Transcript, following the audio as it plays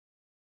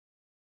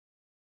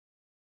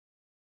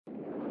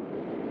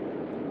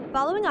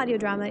following audio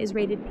drama is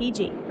rated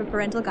PG for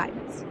parental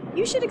guidance.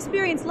 You should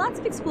experience lots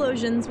of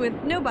explosions with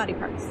no body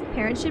parts.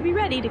 Parents should be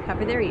ready to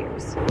cover their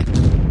ears. They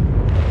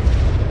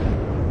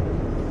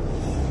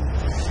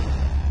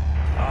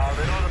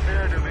don't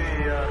appear to be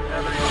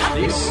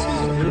having... This is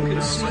a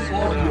Broken Sea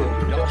audio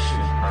production,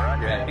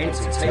 where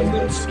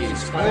entertainment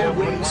is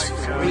always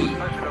free.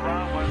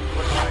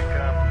 Looks like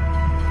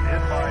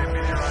hit by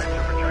meteorites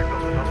or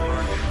projectiles of some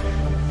sort.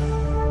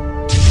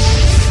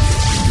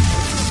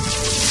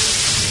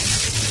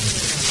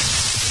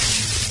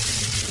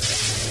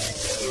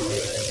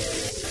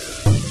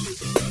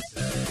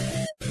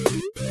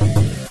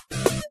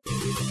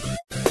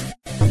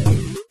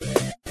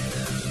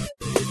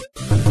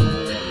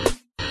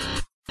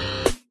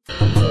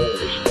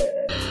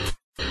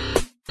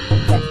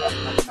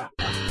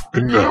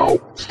 And now,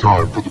 it's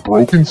time for the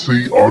Broken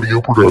Sea audio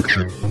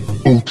production,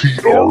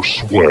 OTR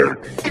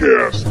Swag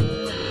Cast.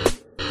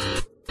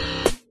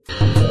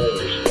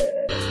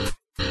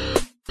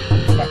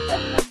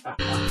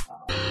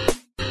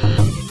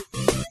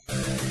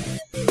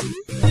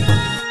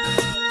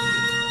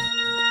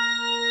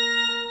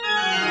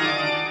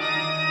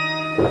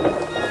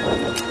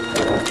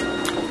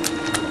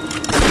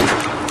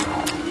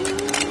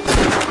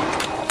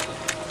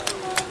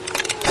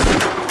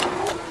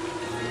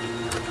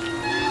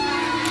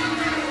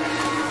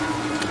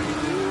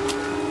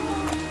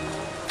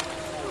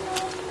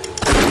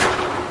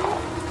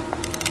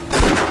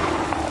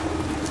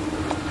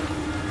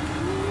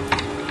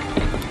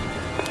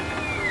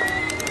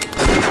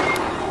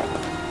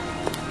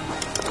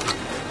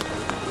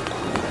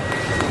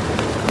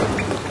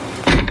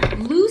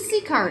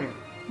 Carter,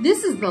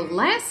 this is the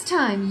last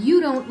time you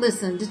don't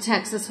listen to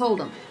Texas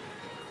Hold'em.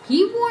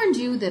 He warned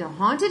you that a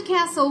haunted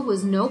castle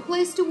was no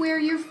place to wear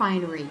your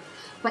finery,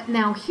 but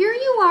now here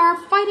you are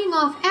fighting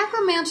off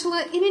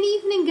Acromantula in an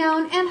evening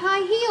gown and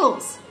high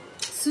heels.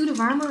 Suit of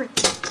armor?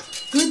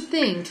 Good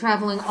thing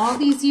traveling all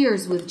these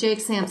years with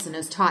Jake Sampson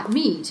has taught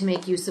me to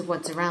make use of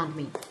what's around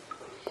me.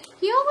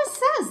 He always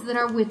says that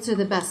our wits are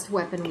the best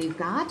weapon we've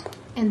got,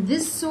 and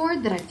this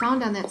sword that I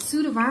found on that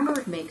suit of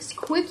armor makes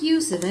quick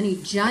use of any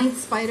giant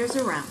spiders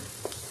around.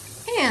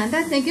 And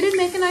I think it'd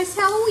make a nice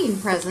Halloween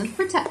present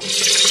for Ted.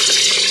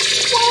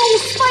 Whoa,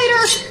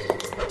 spider!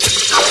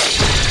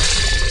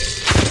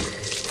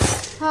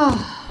 Oh,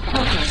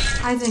 okay,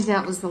 I think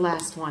that was the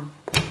last one.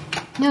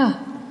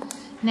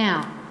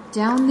 Now,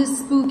 down this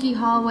spooky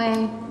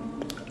hallway.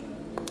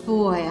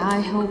 Boy,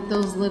 I hope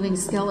those living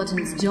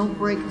skeletons don't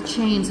break the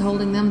chains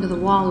holding them to the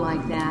wall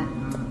like that.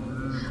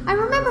 I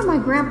remember my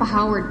Grandpa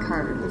Howard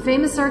Carter, the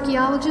famous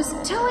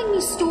archaeologist, telling me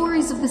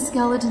stories of the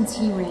skeletons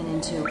he ran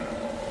into.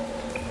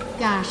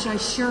 Gosh, I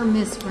sure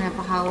miss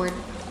Grandpa Howard.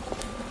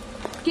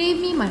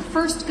 Gave me my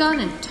first gun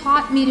and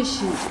taught me to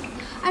shoot.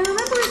 I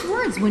remember his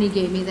words when he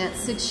gave me that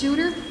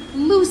 6-shooter.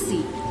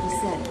 Lucy, he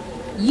said,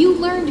 you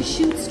learn to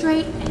shoot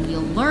straight and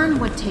you'll learn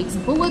what takes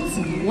bullets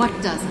and what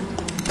doesn't.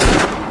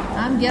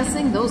 I'm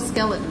guessing those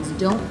skeletons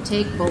don't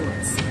take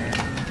bullets.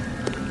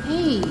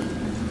 Hey,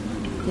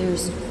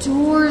 there's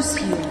doors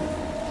here.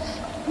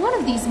 One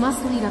of these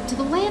must lead up to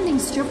the landing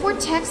strip where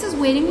Tex is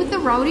waiting with the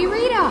Rowdy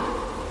Rita.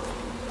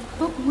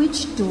 But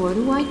which door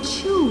do I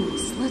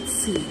choose? Let's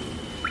see.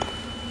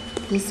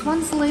 This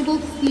one's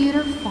labeled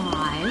Theater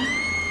 5.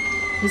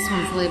 This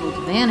one's labeled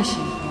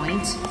Vanishing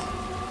Point.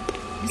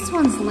 This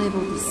one's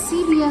labeled the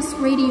CBS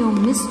Radio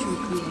Mystery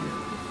Theater.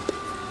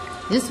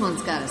 This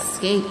one's got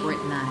Escape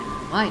written on it.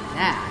 I like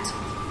that.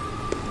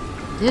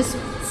 This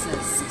one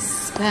says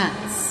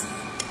Suspense.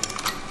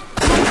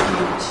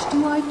 Which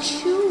do I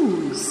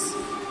choose?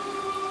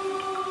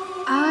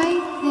 I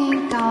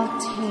think I'll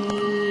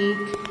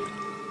take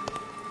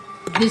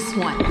this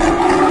one.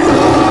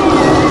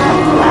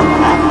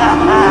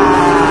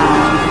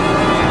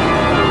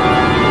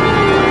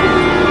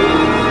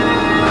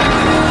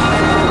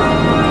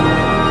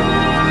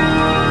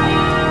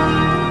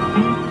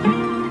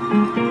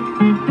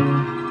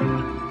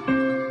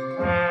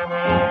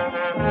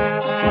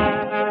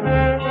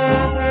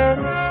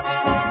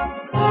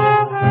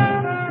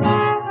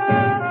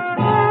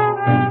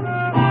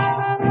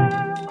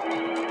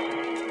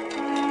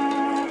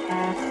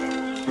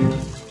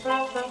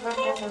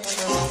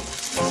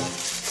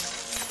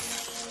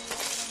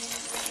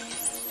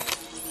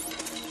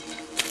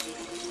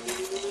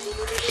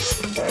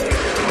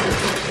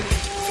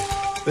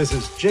 This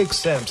is Jake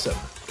Sampson,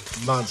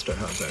 Monster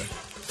Hunter.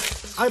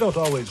 I don't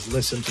always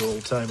listen to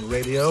old-time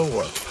radio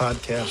or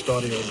podcast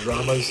audio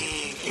dramas.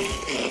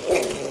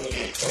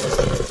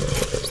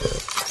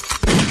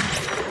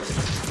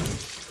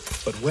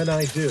 But when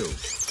I do,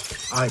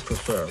 I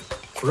prefer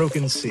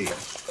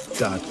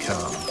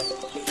BrokenSea.com.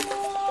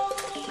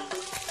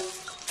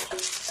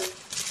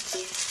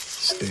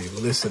 Stay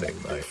listening,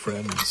 my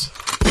friends.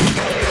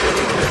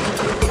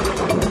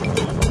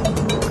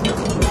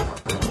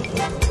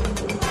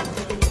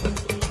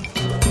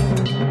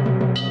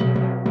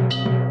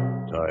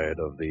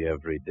 Of the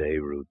everyday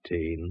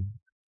routine?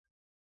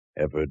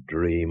 Ever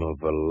dream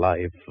of a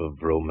life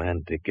of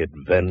romantic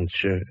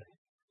adventure?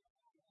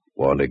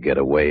 Want to get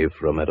away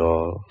from it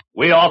all?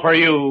 We offer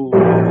you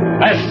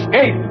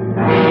Escape!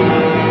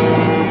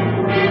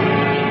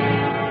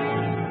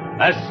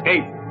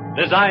 Escape,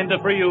 designed to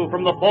free you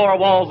from the four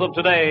walls of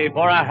today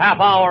for a half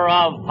hour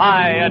of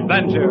high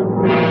adventure.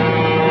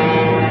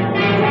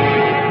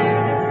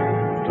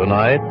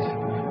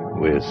 Tonight,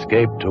 we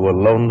escape to a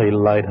lonely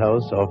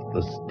lighthouse off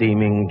the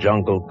steaming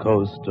jungle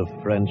coast of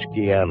French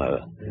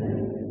Guiana,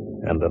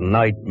 and a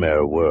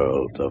nightmare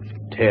world of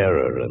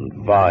terror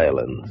and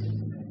violence,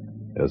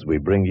 as we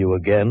bring you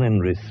again, in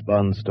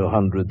response to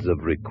hundreds of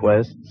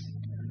requests,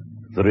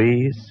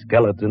 Three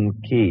Skeleton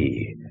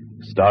Key,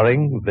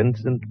 starring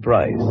Vincent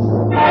Price.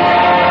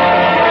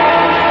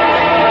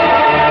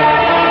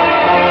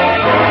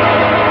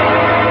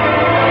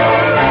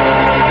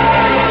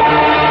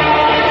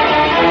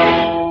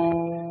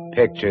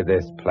 Picture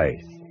this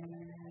place.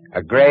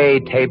 A gray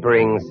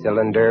tapering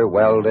cylinder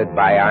welded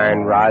by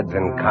iron rods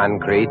and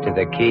concrete to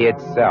the key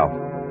itself.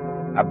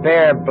 A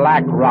bare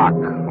black rock,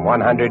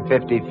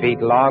 150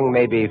 feet long,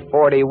 maybe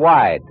 40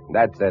 wide.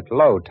 That's at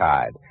low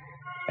tide.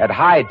 At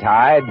high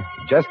tide,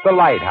 just the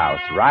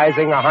lighthouse,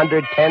 rising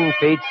 110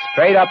 feet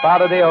straight up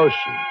out of the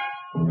ocean.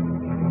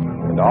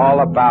 And all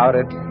about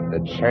it,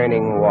 the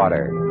churning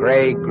water,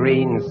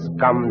 gray-green,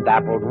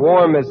 scum-dappled,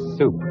 warm as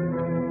soup,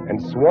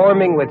 and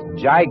swarming with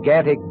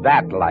gigantic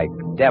bat-like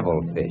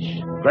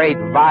devilfish, great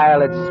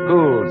violet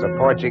schools of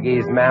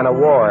Portuguese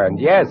man-o'-war, and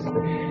yes,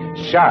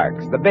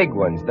 sharks, the big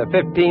ones, the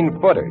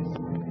 15-footers.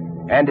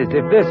 And as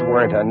if this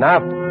weren't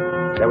enough,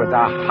 there was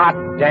a hot,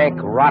 dank,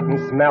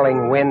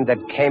 rotten-smelling wind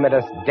that came at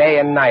us day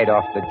and night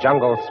off the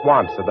jungle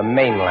swamps of the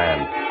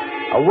mainland.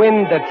 A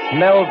wind that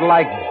smelled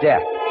like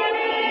death.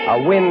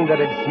 A wind that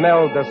had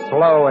smelled the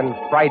slow and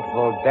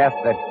frightful death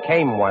that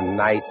came one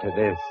night to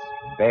this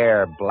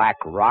bare black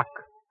rock.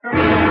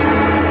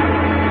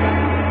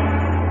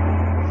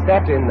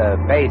 Set in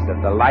the base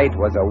of the light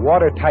was a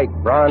watertight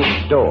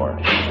bronze door,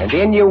 and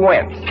in you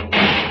went,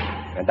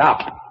 and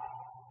up.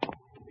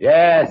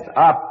 Yes,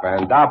 up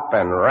and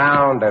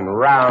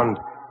round,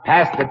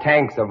 past the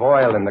tanks of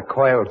oil and the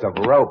coils of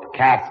rope,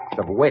 casks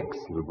of wicks,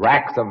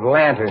 racks of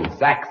lanterns,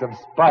 sacks of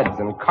spuds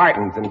and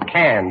cartons and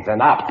cans,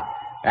 and up,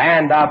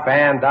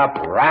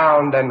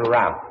 round and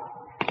round.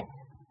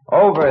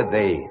 Over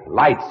the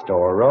light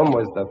storeroom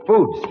was the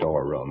food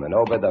storeroom, and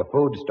over the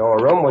food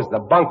storeroom was the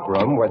bunk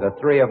room where the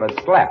three of us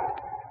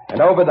slept.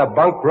 And over the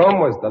bunk room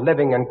was the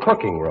living and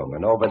cooking room,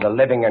 and over the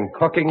living and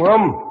cooking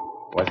room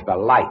was the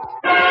light.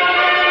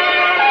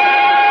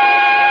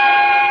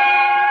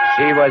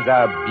 She was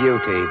a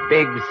beauty,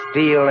 big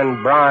steel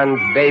and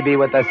bronze baby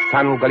with the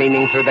sun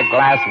gleaming through the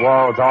glass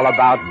walls all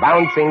about,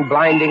 bouncing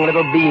blinding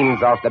little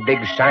beams off the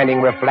big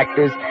shining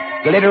reflectors,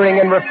 glittering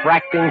and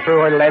refracting through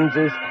her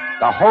lenses,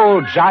 the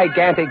whole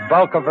gigantic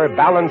bulk of her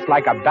balanced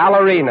like a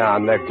ballerina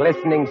on the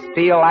glistening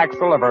steel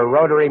axle of her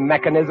rotary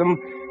mechanism.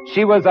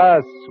 She was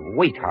a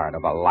sweetheart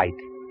of a light.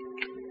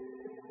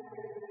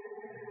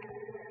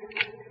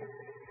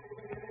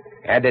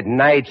 And at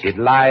night she'd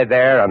lie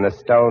there on the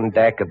stone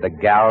deck of the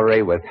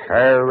gallery with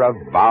her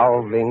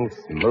revolving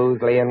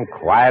smoothly and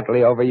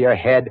quietly over your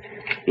head,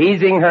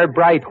 easing her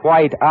bright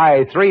white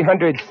eye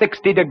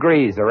 360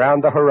 degrees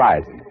around the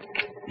horizon.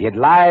 You'd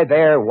lie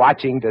there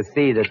watching to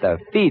see that the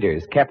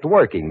feeders kept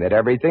working, that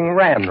everything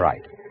ran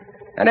right.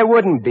 And it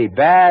wouldn't be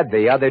bad,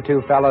 the other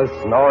two fellows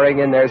snoring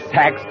in their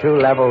sacks 2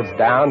 levels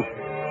down.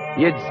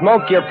 You'd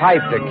smoke your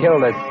pipe to kill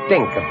the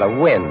stink of the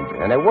wind,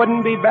 and it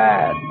wouldn't be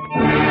bad.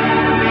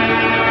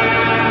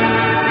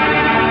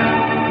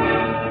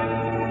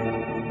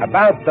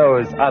 About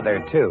those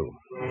other two,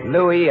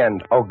 Louis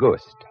and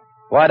Auguste.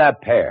 What a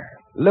pair.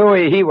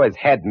 Louis, he was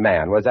head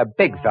man, was a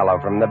big fellow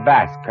from the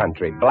Basque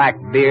country, black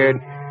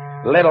beard,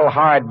 little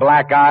hard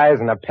black eyes,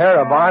 and a pair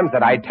of arms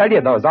that I tell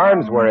you, those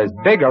arms were as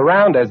big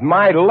around as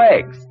my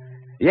legs.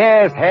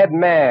 Yes, head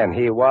man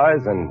he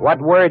was, and what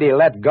word he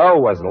let go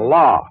was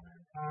law.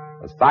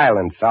 A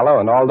silent fellow,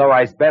 and although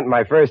I spent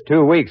my first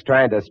 2 weeks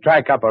trying to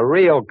strike up a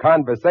real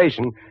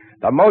conversation,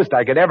 the most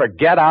I could ever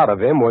get out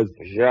of him was...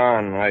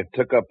 Jean, I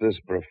took up this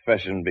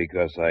profession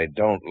because I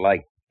don't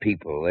like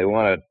people. They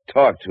want to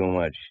talk too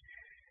much.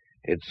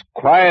 It's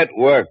quiet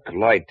work,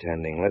 light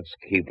tending. Let's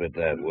keep it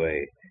that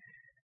way.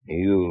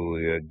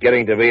 You're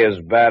getting to be as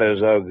bad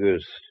as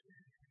Auguste.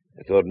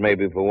 I thought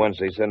maybe for once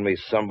they'd send me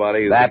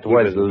somebody who That could keep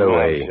was his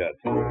Louis. mouth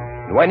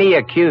shut. When he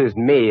accused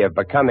me of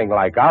becoming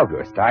like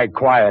Auguste, I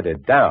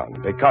quieted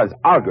down, because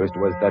Auguste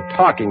was the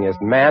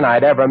talkingest man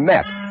I'd ever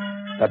met.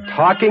 The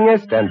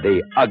talkingest and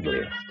the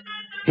ugliest.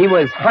 He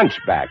was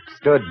hunchbacked,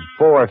 stood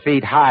 4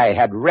 feet high,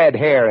 had red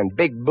hair and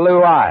big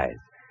blue eyes.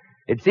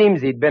 It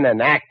seems he'd been an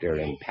actor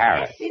in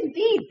Paris. Yes,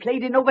 indeed.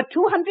 Played in over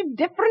 200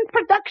 different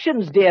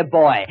productions, dear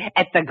boy,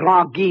 at the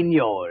Grand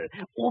Guignol.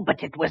 Oh,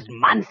 but it was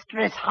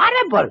monstrous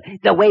horrible,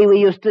 the way we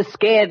used to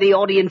scare the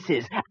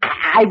audiences.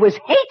 I was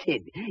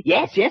hated.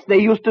 Yes, they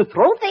used to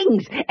throw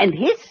things and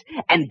hiss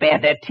and bare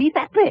their teeth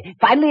at me.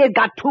 Finally, it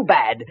got too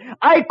bad.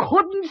 I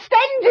couldn't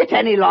stand it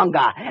any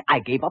longer. I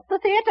gave up the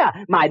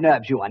theater. My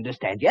nerves, you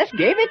understand. Yes,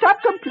 gave it up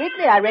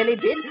completely. I really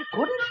did.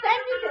 Couldn't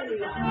stand it any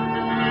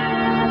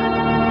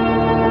longer.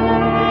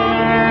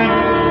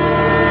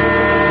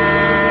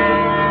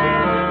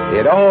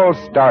 all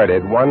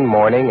started one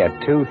morning at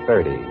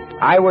 2:30.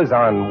 I was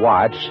on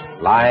watch,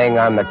 lying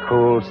on the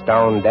cool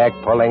stone deck,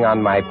 pulling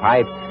on my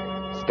pipe,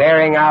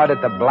 staring out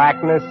at the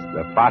blackness,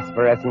 the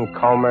phosphorescent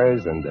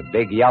combers, and the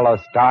big yellow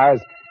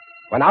stars,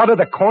 when out of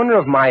the corner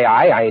of my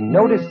eye, I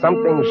noticed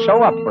something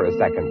show up for a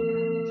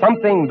second.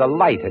 Something the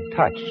light had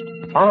touched,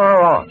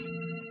 far off.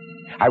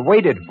 I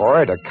waited for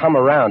her to come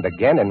around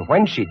again, and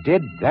when she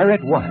did, there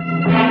it was.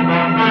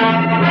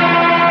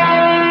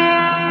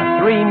 A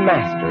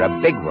three-master, a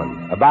big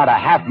one, about a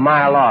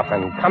half-mile off,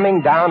 and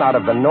coming down out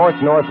of the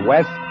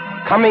north-northwest,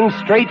 coming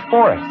straight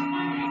for us.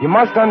 You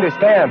must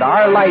understand,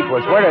 our light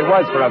was where it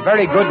was for a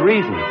very good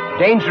reason.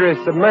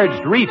 Dangerous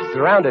submerged reefs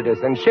surrounded us,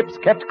 and ships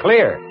kept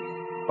clear.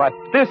 But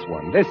this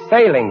one, this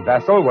sailing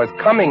vessel, was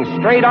coming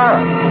straight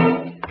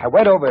on. I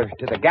went over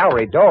to the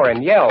gallery door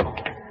and yelled,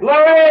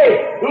 "Louis!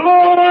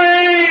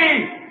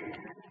 Louis!"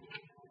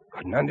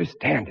 Couldn't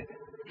understand it.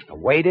 I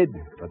waited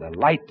for the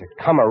light to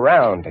come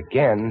around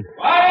again.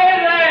 What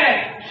is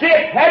it?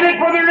 Ship headed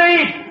for the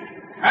reef!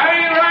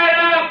 Hurry right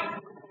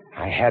up!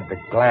 I had the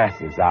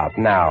glasses out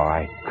now.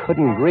 I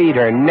couldn't read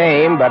her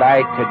name, but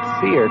I could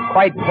see her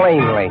quite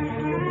plainly.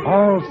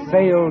 All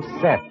sails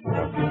set,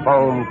 the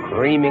foam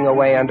creaming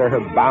away under her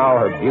bow,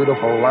 her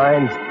beautiful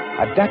lines.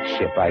 A Dutch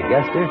ship, I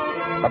guessed her.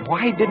 But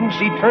why didn't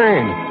she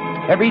turn?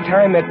 Every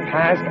time it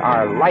passed,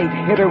 our light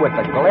hit her with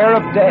the glare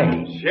of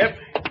day. Ship?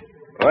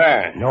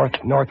 Where?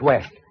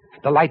 Northwest.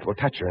 The light will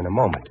touch her in a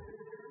moment.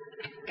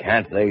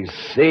 Can't they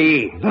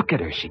see? Look at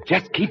her. She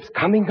just keeps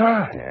coming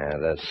on. Yeah,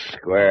 the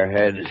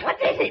squareheads.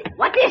 What is it?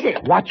 What is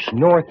it? Watch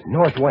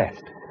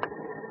northwest.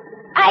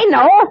 I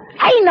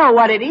know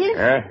what it is.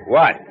 Huh?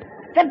 What?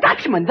 The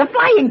Dutchman, the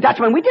Flying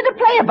Dutchman. We did a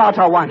play about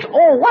her once.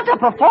 Oh, what a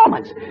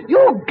performance.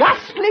 You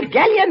ghastly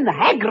galleon,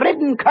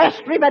 hag-ridden,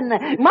 curse-driven,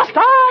 must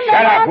on.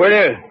 Shut up, will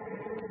you?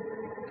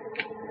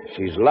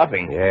 She's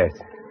luffing. Yes.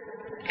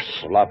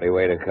 Sloppy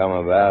way to come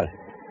about.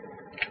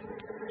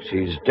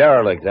 She's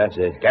derelict, that's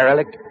it.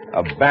 Derelict?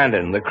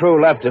 Abandoned. The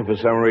crew left her for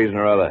some reason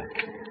or other.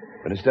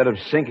 But instead of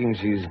sinking,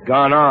 she's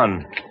gone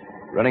on,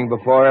 running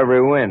before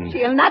every wind.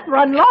 She'll not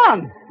run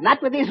long.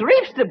 Not with these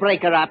reefs to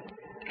break her up.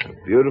 A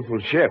beautiful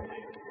ship.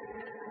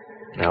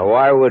 Now,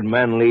 why would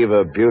men leave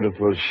a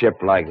beautiful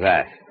ship like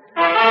that?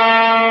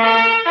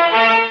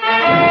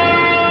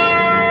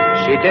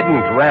 She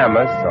didn't ram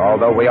us,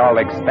 although we all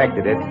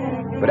expected it.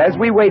 But as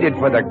we waited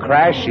for the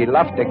crash, she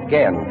luffed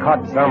again,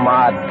 caught some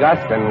odd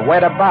gust, and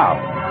went about.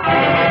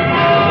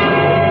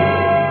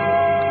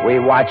 We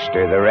watched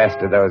her the rest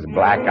of those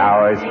black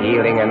hours,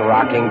 heeling and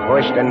rocking,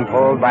 pushed and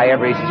pulled by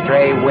every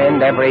stray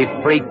wind, every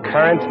freak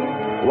current.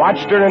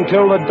 Watched her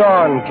until the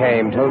dawn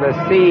came, till the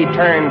sea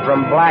turned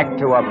from black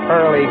to a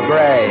pearly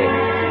gray.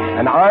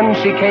 And on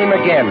she came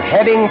again,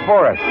 heading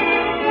for us.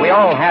 We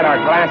all had our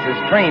glasses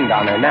trained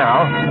on her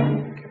now.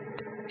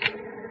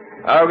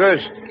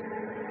 August,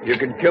 you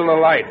can kill the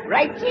light.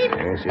 Right, Chief?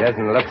 She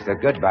doesn't look so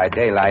good by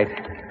daylight.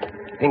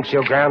 Think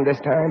she'll ground this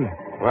time?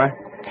 What?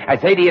 I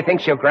say, do you think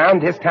she'll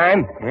ground this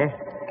time? Huh?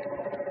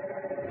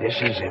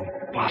 This is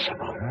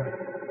impossible.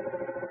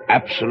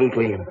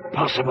 Absolutely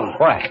impossible.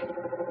 What?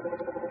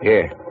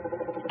 Here,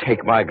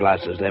 take my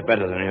glasses. They're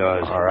better than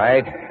yours. All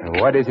right. And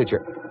what is it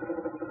you're...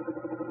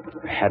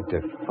 I had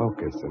to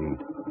focus, and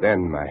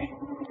then my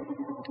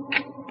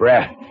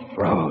breath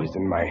froze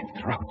in my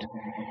throat.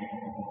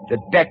 The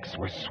decks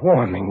were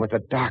swarming with a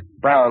dark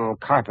brown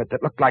carpet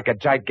that looked like a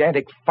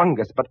gigantic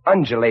fungus, but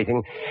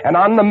undulating. And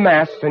on the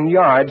masts and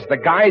yards, the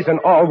guys and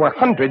all were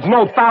hundreds,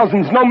 no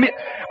thousands,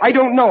 I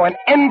don't know, an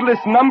endless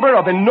number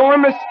of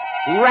enormous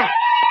rats.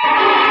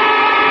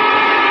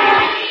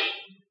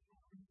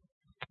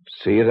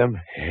 See them?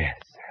 Yes,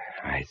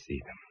 I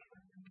see them.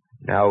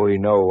 Now we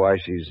know why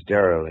she's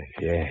derelict.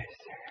 Yes,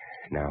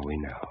 now we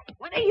know.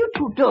 What are you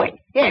two doing?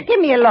 Here, give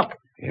me a look.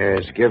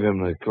 Yes, give him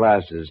the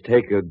glasses.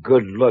 Take a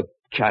good look,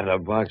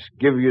 chatterbox.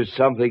 Give you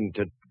something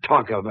to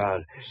talk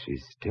about.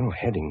 She's still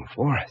heading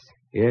for us.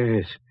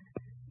 Yes.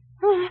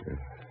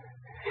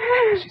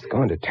 She's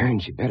going to turn.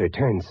 She better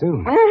turn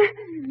soon.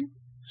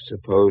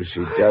 Suppose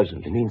she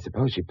doesn't. You mean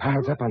suppose she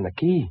piles up on the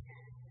quay?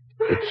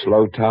 It's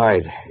low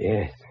tide.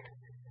 Yes.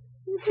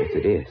 Yes,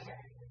 it is.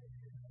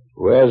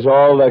 Where's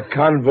all the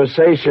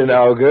conversation,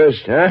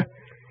 August, huh?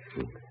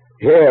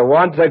 Here,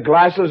 want the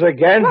glasses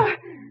again?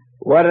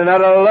 Want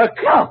another look?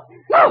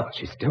 No.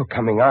 She's still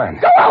coming on.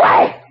 Go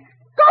away!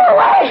 Go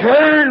away!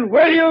 Turn!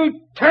 Will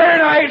you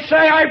turn, I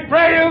say? I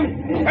pray you!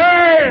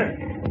 Turn!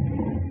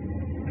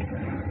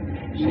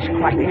 She's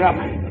climbing up.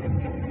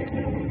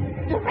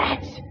 The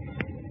rats.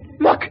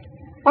 Look,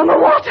 on the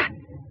water.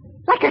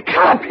 Like a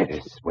carpet.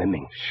 They're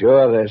swimming.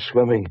 Sure, they're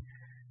swimming.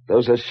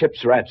 Those are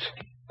ship's rats.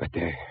 But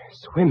they're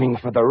swimming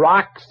for the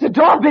rocks. The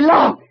door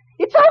below.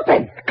 It's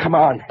open. Come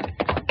on.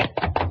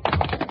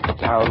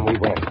 Down we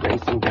went,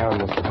 racing down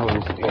the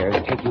stone stairs,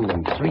 taking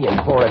them 3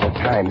 and 4 at a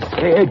time.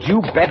 Scared?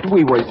 You bet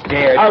we were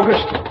scared.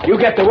 August, you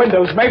get the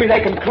windows. Maybe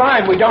they can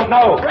climb. We don't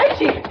know. Right,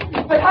 Chief.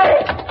 But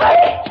hurry!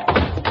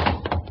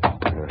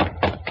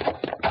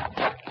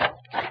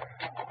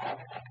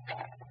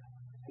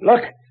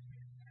 Look.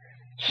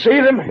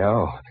 See them?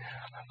 No.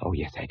 Oh,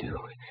 yes, I do.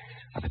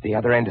 Up at the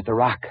other end of the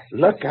rock.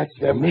 Look at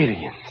them.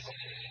 Millions.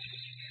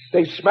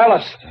 They smell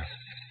us.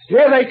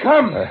 Here they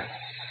come.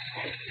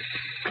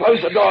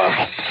 Close the door.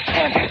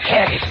 Can't.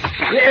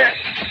 Here.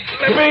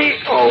 Let me.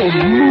 Oh,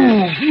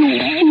 move. You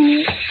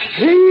move.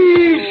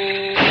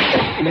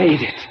 Heave.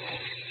 Made it.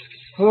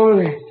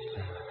 Holy.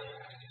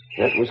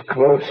 That was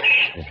close.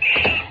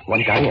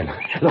 One guy in.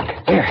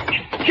 Look, there.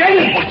 Get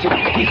him!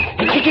 He's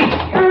kicking.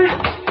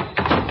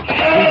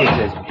 He was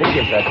as big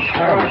as a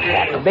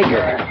tomcat,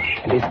 bigger.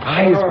 And his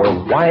eyes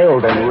were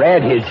wild and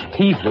red, his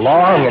teeth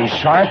long and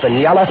sharp and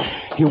yellow.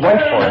 He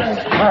went for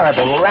us,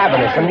 starving,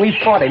 ravenous, and we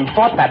fought him,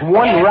 fought that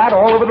one rat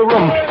all over the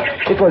room.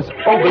 It was,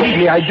 oh, believe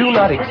me, I do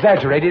not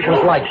exaggerate, it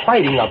was like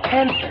fighting a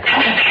panther.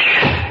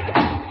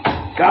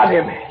 Got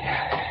him.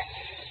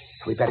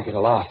 We better get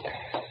aloft.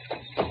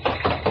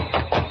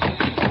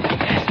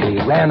 As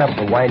we ran up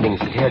the winding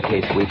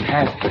staircase, we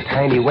passed the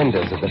tiny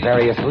windows of the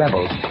various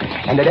levels,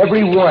 and at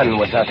every one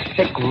was a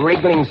thick,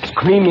 wriggling,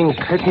 screaming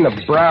curtain of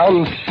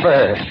brown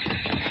fur.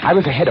 I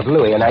was ahead of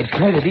Louis, and I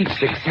dreaded each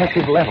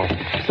successive level.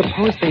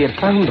 Suppose they had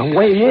found a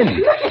way in.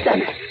 Look at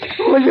them.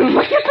 Will you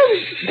look at them?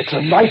 It's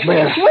a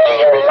nightmare. Will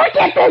you look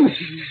at them?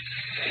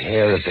 The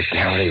air of the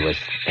gallery was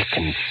thick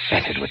and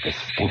fetid with the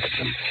stink of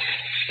them.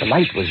 The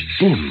light was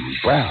dim,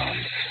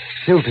 brown,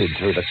 filtered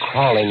through the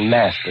crawling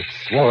mass that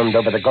swarmed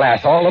over the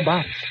glass all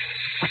about us.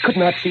 I could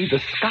not see the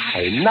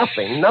sky.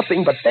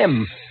 Nothing but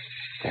them.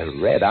 Their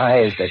red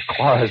eyes, their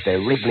claws, their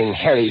wriggling,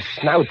 hairy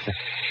snouts,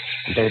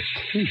 and their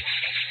teeth.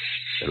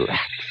 The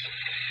rats.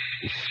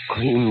 They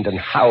screamed and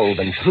howled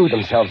and threw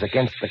themselves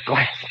against the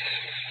glass.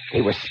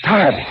 They were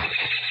starving.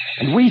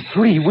 And we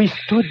three, we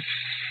stood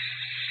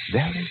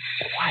very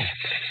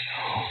quietly.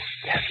 Oh,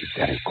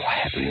 very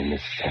quietly in the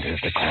center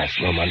of the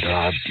classroom under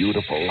our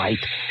beautiful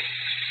light.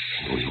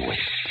 And we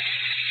waited.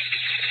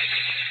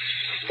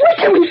 What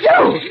can we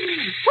do?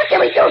 What can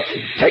we do?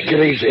 Take it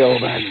easy,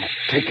 old man.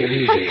 Take it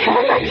easy.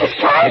 I just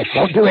can't. It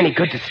won't do any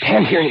good to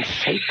stand here and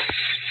shake.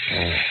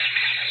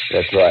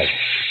 That's right.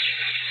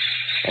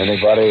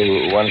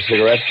 Anybody want a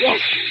cigarette? Yes,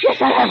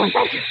 I'll have one,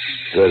 thank you.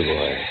 Good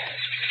boy.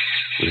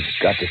 We've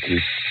got to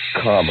keep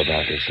calm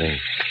about this thing.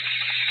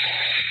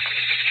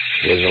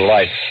 Here's a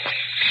light.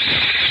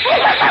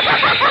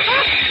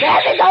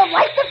 They don't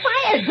light the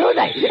fire, do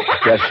they?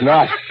 Guess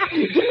not.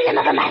 Give me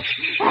another match.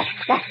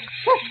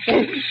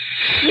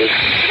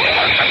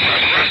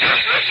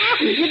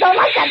 You don't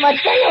like that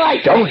much, do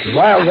you? Don't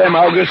rile them,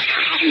 August.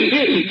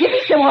 Give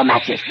me some more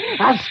matches.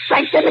 I'll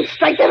strike them and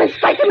strike them and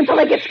strike them until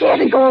they get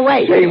scared and go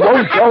away. They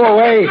won't go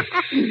away.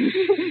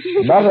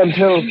 Not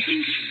until...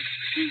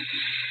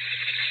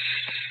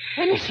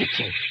 Finish it,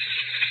 Jake.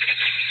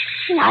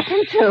 Not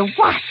until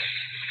what?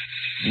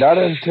 Not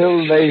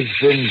until they've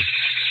been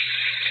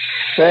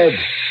fed.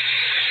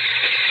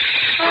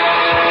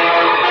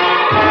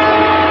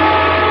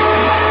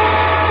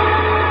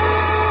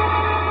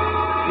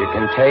 You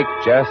can take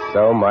just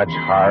so much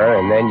horror,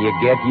 and then you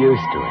get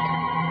used to it.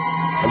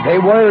 And they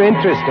were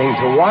interesting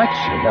to watch,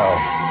 you know.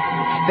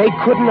 They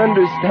couldn't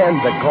understand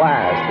the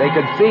glass. They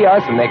could see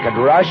us, and they could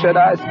rush at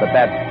us, but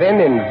that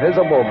thin,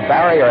 invisible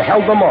barrier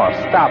held them off,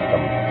 stopped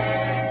them.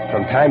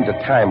 From time to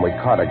time, we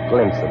caught a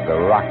glimpse of the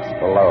rocks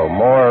below.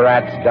 More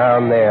rats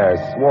down there,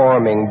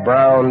 swarming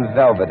brown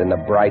velvet in the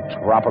bright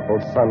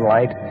tropical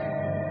sunlight.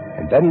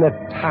 And then the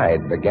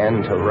tide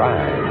began to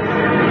rise.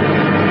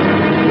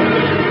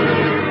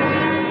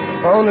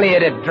 If only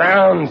it had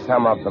drowned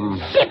some of them.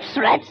 Ship's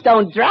rats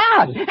don't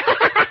drown.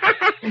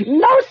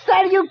 No,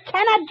 sir, you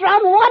cannot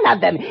drown one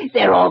of them.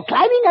 They're all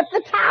climbing up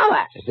the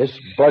tower. This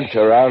bunch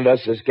around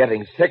us is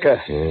getting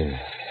thicker.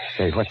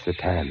 Say, what's the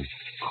time?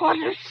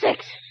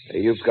 6:15.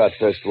 You've got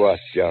first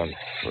watch, John.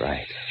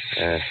 Right.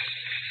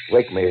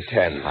 Wake me at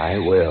 10. I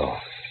will.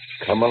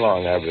 Come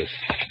along, August.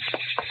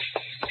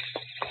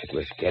 It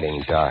was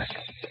getting dark.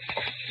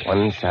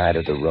 One side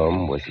of the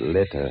room was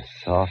lit a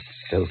soft,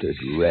 filtered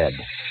red.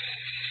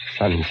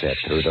 Sunset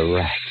through the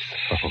racks.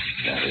 Oh,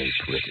 very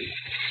pretty.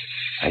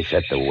 I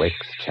set the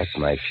wicks, checked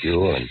my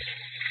fuel, and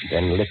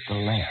then lit the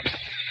lamp.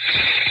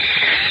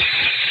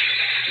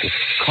 It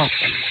caught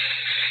them.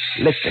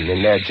 Lit them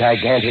in their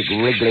gigantic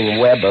wriggling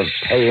web of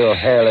pale,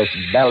 hairless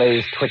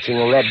bellies, twitching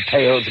red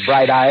tails,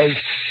 bright eyes.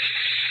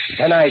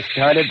 Then I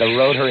started the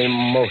rotary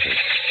motor.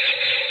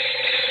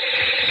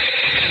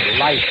 The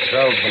light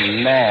drove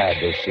them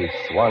mad as she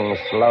swung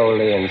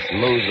slowly and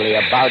smoothly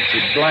about. She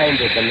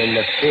blinded them in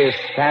the fierce,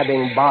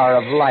 stabbing bar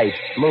of light,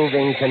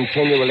 moving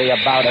continually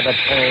about, of a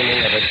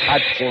turning, of a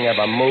touching, of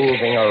a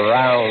moving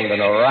around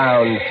and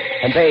around,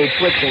 and they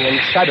twitching and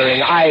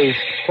shuddering, eyes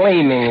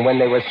flaming when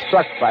they were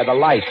struck by the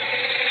light.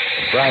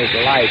 Bright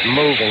light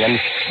moving, and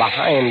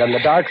behind on the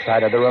dark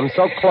side of the room,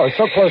 so close,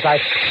 I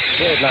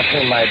dared not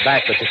turn my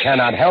back, but you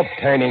cannot help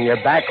turning your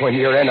back when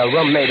you're in a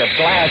room made of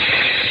glass.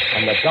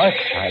 On the dark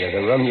side of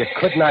the room, you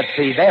could not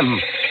see them,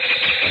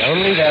 but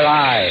only their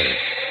eyes.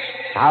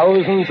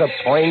 Thousands of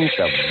points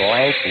of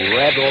blank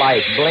red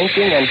light,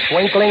 blinking and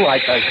twinkling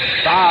like the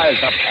stars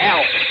of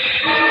hell.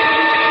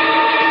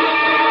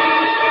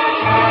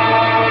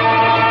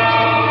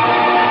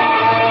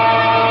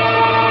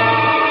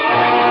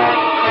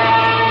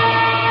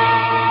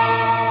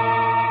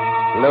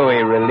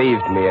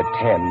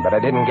 10, but I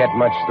didn't get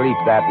much sleep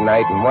that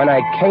night, and when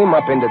I came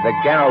up into the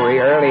gallery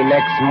early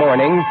next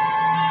morning,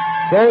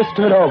 there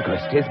stood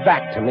August, his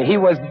back to me. He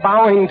was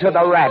bowing to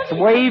the rats,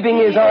 waving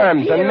his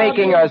arms and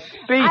making a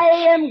speech.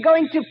 I am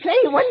going to play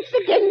once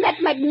again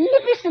that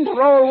magnificent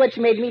role which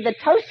made me the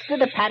toast of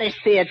the Paris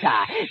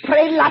Theatre.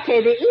 Prelate,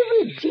 the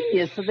evil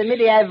genius of the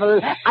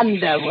medieval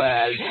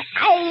underworld.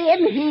 I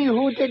am he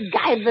who did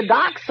guide the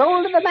dark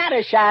soul of the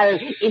Marechal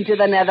into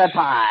the nether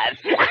parts.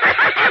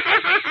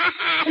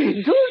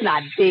 Do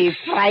not be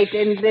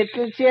frightened,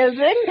 little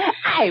children.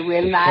 I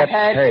will not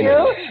hurt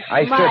you.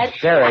 I stood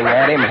staring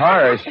at him,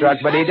 horror-struck,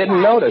 but he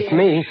didn't notice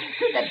me.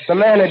 The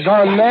man had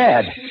gone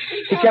mad.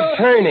 He kept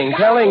turning,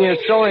 telling his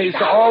stories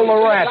to all the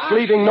rats,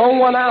 leaving no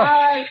one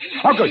out.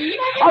 August!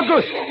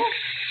 August!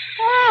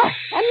 Ah,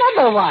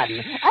 another one.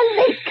 A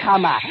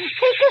latecomer.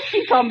 Take a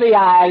seat on the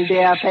aisle,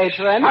 dear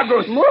patron.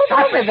 August, move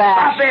over there.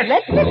 Stop it.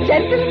 Let the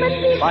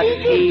gentleman be But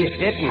seated. he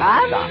didn't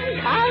stop.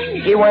 Come.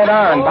 He went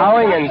on,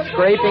 bowing and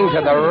scraping to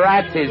the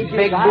rats, his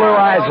big blue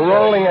eyes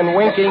rolling and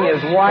winking,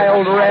 his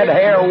wild red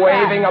hair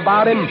waving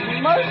about him.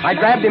 I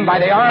grabbed him by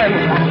the arm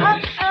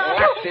and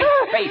slapped his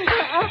face.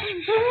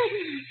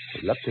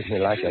 He looked at me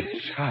like a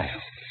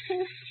child.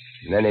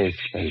 And then his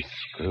face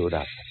screwed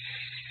up.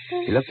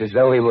 He looked as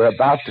though he were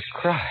about to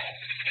cry.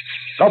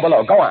 Go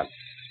below, go on.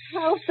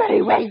 Oh,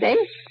 very well, then.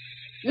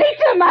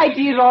 Later, my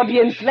dear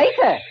audience,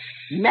 later.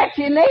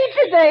 Matinee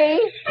today.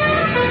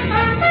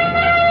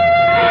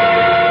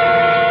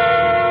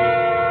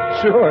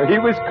 Sure, he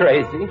was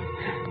crazy.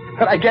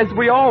 But I guess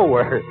we all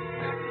were.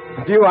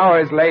 A few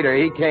hours later,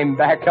 he came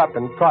back up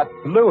and caught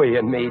Louis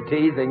and me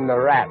teasing the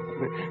rats.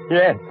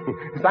 Yes,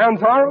 sounds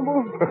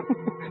horrible.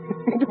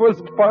 It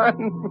was fun.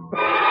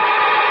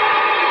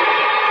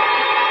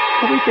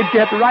 We could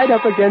get right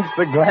up against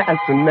the glass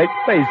and make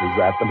faces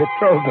at them. It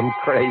drove them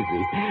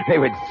crazy. They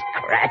would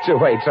scratch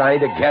away trying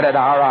to get at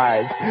our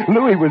eyes.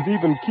 Louis was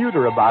even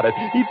cuter about it.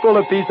 He'd pull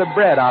a piece of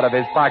bread out of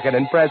his pocket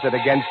and press it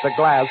against the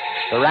glass.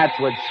 The rats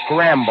would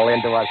scramble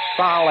into a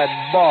solid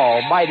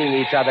ball, biting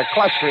each other,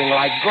 clustering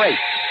like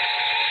grapes.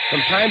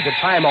 From time to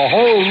time, a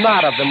whole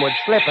knot of them would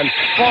slip and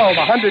fall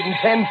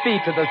 110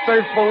 feet to the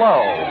surf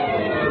below.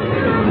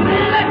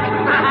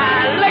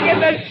 Look at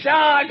the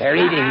sharks! They're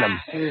eating them.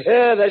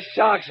 The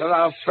sharks are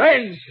our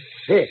friends.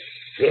 Here,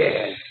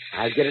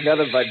 I'll get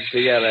another bunch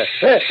together.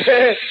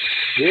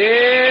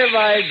 Here,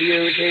 my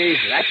beauties.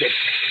 That's it.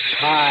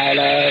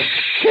 Tyler,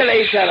 kill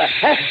each other.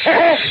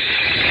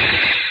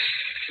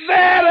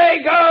 There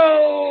they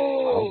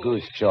go!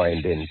 Auguste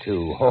joined in,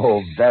 too.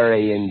 Oh,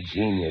 very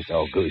ingenious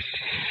Auguste.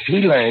 He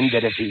learned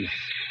that if he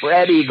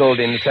spread-eagled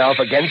himself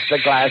against the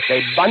glass,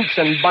 they'd bunch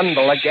and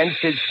bundle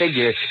against his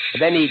figure.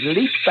 Then he'd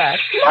leap back.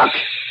 Look!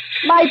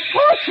 My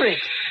portrait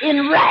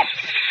in rats.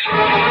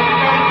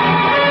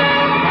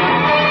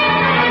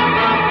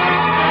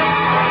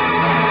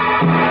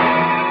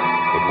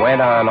 It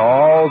went on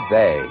all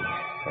day.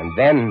 And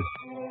then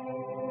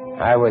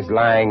I was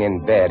lying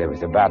in bed. It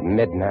was about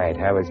midnight.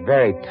 I was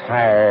very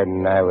tired,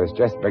 and I was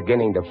just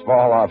beginning to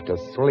fall off to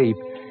sleep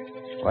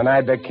when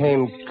I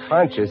became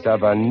conscious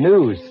of a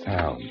new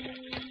sound.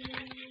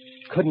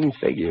 Couldn't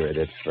figure it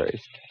at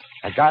first.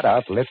 I got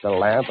up, lit the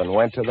lamp, and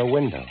went to the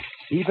window.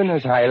 Even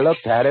as I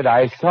looked at it,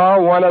 I saw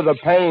one of the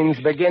panes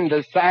begin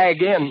to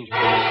sag in.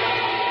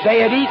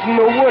 They had eaten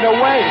the wood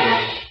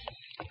away.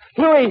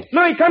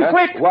 Louis, come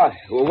quick!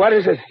 What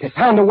is it? They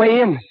found a way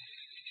in. I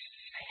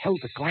held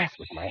the glass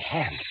with my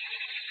hand.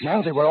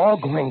 Now they were all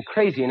going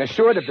crazy, and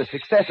assured of the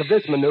success of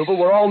this maneuver,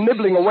 were all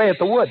nibbling away at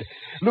the wood.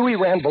 Louis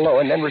ran below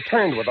and then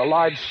returned with a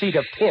large sheet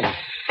of tin.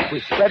 We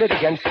spread it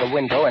against the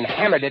window and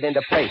hammered it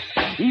into place.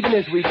 Even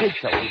as we did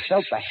so, we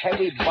felt the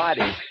heavy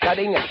body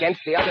thudding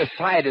against the other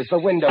side as the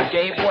window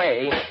gave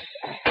way.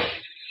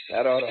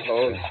 That ought to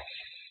hold.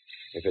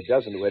 If it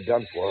doesn't, we're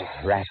done for.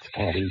 Rats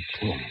can't eat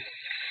tin.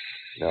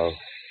 No,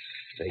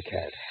 they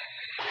can't.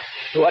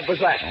 What was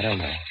that? I don't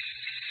know.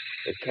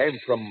 It came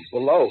from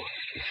below.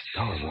 The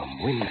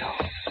storeroom window.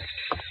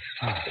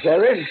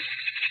 They're in.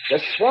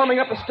 They're swarming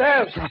up the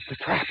stairs. Drop the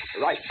trap.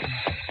 Right.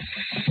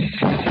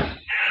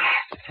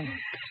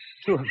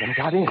 Two of them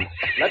got in.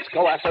 Let's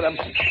go after them.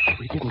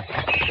 We didn't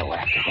have to go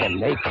after them.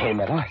 They came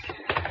at us.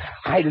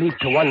 I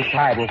leaped to one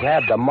side and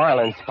grabbed the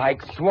marlin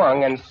spike,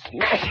 swung, and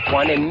smashed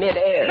one in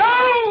midair. No!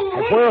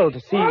 I whirled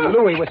to see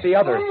Louis with the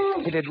other.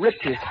 It had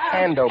ripped his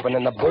hand open,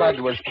 and the blood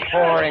was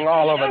pouring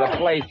all over the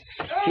place.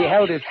 He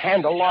held his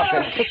hand aloft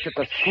and kicked at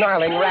the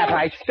snarling rat.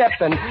 I stepped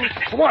and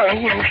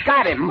swung and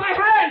got him. My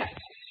hand!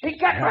 He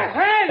got my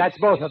hand! That's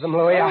both of them,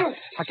 Louis.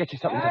 I'll get you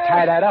something to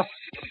tie that up.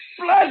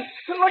 Blood!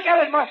 Look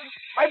at it! My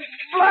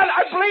blood!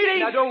 I'm bleeding!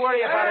 Now, don't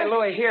worry about it,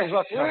 Louis. Here,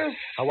 look.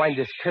 I'll wind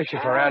this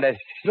kerchief around it.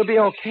 It'll be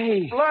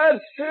okay. Blood!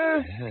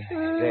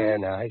 There,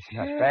 now. It's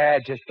not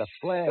bad, just the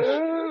flesh.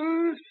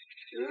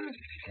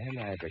 Then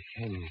I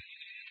became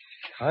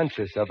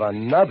conscious of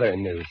another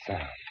new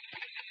sound.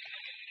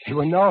 They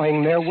were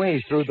gnawing their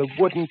way through the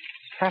wooden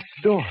trap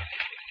door.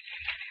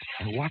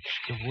 I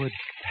watched the wood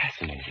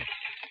fascinated.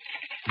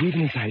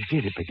 Even as I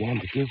did, it began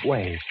to give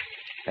way,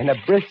 and a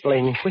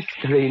bristling,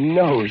 whiskery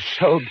nose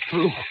showed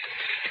through.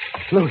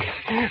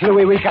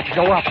 Louis, we've got to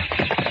go up.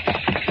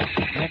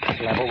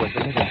 Next level was the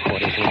living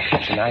quarters and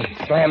kitchen.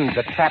 I slammed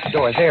the trap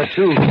door there,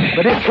 too.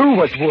 But it, too,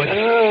 was wood.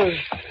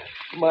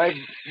 My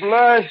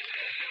blood.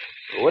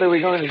 What are we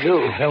going to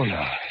do? I don't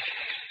know.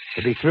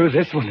 We'll be through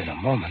this one in a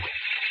moment.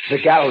 The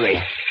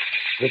gallery.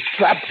 The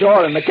trap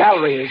door in the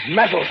gallery is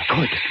metal.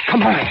 Good.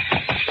 Come on.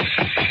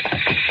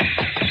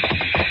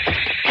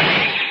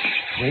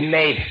 We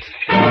made it.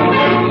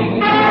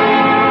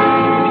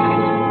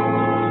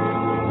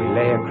 We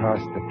lay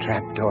across the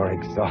trap door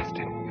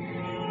exhausted.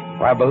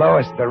 While below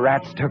us, the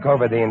rats took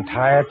over the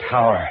entire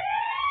tower.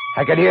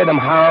 I could hear them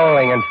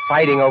howling and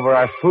fighting over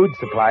our food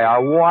supply,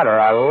 our water,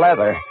 our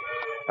leather.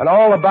 And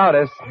all about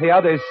us, the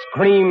others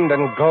screamed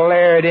and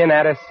glared in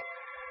at us,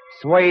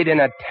 swayed in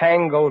a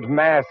tangled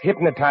mass,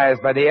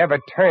 hypnotized by the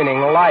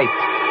ever-turning light.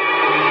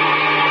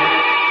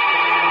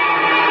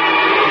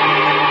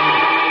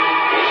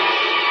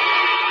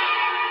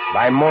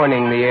 By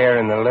morning, the air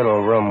in the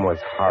little room was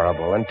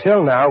horrible.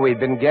 Until now, we'd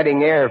been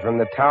getting air from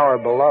the tower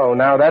below.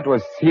 Now that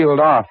was sealed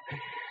off,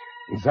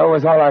 and so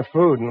was all our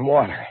food and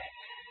water.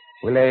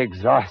 We lay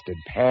exhausted,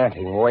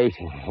 panting,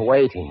 waiting.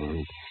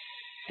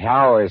 The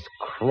hours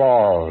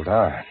crawled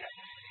on.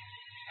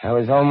 I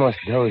was almost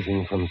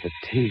dozing from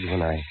fatigue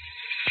when I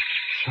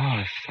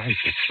saw a sight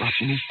that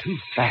brought me too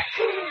fast.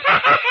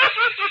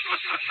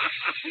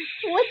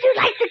 Would you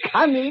like to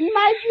come in,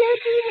 my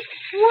beauty?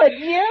 Would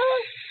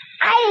you?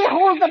 I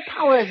hold the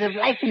powers of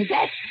life and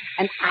death,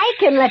 and I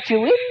can let you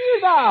in, you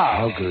know.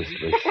 August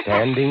was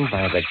standing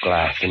by the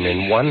glass, and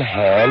in one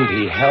hand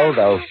he held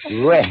a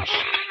wrench.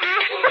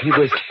 He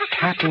was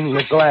tapping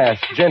the glass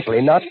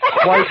gently, not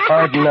quite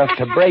hard enough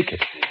to break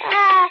it.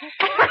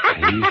 I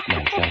eased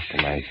myself to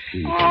my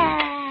feet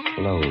and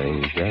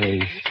slowly,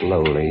 very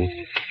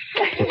slowly,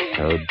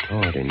 tiptoed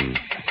toward him.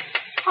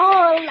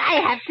 All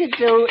I have to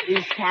do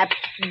is tap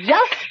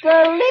just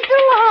a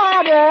little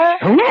harder.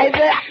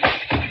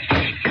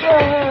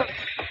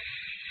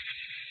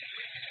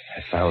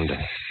 I found a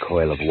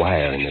coil of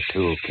wire in the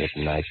toolkit,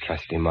 and I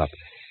trussed him up,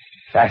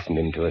 fastened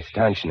him to a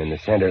stanchion in the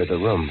center of the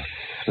room.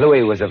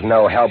 Louis was of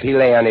no help. He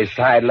lay on his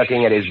side,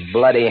 looking at his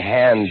bloody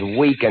hand,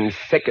 weak and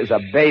sick as a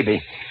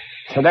baby.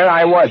 So there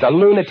I was, a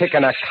lunatic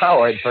and a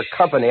coward for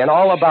company, and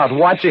all about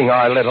watching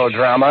our little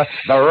drama,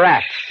 the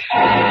rats.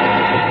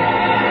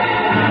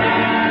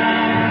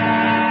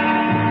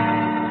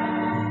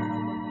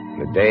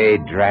 The day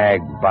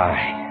dragged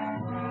by.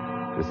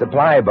 The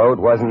supply boat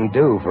wasn't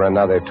due for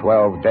another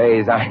 12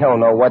 days. I don't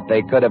know what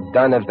they could have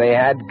done if they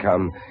had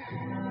come.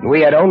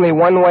 We had only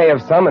one way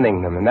of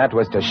summoning them, and that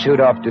was to shoot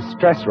off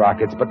distress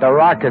rockets, but the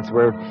rockets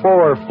were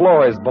 4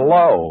 floors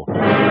below.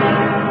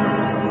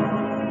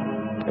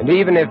 And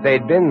even if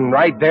they'd been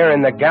right there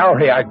in the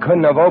gallery, I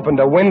couldn't have opened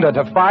a window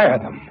to fire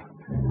them.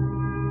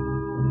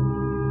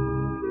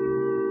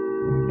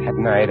 At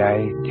night,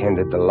 I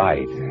tended the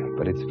light,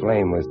 but its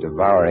flame was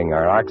devouring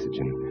our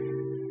oxygen.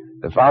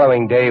 The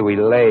following day, we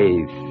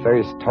lay,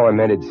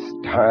 thirst-tormented,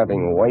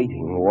 starving,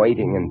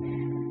 waiting, and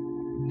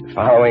the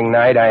following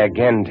night, I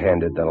again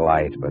tended the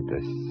light, but the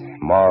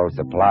small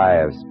supply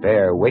of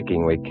spare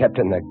wicking we kept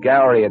in the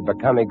gallery had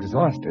become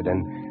exhausted,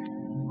 and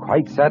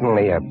quite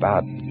suddenly,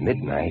 about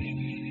midnight,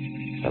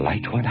 the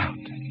light went out.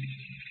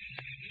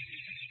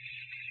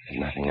 There's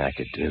nothing I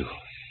could do.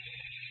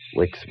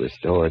 Wicks were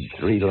stored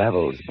 3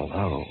 levels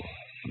below.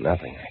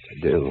 Nothing I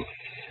could do.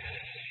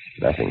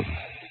 Nothing.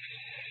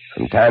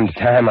 From time to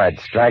time, I'd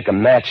strike a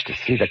match to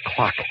see the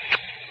clock.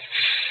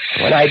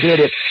 When I did,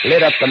 it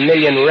lit up the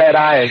million red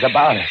eyes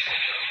about us.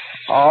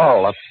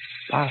 All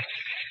about us.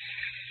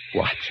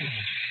 Watching.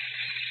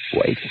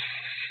 Waiting.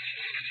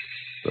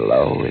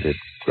 Below, it had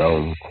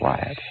grown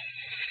quiet.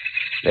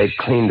 They'd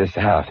cleaned us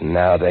out, and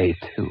now they,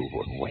 too,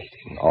 were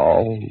waiting.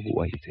 All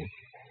waiting.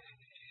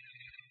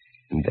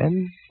 And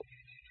then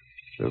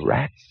the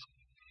rats,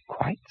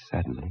 quite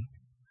suddenly,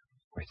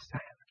 were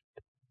silent.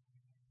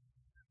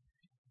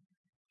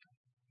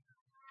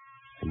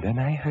 And then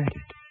I heard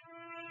it.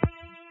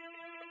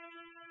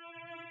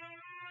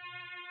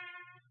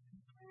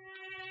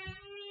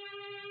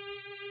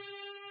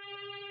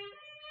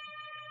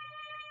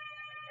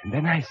 And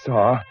then I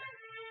saw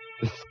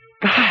the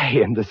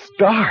sky and the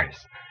stars.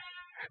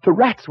 The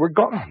rats were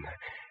gone.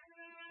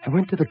 I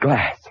went to the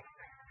glass.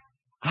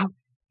 Out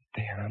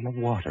there on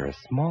the water, a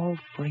small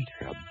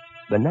freighter, a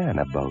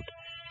banana boat,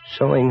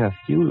 showing a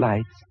few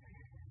lights,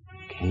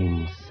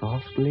 came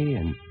softly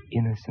and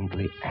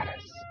innocently at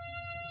us.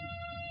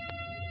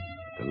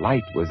 The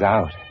light was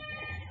out.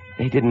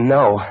 They didn't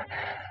know.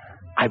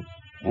 I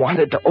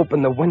wanted to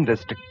open the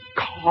windows, to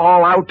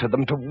call out to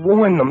them, to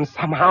warn them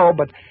somehow,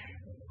 but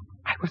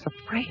I was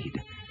afraid.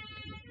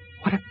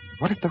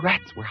 What if the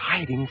rats were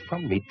hiding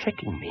from me,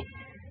 tricking me?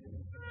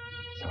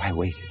 So I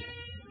waited.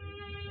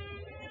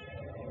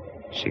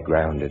 She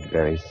grounded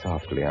very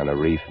softly on a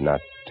reef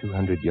not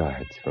 200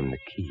 yards from the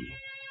quay.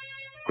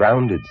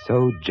 Grounded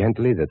so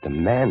gently that the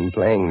man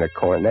playing the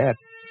cornet,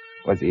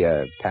 was he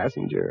a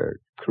passenger or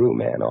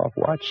crewman off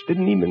watch,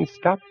 didn't even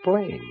stop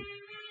playing.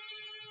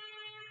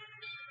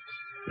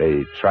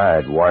 They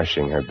tried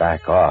washing her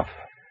back off,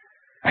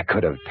 I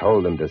could have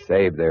told them to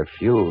save their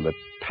fuel. The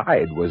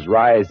tide was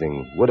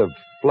rising, would have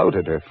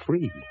floated her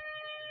free.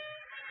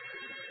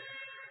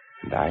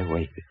 And I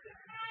waited.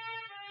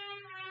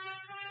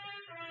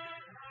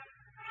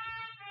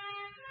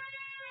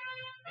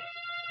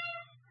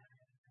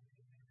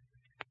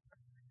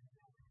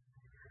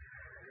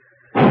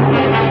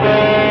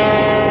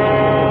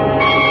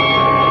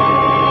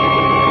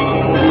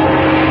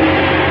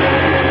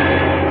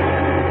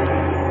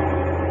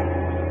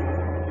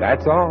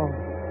 That's all.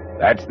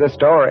 That's the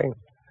story.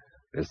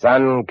 The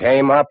sun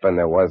came up and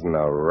there wasn't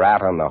a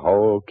rat on the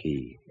whole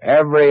key.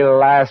 Every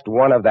last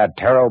one of that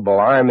terrible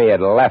army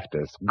had left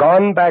us,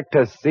 gone back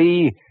to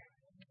sea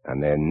on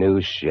their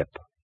new ship.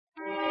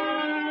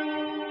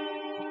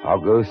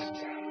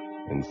 Auguste,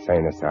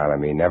 insane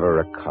asylum, he never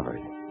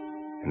recovered.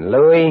 And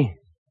Louis,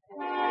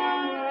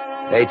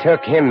 they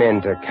took him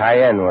into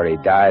Cayenne where he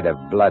died of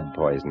blood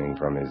poisoning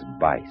from his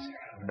bites.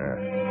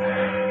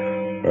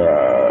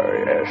 Oh,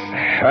 yes.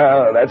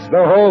 Well, that's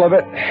the whole of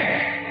it.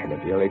 And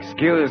if you'll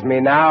excuse me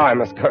now, I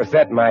must go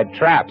set my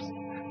traps.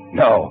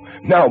 No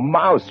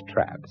mouse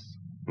traps.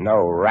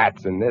 No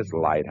rats in this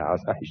lighthouse,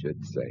 I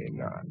should say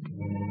not.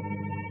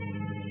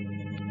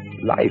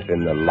 Life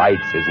in the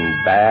lights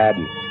isn't bad,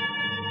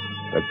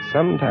 but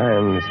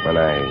sometimes when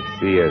I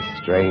see a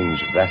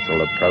strange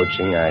vessel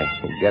approaching, I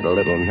get a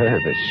little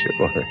nervous,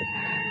 sure.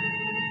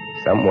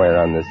 Somewhere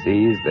on the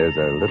seas, there's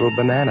a little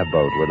banana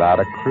boat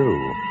without a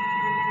crew.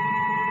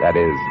 That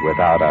is,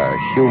 without a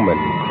human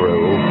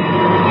crew.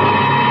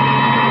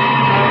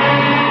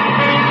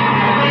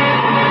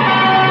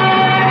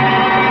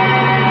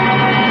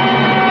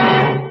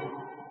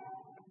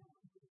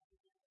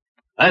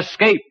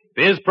 Escape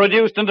is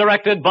produced and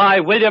directed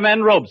by William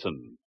N.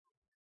 Robeson.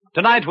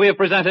 Tonight we have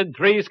presented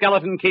Three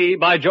Skeleton Key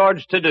by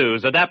George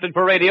Tadouse, adapted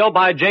for radio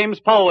by James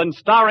Poe and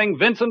starring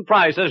Vincent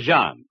Price as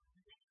Jean.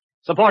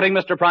 Supporting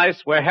Mr.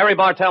 Price were Harry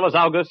Bartell as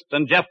Auguste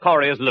and Jeff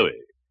Corey as Louis.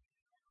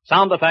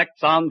 Sound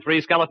effects on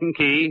Three Skeleton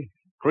Key,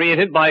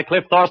 created by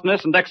Cliff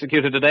Thorsness and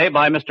executed today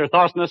by Mr.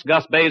 Thorsness,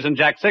 Gus Bays, and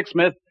Jack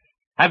Sixsmith,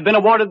 have been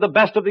awarded the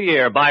Best of the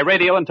Year by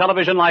Radio and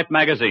Television Life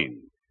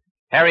magazine.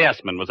 Harry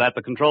Essman was at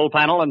the control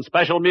panel, and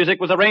special music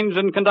was arranged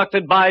and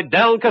conducted by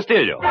Del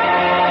Castillo.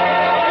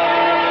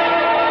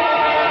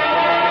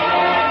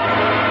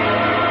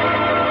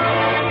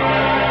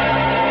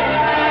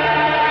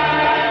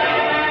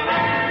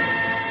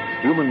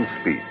 Human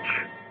speech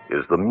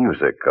is the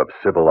music of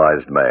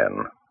civilized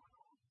man.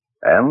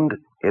 And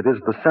it is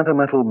the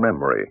sentimental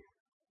memory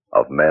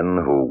of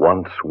men who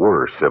once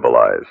were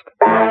civilized.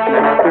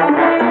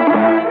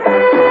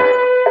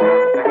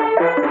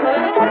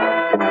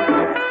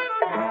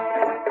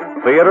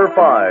 Theater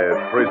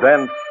 5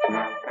 presents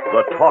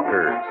The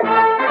Talkers.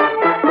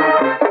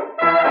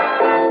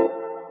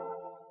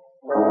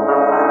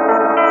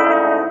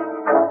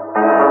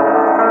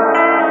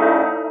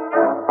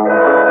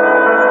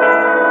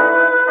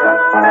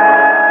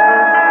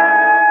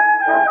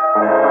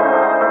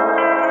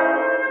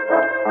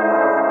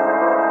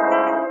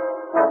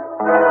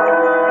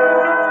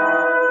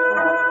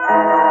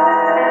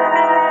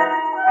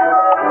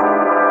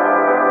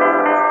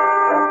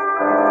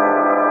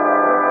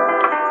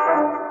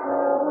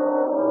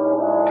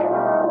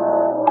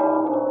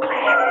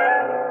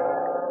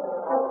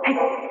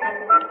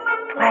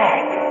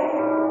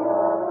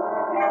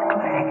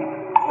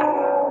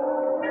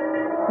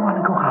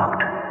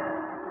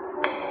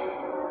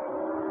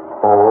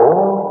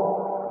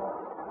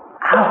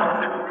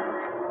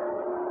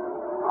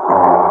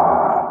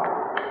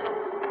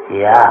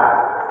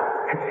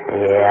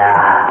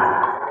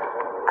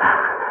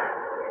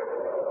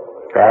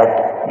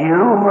 That you,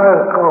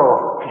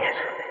 Merkel? Yes.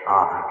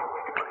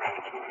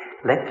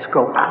 Let's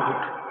go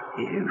out.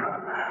 You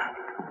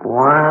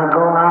want to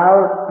go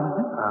out?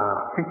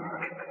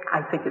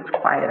 I think it's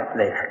quiet up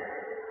there.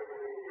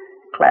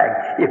 Clag,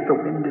 if the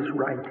wind is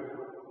right,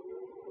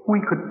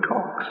 we could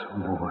talk some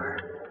more.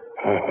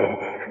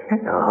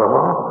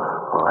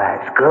 Oh,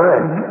 that's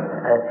good.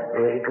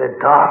 We could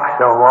talk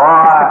some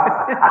more.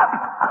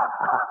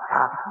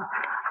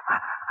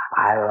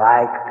 I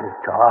like to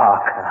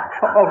talk.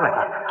 All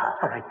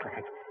right,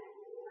 Clag.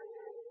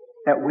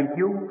 Now, will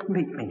you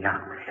meet me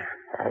out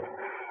there?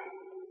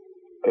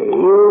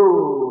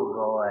 You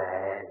go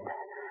ahead.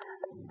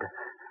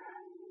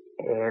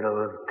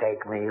 It'll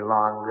take me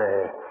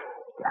longer.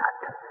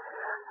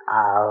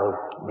 I'll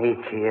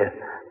meet you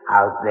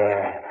out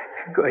there.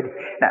 Good.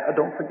 Now,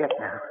 don't forget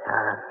now.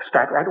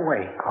 Start right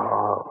away.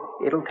 Oh.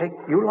 It'll take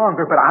you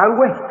longer, but I'll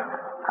wait.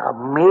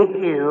 I'll meet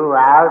you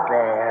out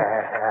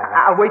there.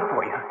 I'll wait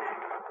for you.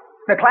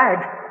 Now, Clag,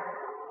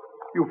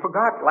 you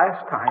forgot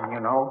last time, you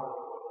know.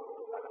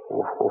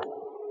 Who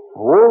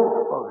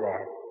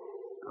forget?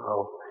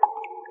 Oh,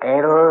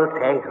 it'll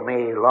take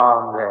me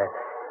longer.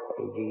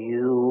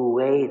 You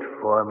wait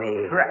for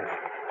me. Right.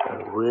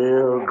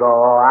 We'll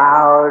go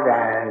out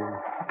and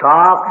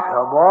talk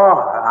some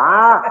more,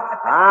 huh?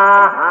 Go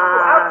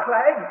out,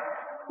 Clag.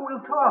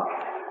 We'll talk.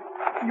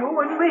 You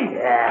and me.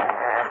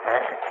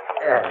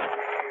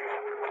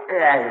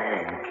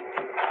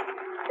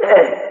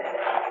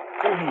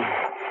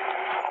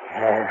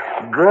 That's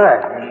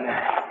good.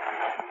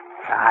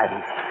 I'd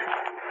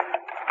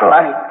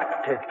like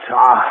to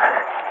talk.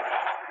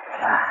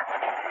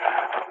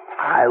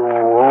 I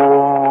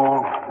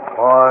won't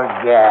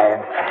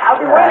forget. I'll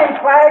be waiting,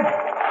 Flag.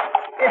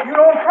 If you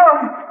don't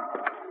come,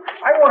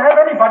 I won't have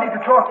anybody to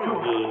talk to.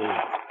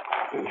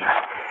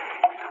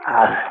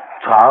 I'll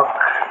talk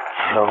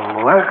to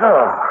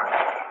Merkel.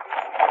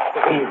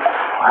 If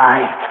I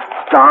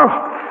don't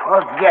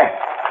forget,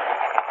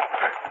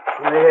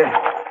 we're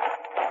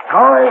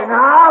going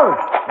out.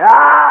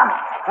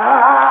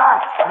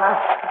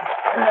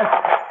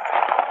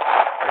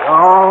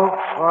 Don't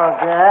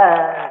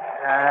forget.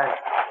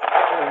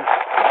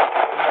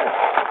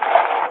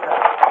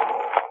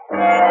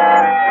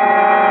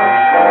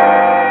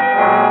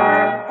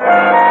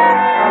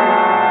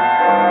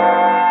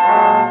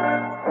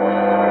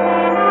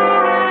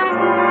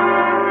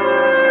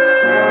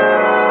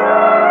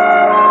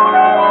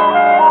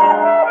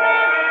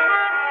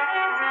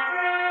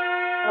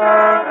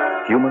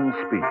 Human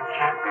speech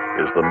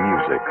is the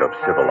music of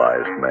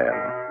civilized men.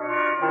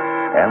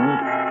 And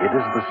it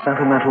is the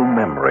sentimental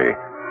memory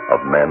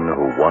of men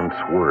who once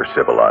were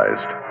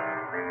civilized.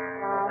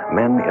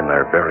 Men in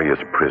their various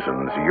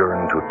prisons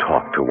yearn to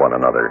talk to one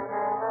another.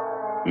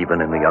 Even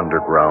in the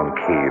underground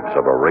caves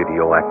of a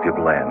radioactive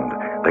land,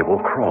 they will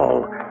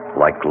crawl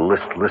like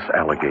listless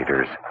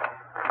alligators.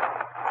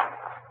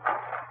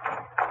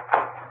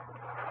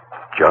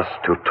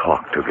 Just to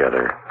talk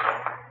together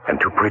and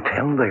to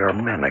pretend they are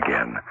men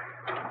again.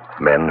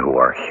 Men who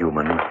are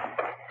human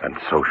and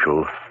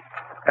social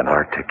and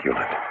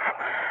articulate.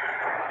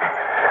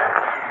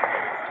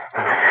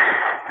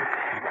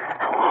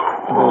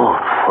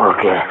 Won't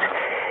forget.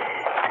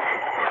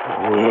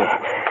 We're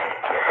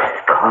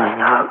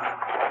going out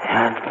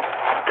and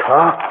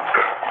talk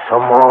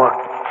some more.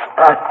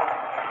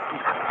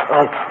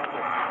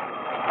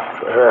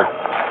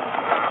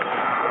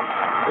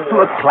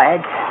 Look,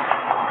 Flag.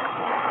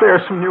 There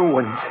are some new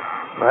ones.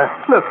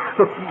 Look,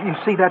 you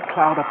see that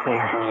cloud up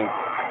there?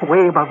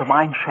 Way above the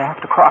mine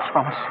shaft across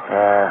from us.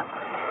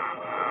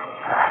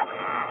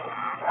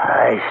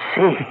 I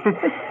see.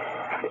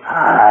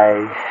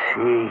 I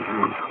see.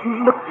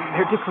 Look,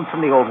 they're different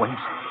from the old ones.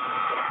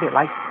 They're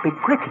like big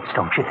crickets,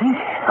 don't you think?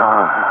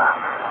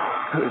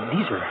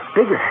 These are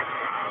bigger.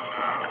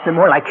 They're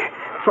more like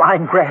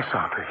flying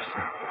grasshoppers.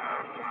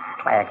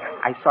 Flag,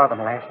 I saw them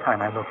last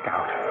time I looked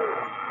out.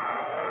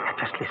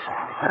 Just listen.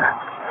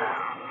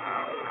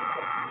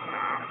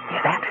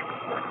 Hear that?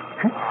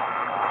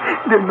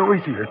 They're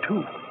noisier,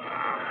 too.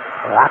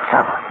 Lots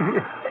of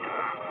them.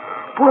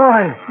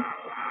 Boy,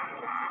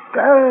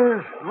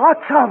 there's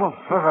lots of them.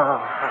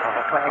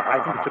 Flag, I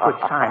think it's a good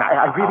sign.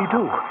 I really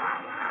do.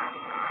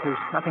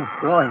 There's nothing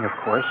growing, of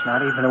course,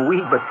 not even a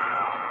weed, but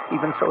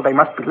even so, they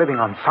must be living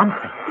on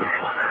something.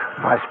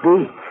 Must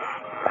be.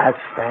 That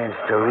stands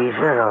to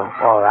reason,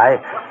 all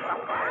right.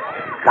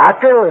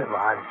 Got to live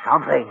on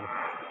something.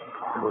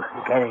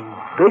 Getting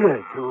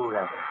bigger, too.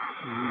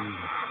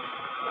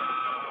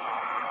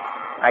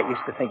 I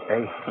used to think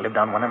they lived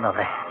on one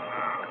another.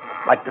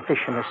 Like the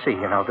fish in the sea,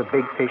 you know. The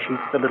big fish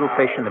eats the little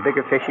fish, and the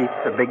bigger fish eats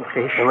the big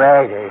fish.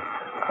 Right.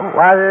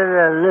 What do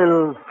the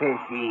little fish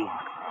eat?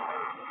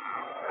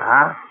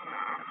 Huh?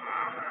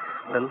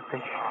 Little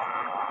fish?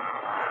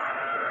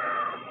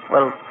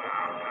 Well,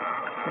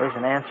 there's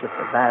an answer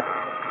for that.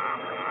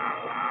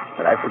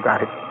 But I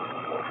forgot it.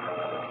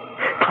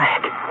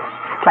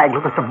 Clag,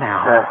 look at them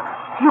now.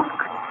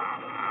 Look.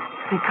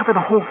 They cover the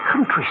whole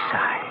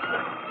countryside.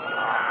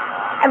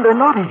 And they're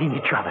not eating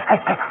each other.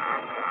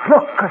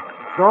 Look at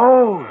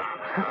those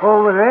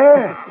over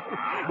there.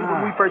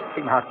 When we first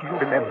came out, you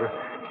remember,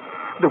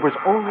 there was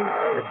only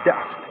the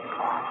dust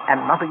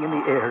and nothing in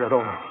the air at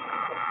all.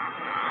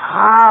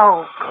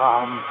 How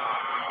come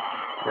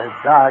the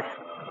dust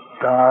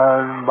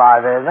doesn't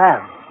bother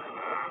them?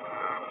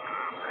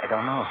 I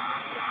don't know.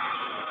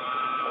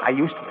 I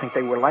used to think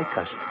they were like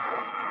us.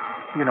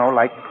 You know,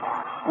 like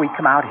we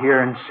come out here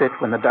and sit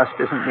when the dust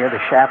isn't near the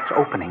shaft's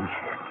opening.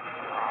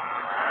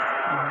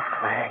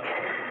 Flag.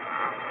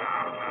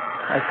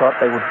 I thought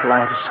they would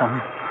fly to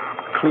some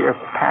clear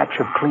patch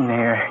of clean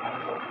air.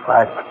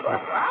 But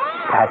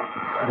that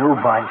new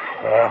bunch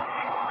there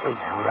is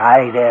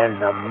right in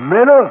the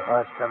middle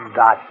of some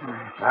dust.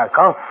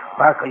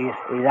 Merkel, you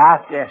see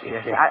that? Yes,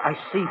 I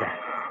see that.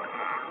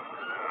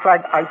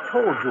 Flag, I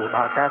told you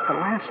about that the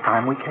last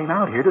time we came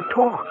out here to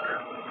talk.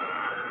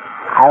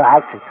 I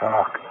like to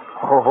talk.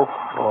 Oh,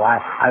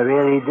 I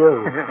really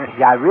do.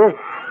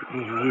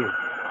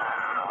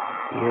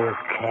 You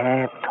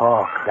can't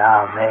talk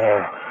down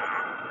there.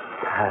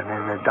 Down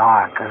in the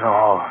dark and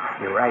all.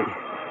 You're right.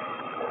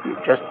 You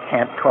just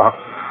can't talk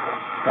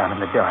down in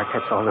the dark.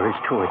 That's all there is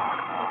to it.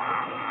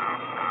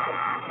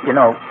 You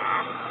know,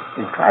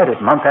 we've tried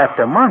it month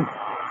after month.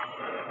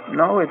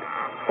 No, it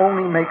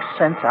only makes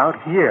sense out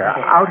here.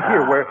 Out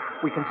here where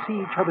we can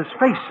see each other's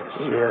faces.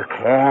 You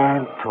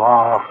can't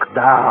talk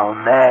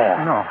down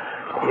there. No.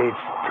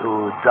 It's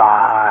too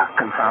dark.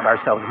 We found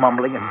ourselves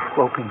mumbling and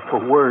groping for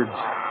words.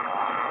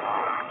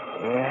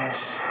 Yes.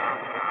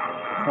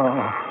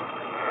 Oh.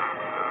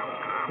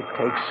 It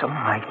takes some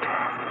might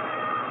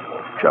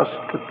just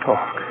to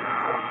talk.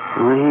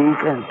 We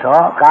can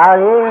talk out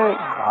here.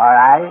 All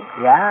right,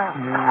 yeah.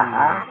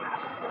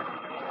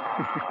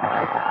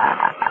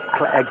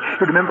 Clegg,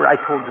 you remember I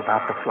told you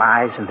about the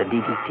flies and the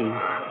DDT?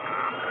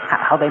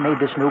 How they made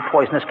this new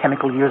poisonous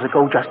chemical years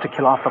ago just to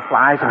kill off the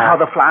flies, and how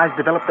the flies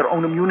developed their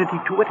own immunity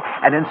to it,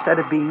 and instead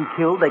of being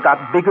killed, they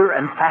got bigger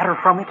and fatter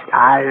from it?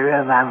 I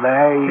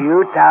remember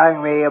you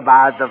telling me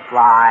about the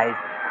flies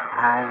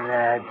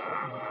and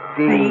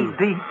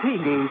DDT.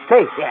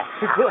 Yeah.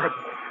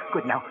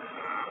 Good. Now,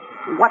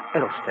 what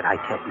else did I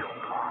tell you?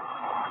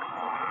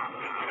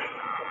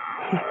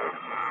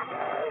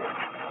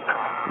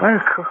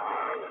 Marco,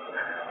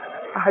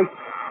 I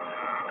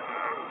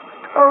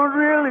don't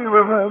really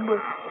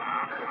remember.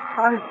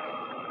 I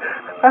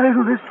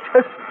was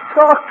just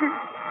talking.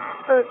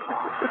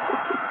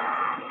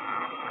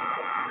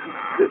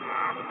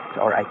 It's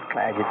all right,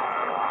 Clegg. It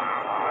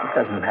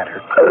doesn't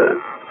matter.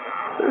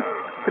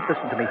 But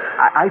listen to me.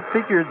 I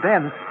figured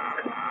then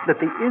that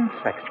the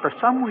insects, for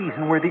some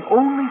reason, were the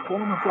only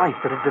form of life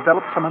that had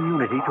developed some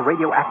immunity to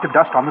radioactive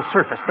dust on the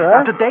surface.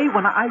 Now, today,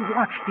 when I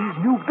watched these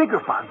new bigger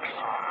bugs,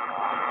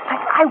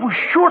 I was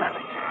sure of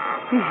it.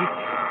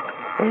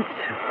 It's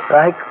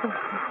like the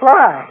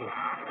fly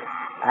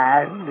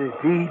and the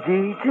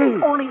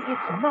DDT. Only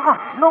it's not.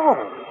 No.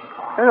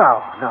 No.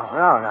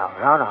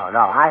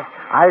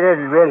 I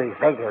didn't really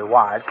think it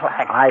was.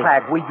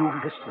 Clegg, will you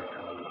listen to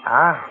me?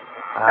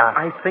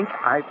 I think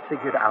I've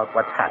figured out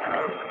what's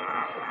happening.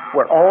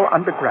 We're all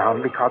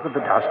underground because of the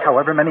dust,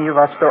 however many of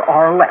us there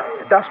are left.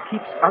 The dust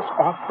keeps us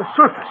off the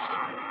surface.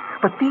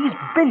 But these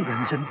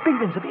billions and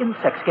billions of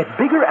insects get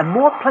bigger and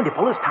more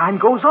plentiful as time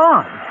goes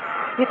on.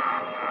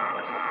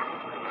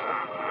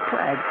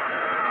 Clegg,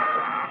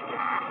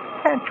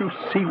 can't you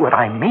see what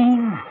I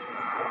mean?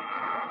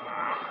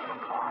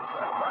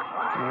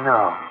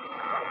 No.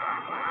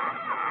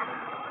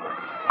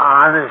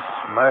 Honest,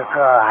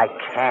 Merkel, I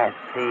can't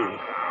see.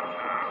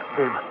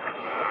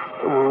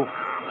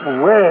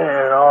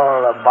 Where are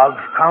all the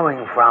bugs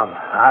coming from?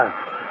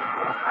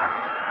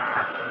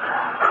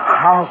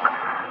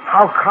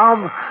 How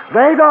come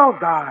they don't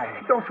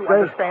die? Don't you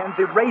understand?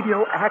 The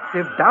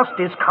radioactive dust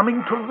is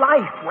coming to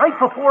life right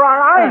before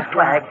our eyes,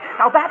 Clegg.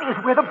 Now that is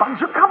where the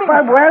bugs are coming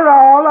from. But where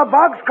are all the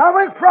bugs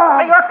coming from?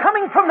 They are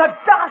coming from the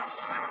dust.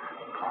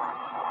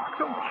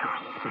 Don't you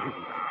see?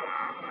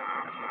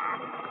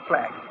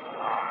 Clegg,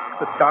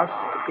 the dust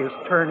is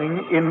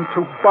turning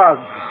into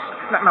bugs.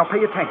 Now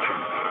pay attention.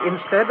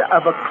 Instead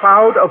of a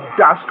cloud of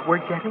dust, we're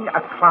getting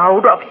a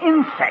cloud of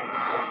insects.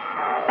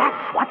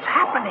 That's what's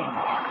happening.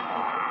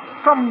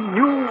 Some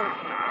new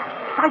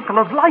cycle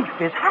of life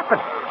is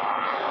happening.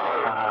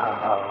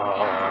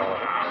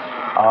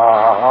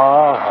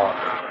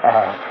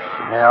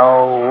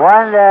 No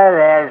wonder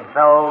they're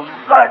so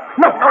good.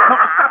 No,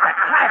 stop that,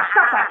 Clegg,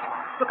 stop that.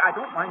 Look, I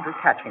don't mind your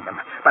catching them,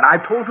 but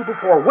I've told you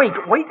before, wait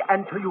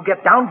until you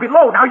get down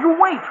below. Now you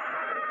wait,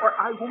 or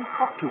I won't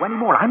talk to you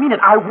anymore. I mean it,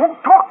 I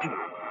won't talk to you.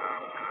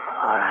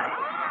 All right.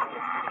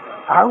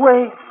 I'll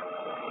wait.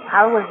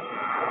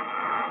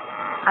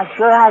 I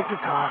sure have to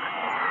talk.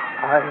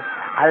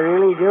 I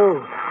really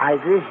do. I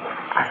do.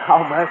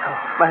 Oh,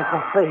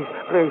 Michael, please.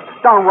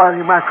 Don't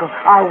worry, Michael.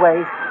 I'll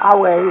wait. I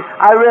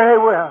really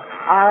will.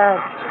 I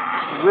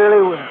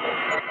really will.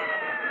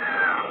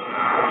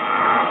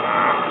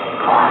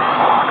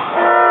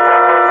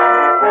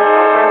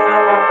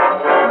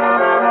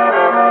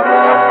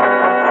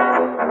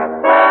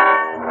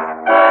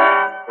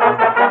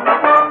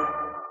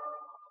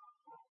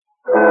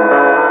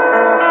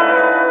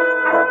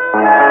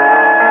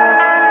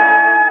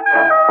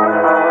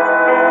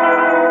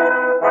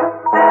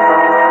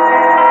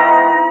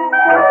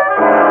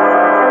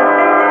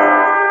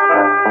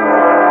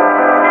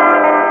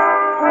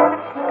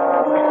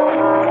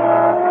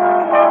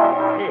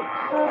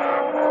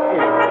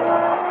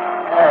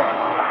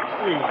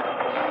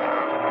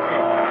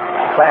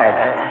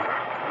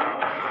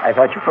 I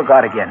thought you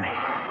forgot again.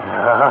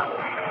 No,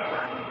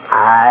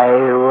 I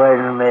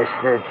wouldn't miss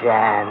the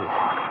chance.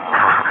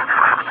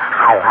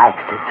 I like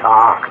to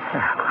talk.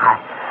 I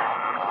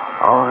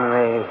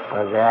only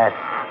forget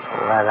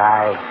what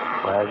I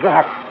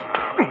forget.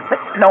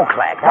 No,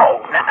 Clegg,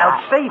 no. Now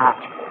save it.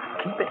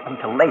 Keep it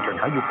until later.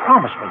 Now, you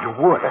promised me you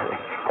would.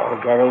 They're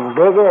getting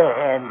bigger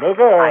and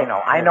bigger.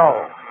 I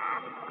know.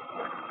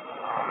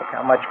 Look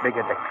how much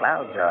bigger the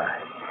clouds are.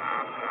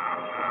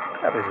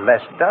 There's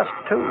less dust,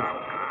 too.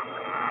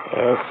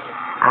 It's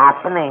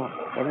happening,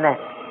 isn't it?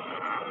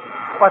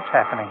 What's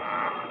happening?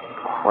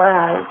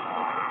 Well,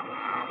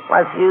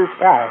 what you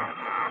said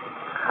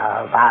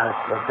about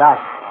the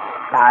dust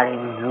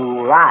starting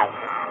new life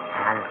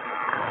and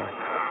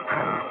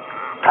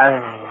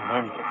turning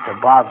into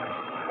bugs.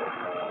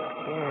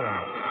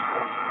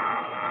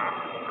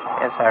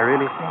 Yes, I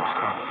really think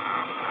so.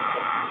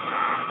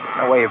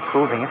 No way of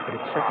proving it, but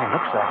it certainly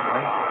looks that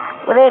way.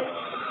 But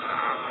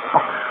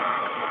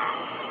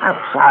I'm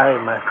sorry,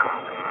 Merkel.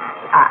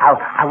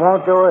 I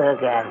won't do it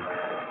again.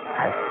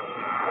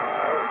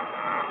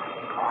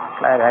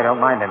 Glad I don't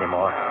mind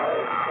anymore.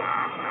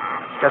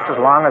 Just as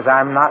long as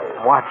I'm not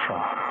watching.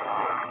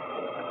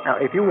 Now,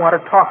 if you want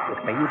to talk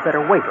with me, you'd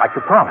better wait, like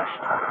you promised.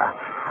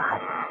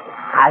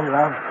 I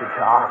love to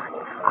talk.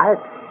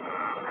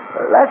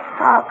 Let's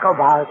talk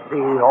about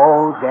the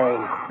old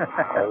days.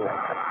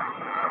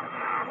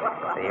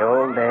 The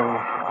old days.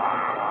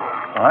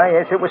 Oh,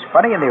 yes, it was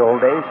funny in the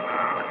old days.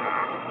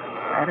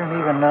 I don't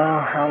even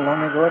know how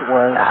long ago it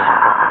was.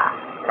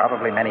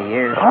 Probably many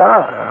years.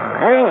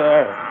 Many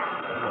years.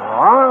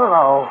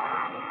 Oh,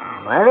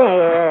 many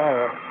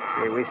years.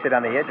 Here we sit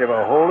on the edge of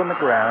a hole in the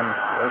ground,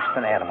 worse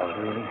than animals,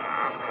 really.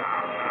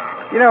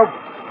 You know,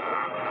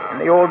 in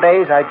the old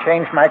days, I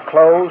changed my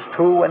clothes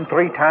 2 and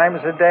 3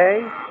 times a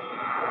day.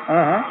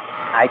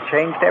 I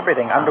changed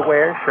everything.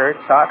 Underwear, shirts,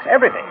 socks,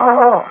 everything.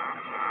 Oh.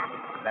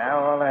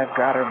 Now all I've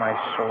got are my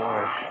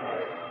sores.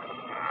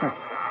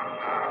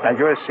 Now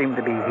yours seem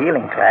to be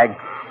healing, Clag.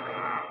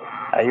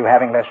 Are you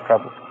having less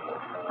trouble?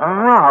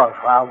 No,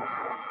 trouble.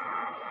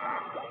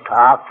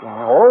 Talking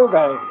old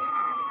days.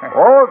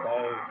 Old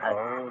days.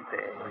 Old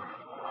days.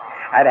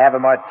 I'd have a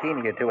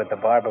martini or 2 at the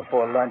bar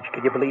before lunch.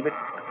 Can you believe it?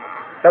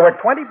 There were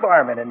 20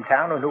 barmen in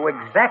town who knew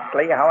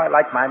exactly how I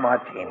like my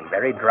martini.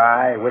 Very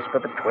dry, wisp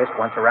of a twist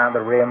once around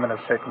the rim, and a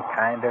certain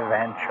kind of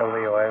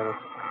anchovy oil.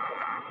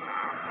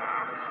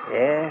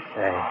 Yes,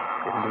 I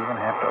didn't even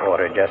have to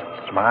order. Just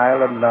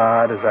smile and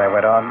nod as I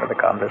went on with the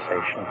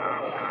conversation.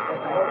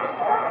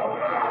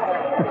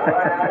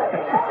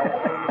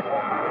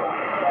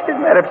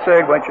 Isn't that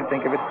absurd, once you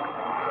think of it?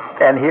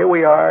 And here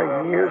we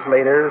are, years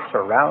later,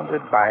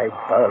 surrounded by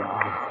bugs.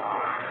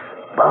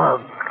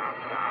 Bugs,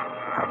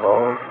 of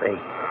all things.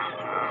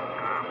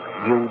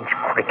 Huge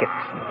crickets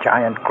and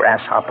giant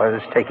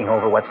grasshoppers taking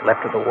over what's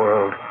left of the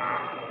world.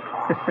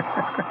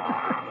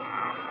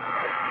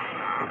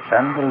 It's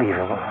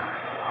unbelievable.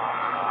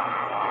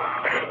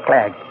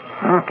 Clag,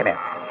 come here.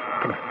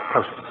 Come here,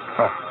 closer.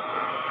 Oh.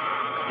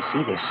 You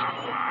see this?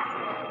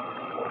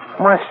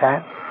 What's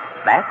that?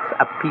 That's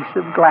a piece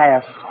of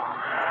glass.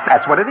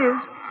 That's what it is.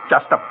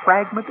 Just a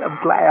fragment of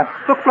glass.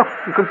 Look,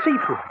 you can see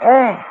through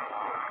it.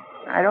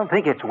 I don't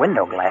think it's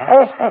window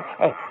glass.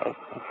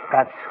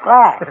 That's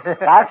glass.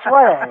 That's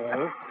what it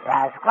is.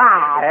 That's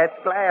glass. That's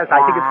glass.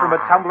 I think it's from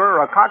a tumbler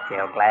or a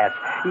cocktail glass.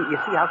 You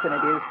see how thin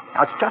it is?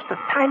 Now, it's just a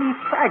tiny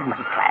fragment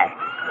of glass.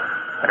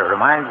 But it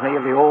reminds me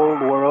of the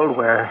old world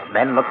where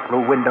men looked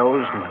through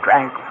windows and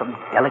drank from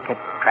delicate,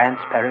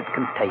 transparent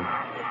containers.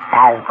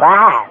 That's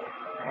glass.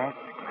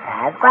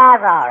 That's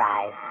glass, all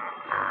right.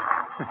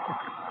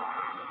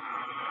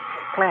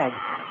 Clag,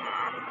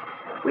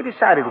 we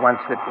decided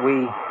once that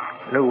we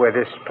knew where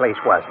this place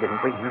was,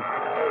 didn't we?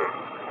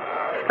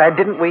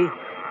 Didn't we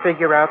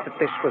figure out that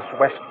this was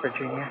West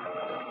Virginia?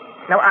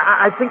 Now,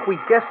 I think we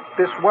guessed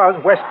this was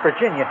West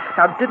Virginia.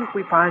 Now, didn't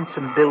we find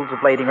some bills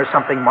of lading or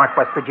something marked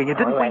West Virginia,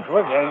 didn't we?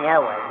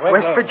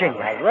 West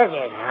Virginia.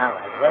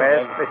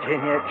 West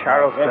Virginia,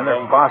 Charleston,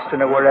 or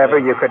Boston, or wherever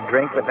you could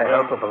drink with the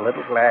help of a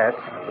little glass.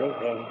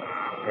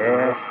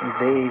 Yes,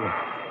 indeed.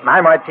 My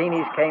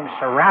martinis came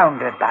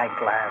surrounded by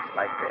glass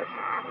like this.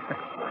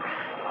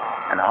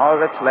 And all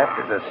that's left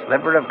is a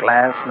sliver of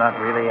glass not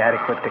really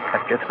adequate to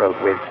cut your throat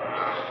with.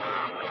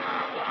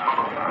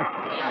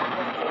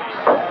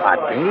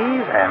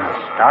 Martinis and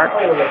starched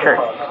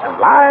shirts, and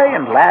lie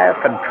and laugh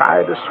and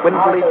try to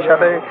swindle each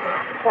other.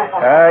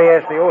 Ah,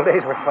 yes, the old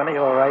days were funny,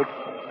 all right.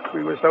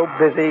 We were so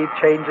busy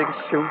changing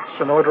suits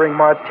and ordering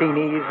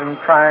martinis and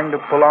trying to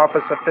pull off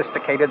a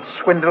sophisticated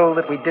swindle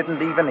that we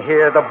didn't even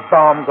hear the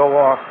bomb go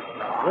off.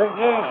 West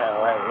Virginia.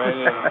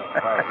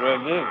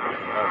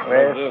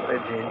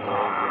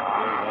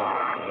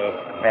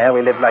 Well,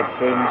 we lived like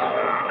kings.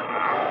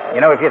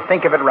 You know, if you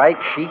think of it right,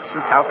 sheets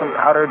and talcum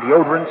powder,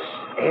 deodorants,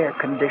 air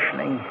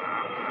conditioning.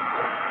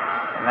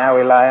 And now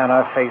we lie on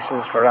our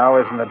faces for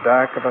hours in the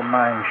dark of a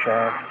mine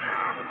shaft,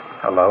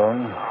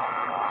 alone,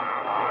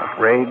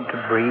 afraid to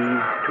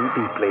breathe too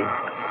deeply.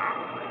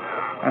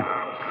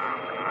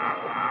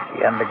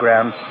 The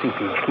underground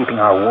seepage keeping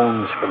our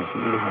wounds from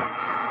healing.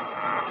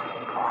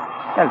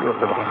 Well, you're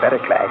looking better,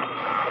 Clag.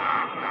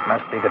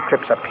 Must be the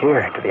trips up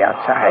here to the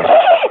outside.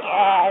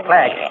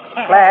 Clag!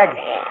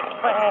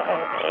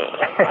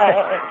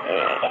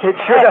 It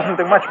sure doesn't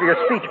do much for your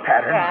speech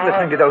patterns,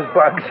 listening to those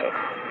bugs.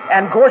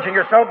 And gorging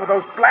yourself with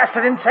those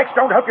blasted insects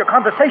don't help your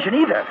conversation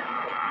either.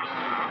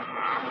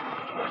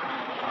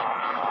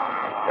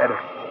 Better.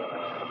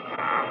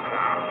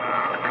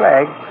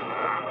 Clag,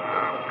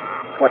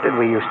 what did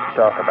we used to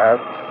talk about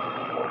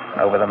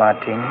over the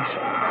martinis?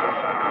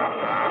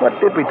 What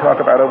did we talk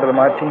about over the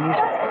martinis?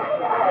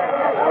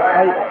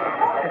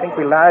 I think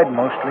we lied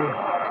mostly,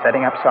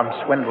 setting up some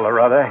swindle or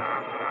other.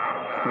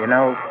 You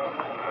know,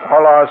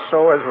 all our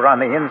sores were on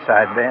the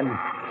inside then,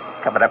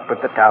 covered up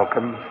with the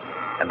talcum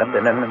and the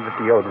linen and the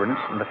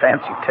deodorants and the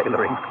fancy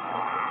tailoring.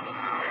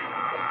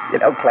 You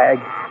know, Clag,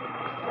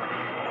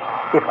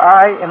 if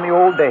I, in the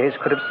old days,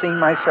 could have seen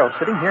myself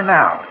sitting here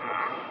now,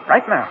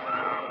 right now,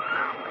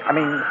 I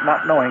mean,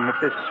 not knowing that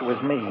this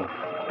was me,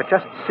 but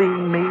just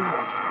seeing me,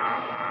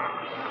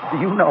 do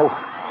you know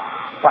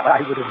what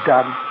I would have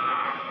done?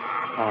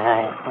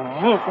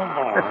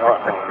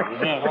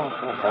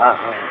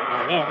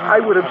 I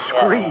would have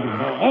screamed.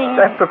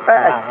 That's the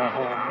fact.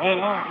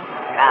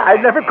 I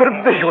never could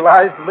have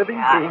visualized a living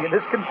being in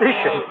this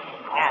condition.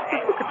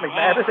 Just look at me,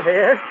 matted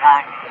hair,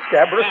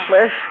 scabrous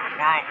flesh,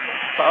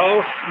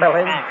 foul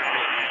smelling.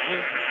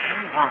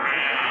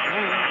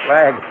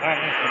 Flag,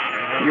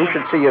 you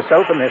should see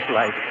yourself in this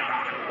light.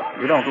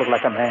 You don't look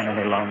like a man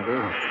any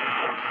longer.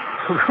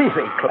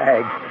 Really,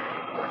 Clag.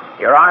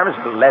 Your arms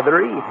are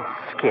leathery,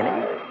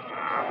 skinny.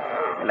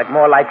 They look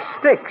more like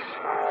sticks.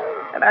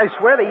 And I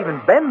swear they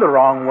even bend the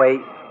wrong way.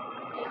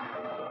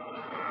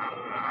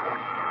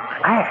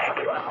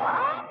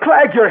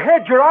 Clag, your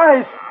head, your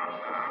eyes.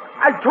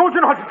 I told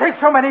you not to take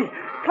so many.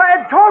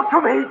 Clag, talk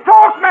to me.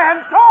 Talk,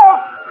 man,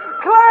 talk.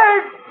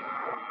 Clag!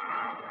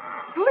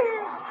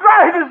 Please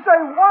try to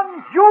say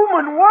one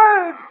human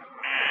word.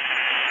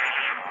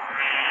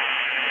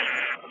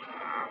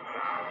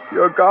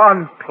 You're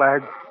gone,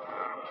 Clag.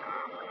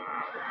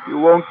 You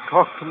won't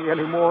talk to me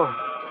anymore.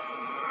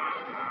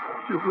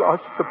 You've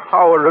lost the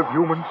power of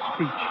human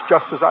speech,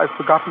 just as I've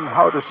forgotten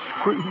how to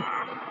scream.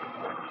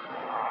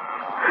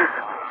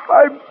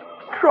 I'm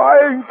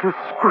trying to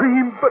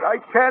scream, but I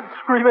can't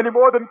scream any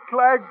more than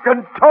Clag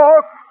can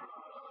talk.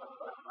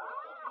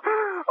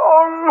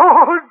 Oh,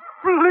 Lord,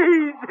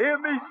 please hear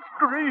me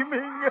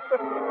screaming.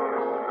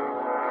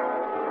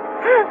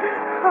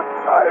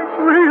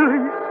 I'm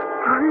really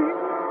screaming.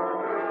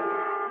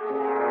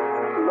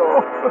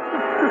 Lord.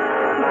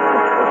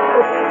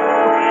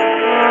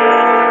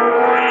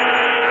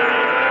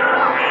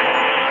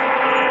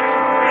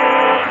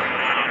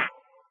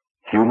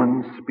 Human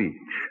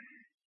speech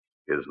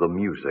is the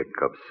music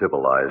of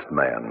civilized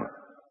man,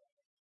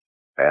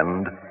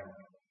 and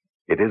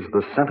it is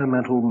the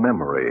sentimental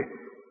memory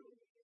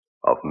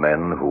of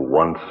men who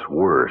once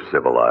were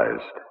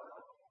civilized.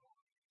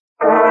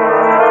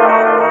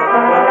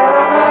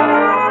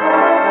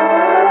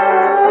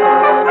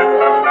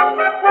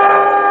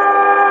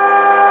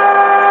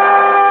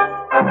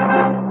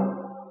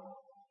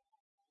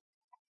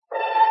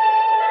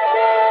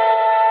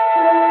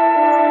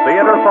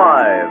 Theater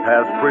 5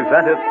 has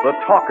presented The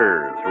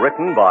Talkers,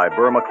 written by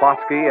Burr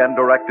McCloskey and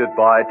directed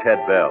by Ted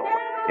Bell.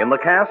 In the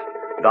cast,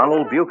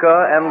 Donald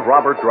Buca and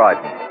Robert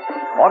Dryden.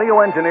 Audio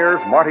engineers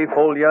Marty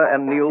Folia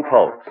and Neil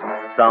Pultz.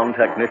 Sound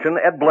technician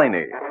Ed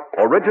Blaney.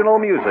 Original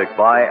music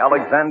by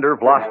Alexander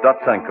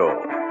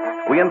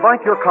Vlastotsenko. We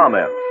invite your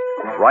comments.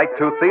 Write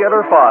to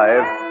Theater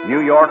 5,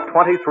 New York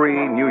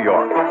 23, New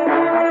York.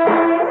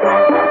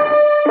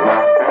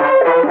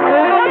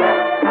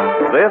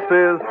 This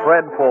is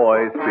Fred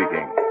Foy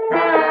speaking.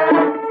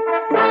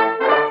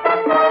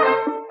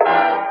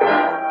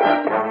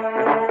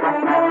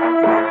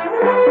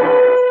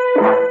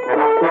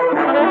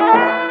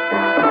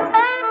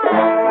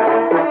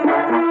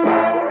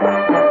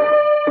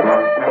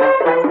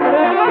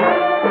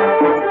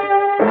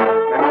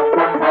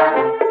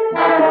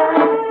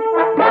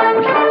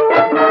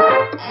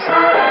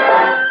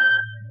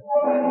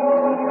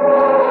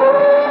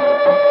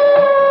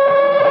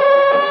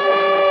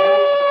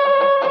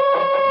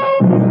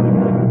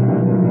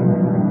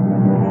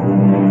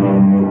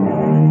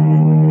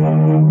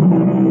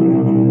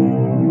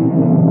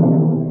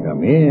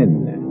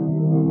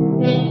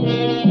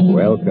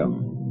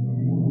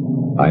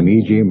 I'm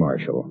E.G.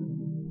 Marshall.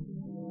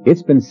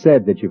 It's been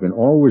said that you can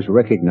always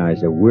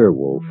recognize a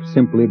werewolf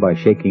simply by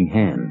shaking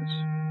hands.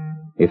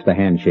 If the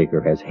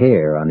handshaker has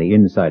hair on the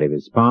inside of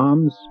his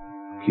palms,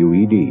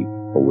 QED,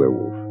 a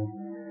werewolf.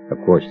 Of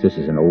course, this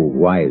is an old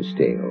wives'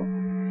 tale.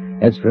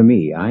 As for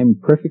me, I'm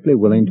perfectly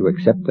willing to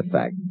accept the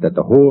fact that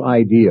the whole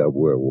idea of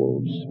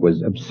werewolves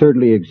was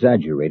absurdly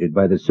exaggerated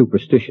by the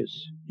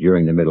superstitious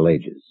during the Middle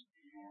Ages.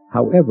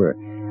 However,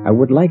 I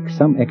would like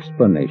some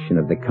explanation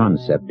of the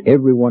concept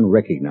everyone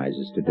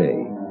recognizes today,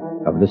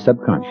 of the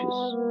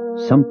subconscious,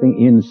 something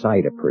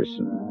inside a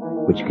person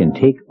which can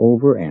take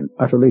over and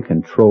utterly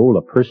control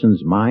a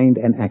person's mind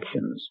and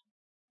actions,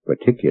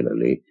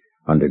 particularly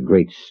under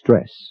great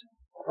stress.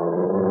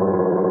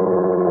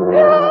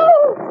 No!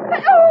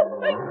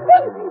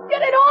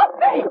 Get it off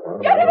me!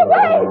 Get it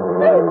away!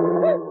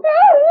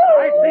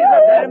 I see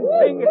the damn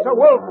thing! It's a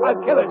wolf!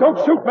 I'll kill it! Don't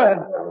shoot,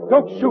 man!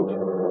 Don't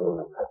shoot!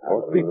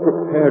 Or be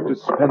prepared to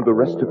spend the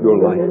rest of your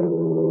life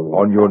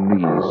on your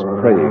knees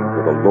praying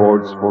for the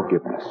Lord's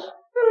forgiveness.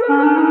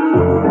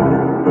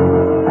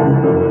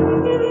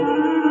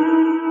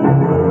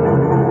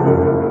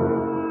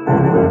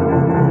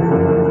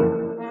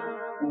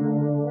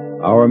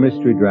 Our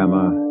mystery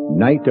drama,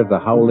 Night of the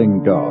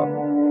Howling Dog,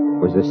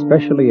 was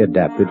especially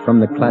adapted from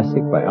the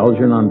classic by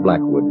Algernon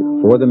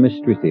Blackwood for the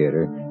Mystery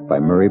Theater by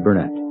Murray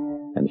Burnett,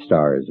 and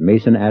stars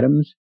Mason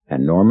Adams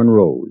and Norman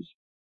Rose.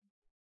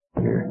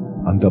 Here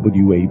on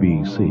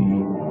WABC.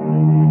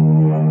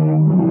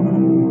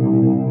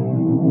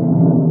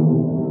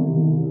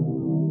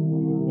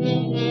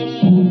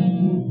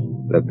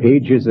 The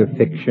pages of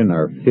fiction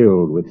are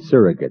filled with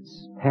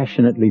surrogates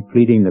passionately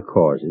pleading the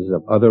causes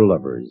of other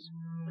lovers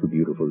to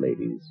beautiful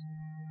ladies.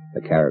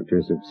 The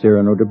characters of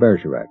Cyrano de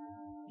Bergerac,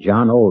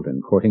 John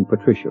Alden courting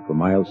Patricia for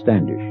Miles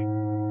Standish,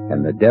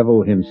 and the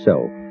devil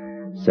himself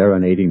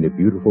serenading the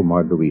beautiful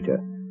Margarita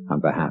on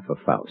behalf of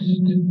Faust.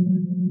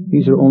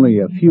 These are only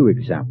a few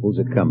examples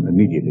that come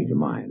immediately to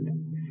mind.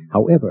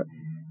 However,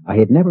 I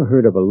had never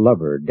heard of a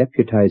lover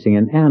deputizing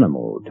an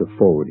animal to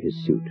forward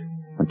his suit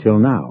until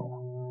now.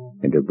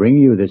 And to bring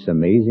you this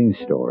amazing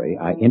story,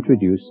 I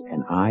introduce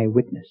an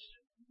eyewitness.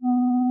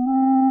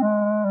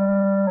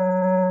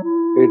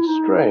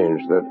 It's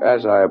strange that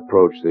as I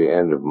approach the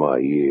end of my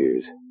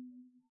years,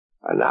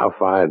 I now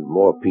find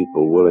more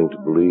people willing to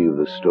believe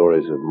the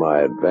stories of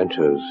my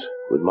adventures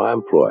with my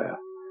employer,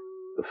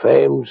 the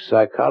famed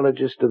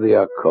psychologist of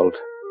the occult,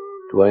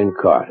 Duane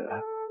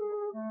Carter.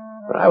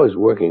 When I was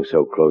working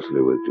so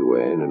closely with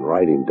Duane and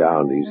writing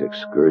down these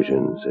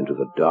excursions into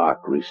the dark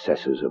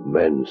recesses of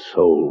men's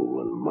soul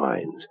and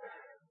minds,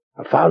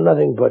 I found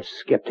nothing but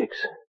skeptics.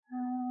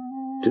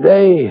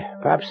 Today,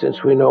 perhaps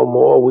since we know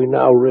more, we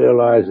now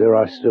realize there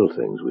are still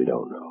things we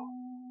don't know.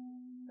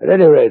 At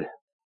any rate,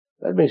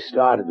 let me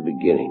start at the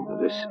beginning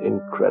of this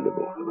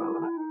incredible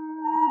phenomenon.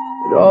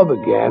 It all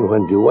began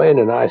when Duane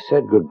and I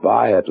said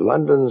goodbye at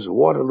London's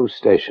Waterloo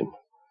Station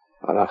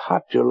on a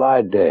hot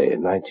July day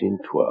in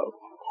 1912.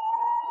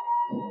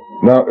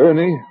 Now,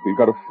 Ernie, we've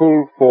got a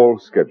full fall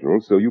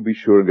schedule, so you be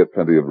sure and get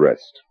plenty of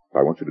rest.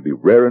 I want you to be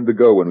raring to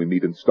go when we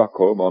meet in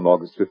Stockholm on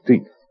August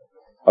 15th.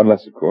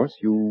 Unless, of course,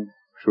 you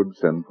should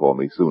send for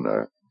me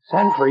sooner.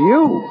 Send for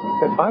you?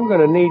 If I'm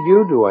going to need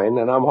you, Duane,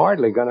 then I'm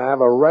hardly going to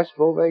have a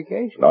restful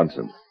vacation.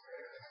 Nonsense.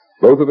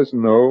 Both of us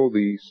know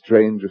the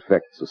strange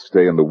effects a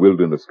stay in the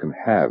wilderness can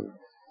have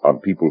on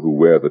people who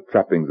wear the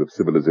trappings of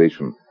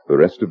civilization the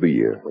rest of the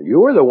year. Well, you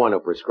were the one who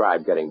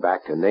prescribed getting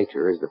back to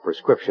nature as the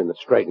prescription that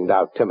straightened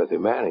out Timothy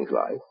Manning's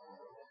life.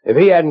 If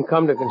he hadn't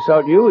come to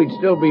consult you, he'd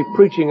still be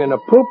preaching in a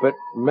pulpit,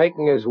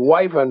 making his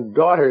wife and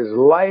daughter's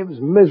lives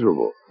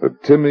miserable.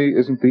 But Timmy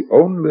isn't the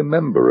only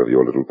member of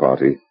your little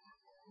party.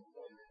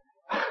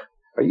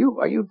 Are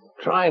you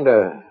trying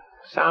to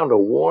sound a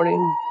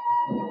warning?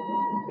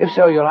 If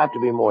so, you'll have to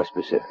be more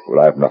specific. Well,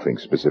 I have nothing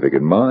specific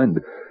in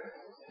mind.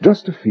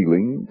 Just a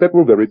feeling that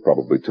will very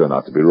probably turn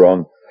out to be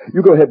wrong.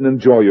 You go ahead and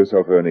enjoy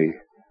yourself, Ernie.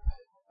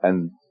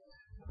 And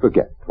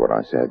forget what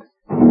I said.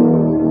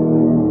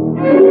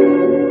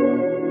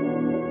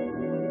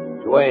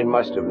 Duane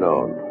must have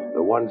known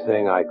the one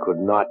thing I could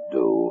not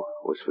do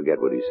was forget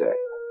what he said.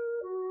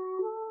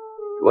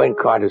 Duane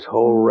Carter's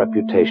whole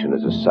reputation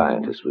as a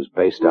scientist was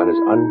based on his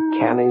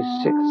uncanny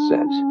sixth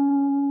sense,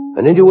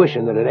 an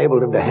intuition that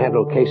enabled him to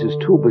handle cases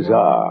too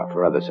bizarre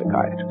for other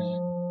psychiatrists.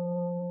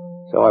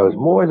 So I was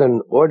more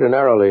than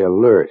ordinarily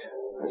alert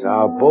as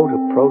our boat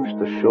approached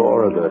the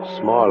shore of the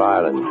small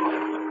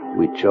island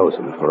we'd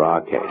chosen for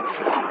our case.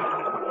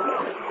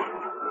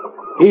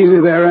 Easy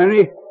there,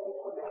 Ernie.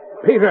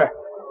 Peter,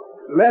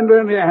 lend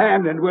Ernie a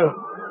hand and we'll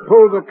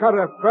pull the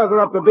cutter further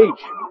up the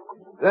beach.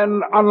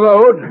 Then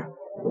unload,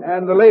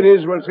 and the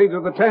ladies will see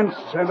to the tents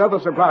and other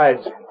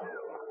supplies.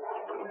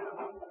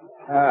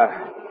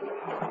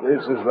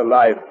 This is the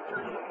life.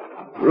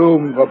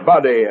 Room for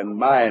body and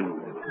mind.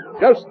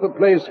 Just the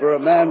place for a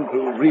man to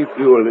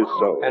refuel his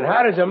soul. And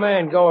how does a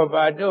man go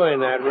about doing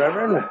that,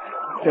 Reverend?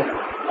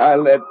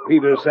 I'll let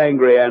Peter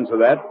Sangre answer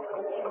that.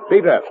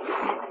 Peter,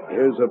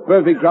 here's a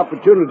perfect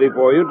opportunity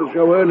for you to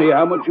show Ernie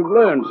how much you've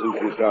learned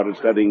since you started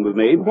studying with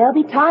me. There'll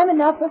be time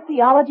enough for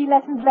theology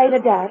lessons later,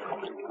 Dad.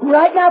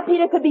 Right now,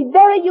 Peter could be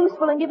very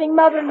useful in giving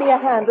Mother and me a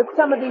hand with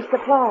some of these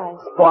supplies.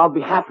 Oh, I'll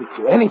be happy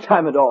to, any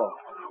time at all.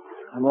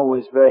 I'm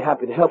always very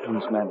happy to help you,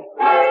 Miss Manning.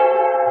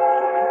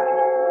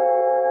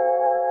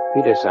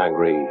 Peter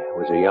Sangre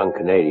was a young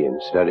Canadian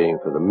studying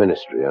for the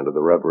ministry under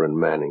the Reverend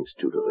Manning's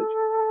tutelage.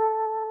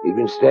 He'd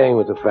been staying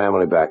with the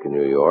family back in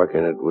New York,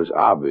 and it was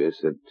obvious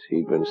that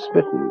he'd been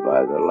smitten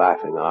by the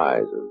laughing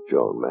eyes of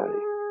Joan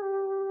Manning.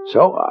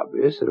 So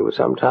obvious that it was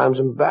sometimes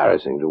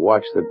embarrassing to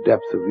watch the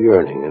depth of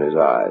yearning in his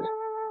eyes.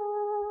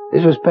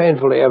 This was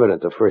painfully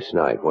evident the first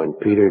night when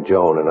Peter,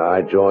 Joan, and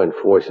I joined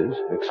forces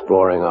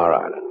exploring our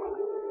island.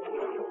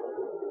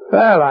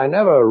 Well, I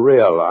never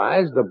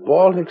realized the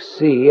Baltic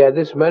Sea had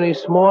this many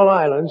small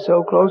islands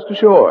so close to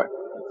shore.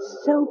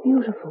 It's so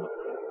beautiful.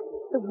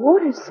 The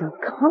water's so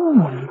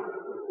calm.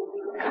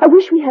 I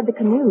wish we had the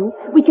canoe.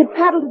 We could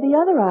paddle to the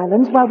other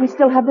islands while we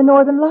still have the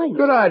northern lights.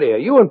 Good idea.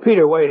 You and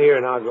Peter wait here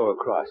and I'll go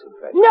across and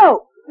fetch you.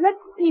 No! Let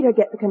Peter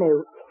get the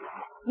canoe.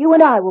 You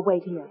and I will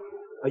wait here.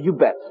 You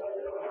bet.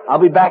 I'll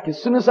be back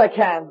as soon as I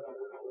can.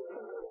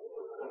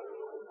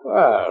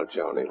 Well,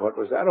 Joni, what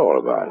was that all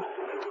about?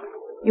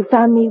 You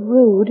found me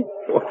rude.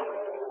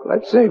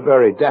 Let's say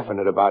very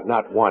definite about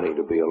not wanting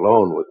to be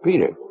alone with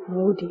Peter.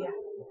 Oh, dear.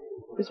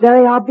 It was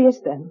very obvious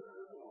then.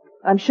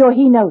 I'm sure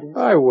he noticed.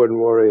 I wouldn't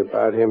worry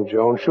about him,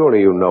 Joan.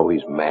 Surely you know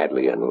he's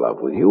madly in love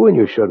with you, and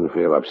you shouldn't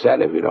feel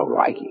upset if you don't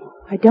like him.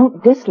 I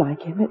don't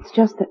dislike him. It's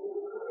just that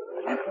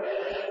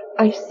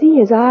I see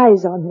his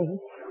eyes on me,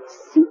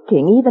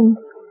 seeking, even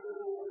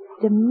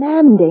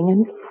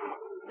demanding,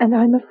 and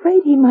I'm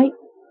afraid he might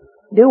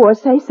do or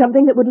say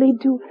something that would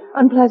lead to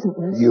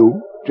unpleasantness. You,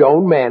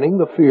 Joan Manning,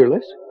 the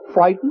fearless,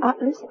 frightened?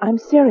 Listen, I'm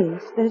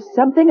serious. There's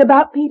something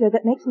about Peter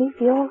that makes me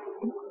feel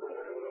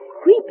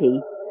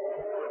creepy.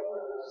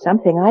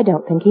 Something I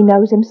don't think he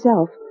knows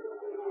himself.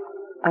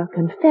 I'll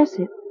confess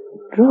it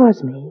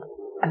draws me,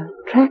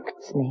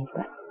 attracts me,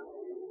 but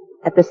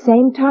at the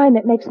same time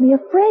it makes me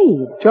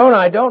afraid. Joan,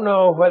 I don't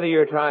know whether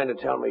you're trying to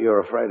tell me you're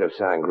afraid of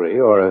Sangre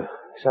or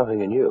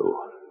something in you.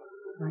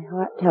 My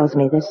heart tells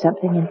me there's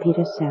something in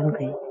Peter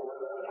Sangre.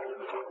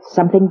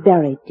 Something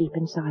buried deep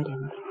inside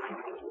him.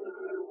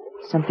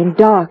 Something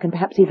dark and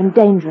perhaps even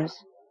dangerous.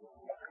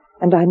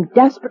 And I'm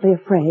desperately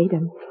afraid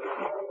and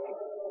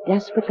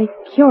desperately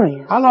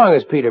curious. How long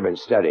has Peter been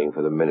studying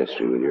for the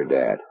ministry with your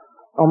dad?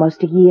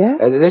 Almost a year?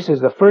 This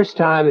is the first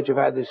time that you've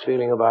had this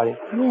feeling about him?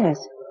 Yes.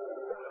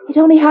 It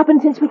only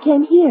happened since we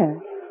came here,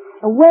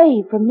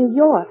 away from New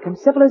York and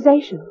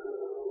civilization.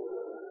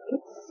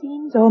 It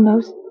seems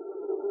almost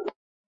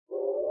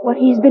what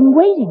he's been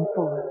waiting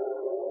for.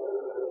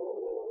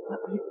 What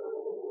we've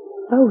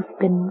both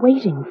been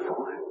waiting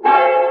for.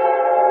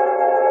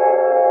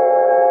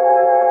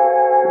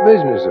 The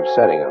business of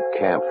setting up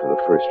camp for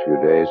the first few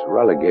days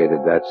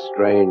relegated that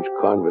strange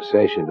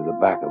conversation to the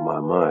back of my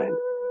mind.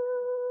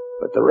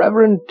 But the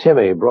Reverend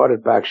Timmy brought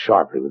it back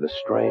sharply with a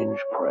strange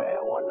prayer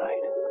one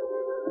night.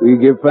 We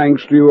give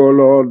thanks to you, O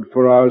Lord,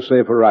 for our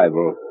safe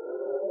arrival.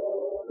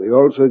 We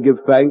also give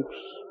thanks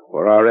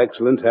for our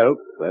excellent health,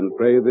 and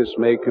pray this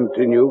may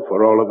continue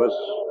for all of us,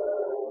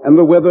 and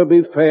the weather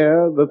be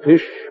fair, the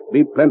fish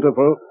be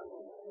plentiful,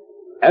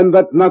 and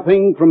that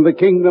nothing from the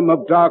kingdom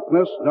of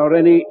darkness nor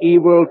any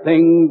evil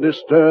thing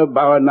disturb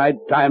our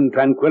nighttime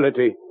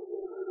tranquility.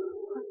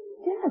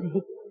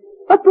 Daddy,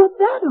 what brought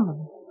that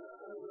on?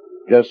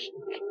 Just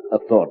a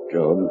thought,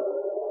 Joan.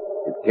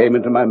 It came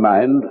into my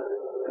mind,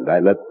 and I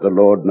let the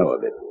Lord know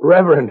of it.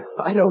 Reverend,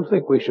 I don't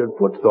think we should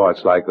put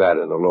thoughts like that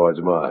in the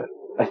Lord's mind.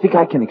 I think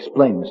I can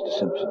explain, Mr.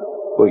 Simpson.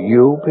 Well,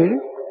 you, Peter?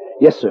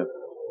 Yes, sir.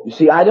 You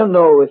see, I don't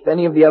know if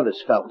any of the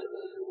others felt it,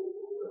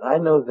 but I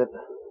know that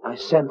I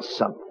sense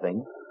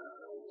something,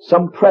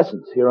 some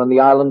presence here on the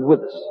island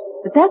with us.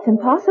 But that's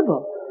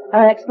impossible.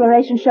 Our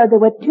exploration showed there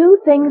were two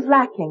things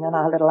lacking on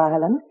our little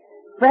island: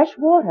 fresh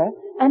water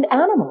and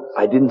animals.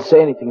 I didn't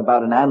say anything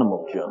about an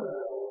animal, Joan.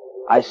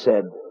 I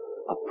said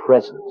a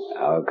presence.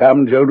 Now,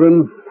 come,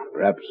 children.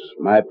 Perhaps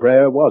my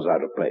prayer was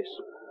out of place.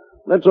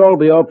 Let's all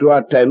be off to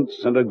our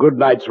tents and a good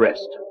night's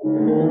rest.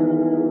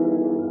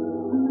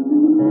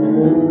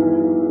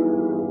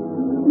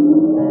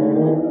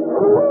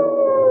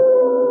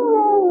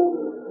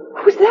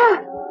 Who's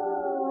that?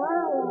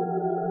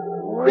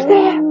 Who's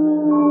there?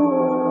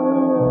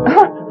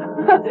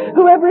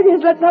 Whoever it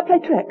is, let's not play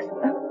tricks.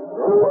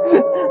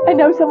 I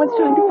know someone's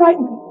trying to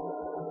frighten me.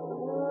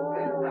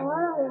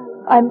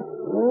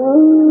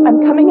 I'm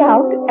coming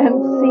out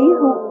and see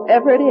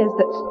whoever it is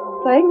that's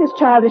playing this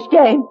childish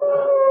game.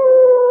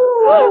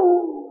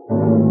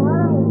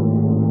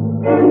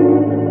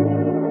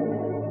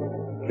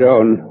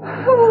 Joan,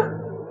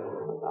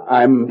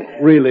 I'm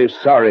really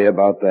sorry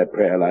about that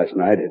prayer last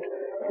night. It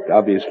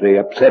obviously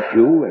upset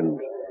you and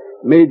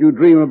made you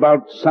dream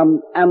about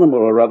some animal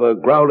or other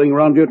growling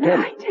around your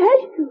tent. I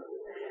tell you,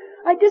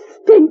 I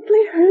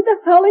distinctly heard the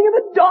howling of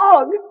a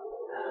dog.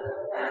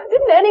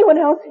 Didn't anyone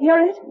else hear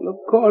it? Well, of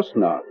course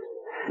not.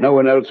 No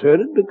one else heard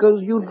it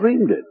because you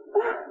dreamed it.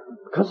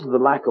 Because of the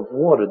lack of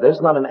water,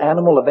 there's not an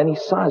animal of any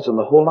size on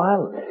the whole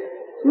island.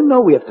 You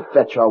know we have to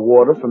fetch our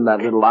water from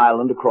that little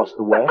island across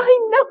the way.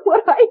 I know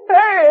what I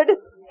heard,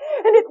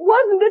 and it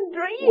wasn't a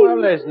dream.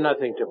 Well, there's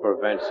nothing to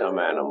prevent some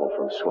animal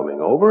from swimming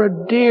over.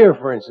 A deer,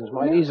 for instance,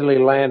 might easily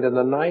land in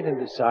the night and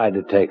decide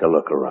to take a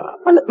look around.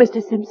 Well, look,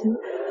 Mr. Simpson,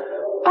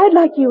 I'd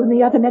like you and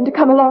the other men to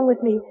come along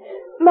with me.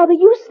 Mother,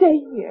 you stay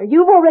here.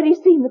 You've already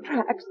seen the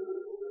tracks.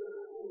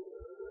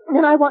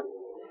 And I want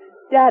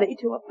Daddy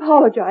to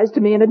apologize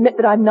to me and admit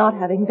that I'm not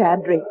having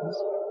bad dreams.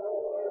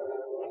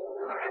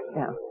 All right,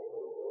 now.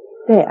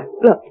 There,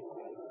 look.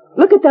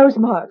 Look at those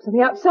marks on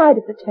the outside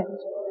of the tent.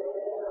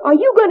 Are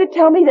you going to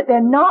tell me that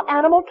they're not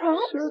animal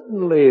tracks?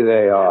 Certainly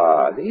they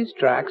are. These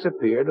tracks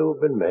appear to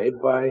have been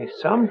made by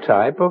some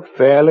type of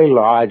fairly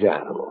large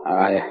animal.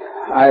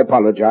 I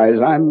apologize.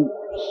 I'm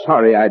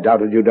sorry I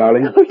doubted you,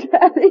 darling. Oh,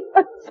 Daddy,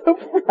 I'm so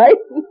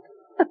frightened.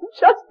 I'm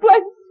just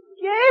plain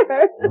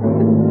scared.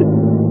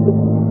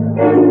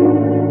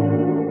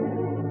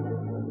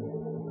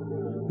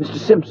 Mr.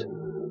 Simpson,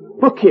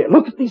 look here.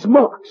 Look at these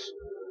marks.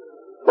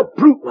 The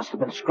brute must have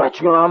been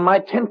scratching around my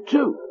tent,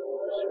 too.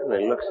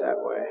 Certainly looks that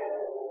way.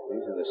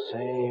 These are the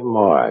same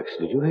marks.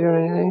 Did you hear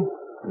anything?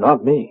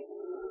 Not me.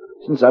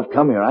 Since I've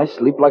come here, I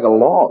sleep like a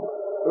log.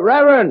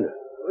 Reverend,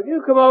 would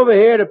you come over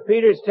here to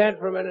Peter's tent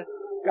for a minute?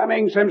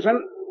 Coming,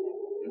 Simpson.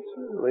 It's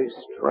really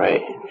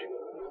strange.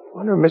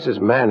 Wonder if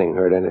Mrs. Manning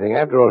heard anything.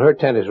 After all, her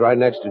tent is right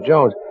next to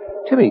Jones.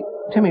 Timmy,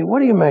 what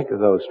do you make of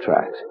those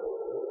tracks?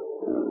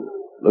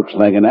 Looks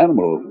like an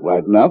animal,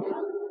 right enough.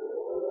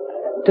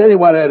 Tell you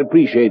what I'd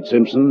appreciate,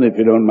 Simpson, if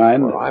you don't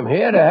mind. Well, I'm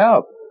here to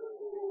help.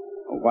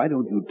 Why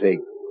don't you take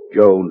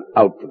Joan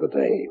out for the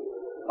day?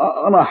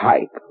 On a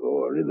hike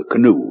or in the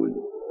canoe and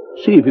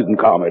see if you can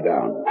calm her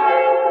down.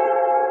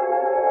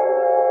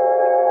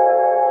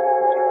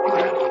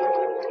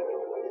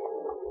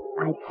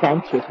 I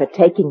thank you for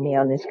taking me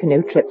on this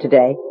canoe trip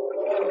today.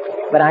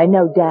 But I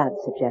know Dad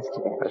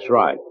suggested it. That's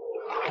right.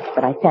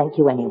 But I thank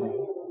you anyway.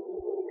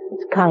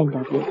 It's kind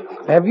of you.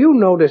 Have you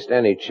noticed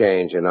any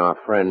change in our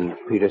friend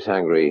Peter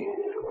Sangre?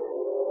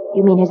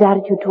 You mean his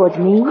attitude towards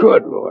me?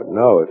 Good Lord,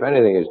 no. If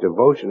anything, his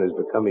devotion has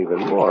become even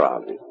more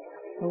obvious.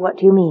 What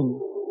do you mean?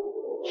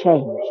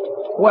 Changed?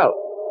 Well,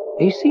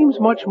 he seems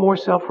much more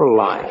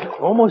self-reliant.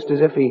 Almost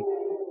as if I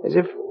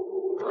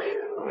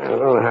don't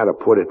know how to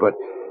put it, but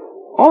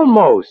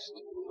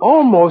almost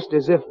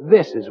as if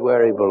this is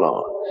where he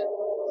belongs.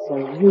 So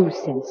you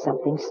sense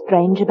something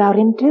strange about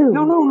him, too?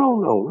 No,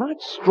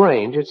 not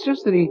strange. It's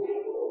just that he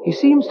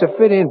seems to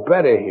fit in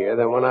better here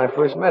than when I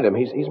first met him.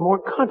 He's more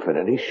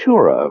confident. He's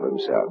surer of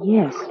himself.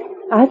 Yes,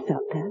 I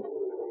felt that.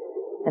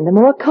 And the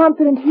more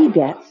confident he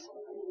gets,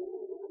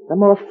 the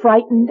more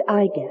frightened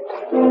I get.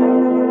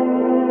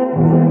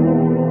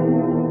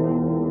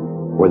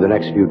 For the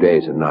next few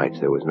days and nights,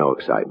 there was no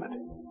excitement,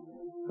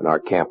 and our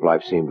camp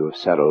life seemed to have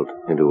settled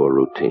into a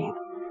routine.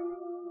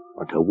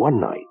 Until one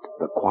night,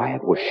 the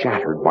quiet was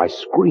shattered by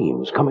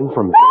screams coming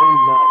from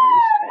Joan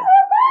Nunn's tent.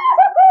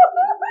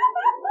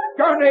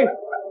 Johnny!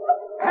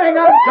 Hang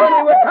on,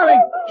 Johnny, we're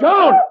coming!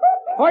 Joan!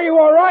 Are you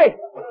all right?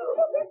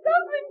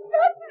 Something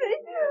touched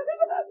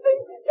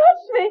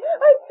me.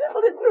 I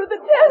felt it through the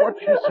tent.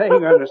 What's she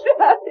saying, Ernest?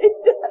 Daddy.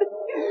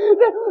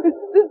 There was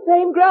the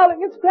same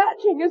growling and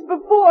scratching as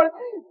before.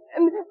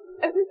 And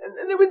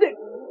there was a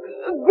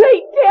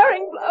great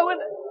tearing blow, and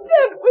the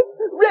tent was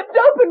ripped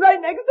open right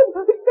next to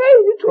my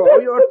face. Oh,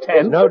 your tent?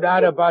 There's no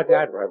doubt about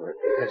that, Reverend.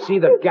 You can see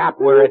the gap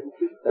where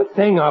the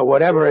thing or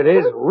whatever it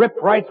is ripped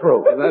right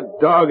through. The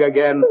dog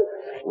again.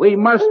 We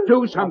must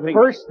do something. The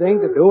first thing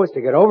to do is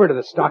to get over to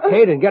the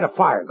stockade and get a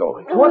fire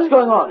going. What's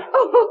going on?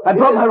 I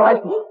brought my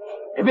rifle.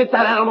 If it's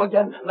that animal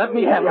again, let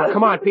me have it.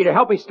 Come on, Peter,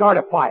 help me start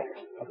a fire.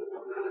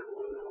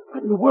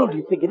 What in the world do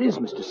you think it is,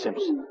 Mr.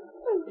 Simpson?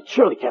 It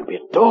surely can't be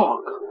a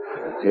dog.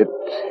 It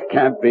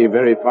can't be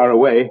very far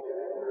away.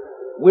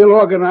 We'll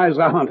organize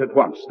a hunt at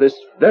once, this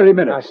very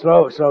minute.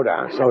 Now, slow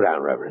down,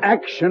 Reverend.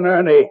 Action,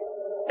 Ernie.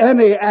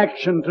 Any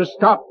action to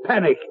stop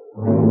panic.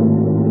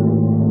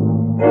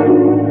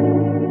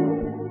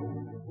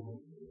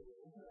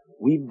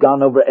 We've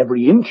gone over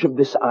every inch of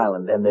this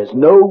island, and there's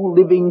no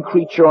living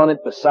creature on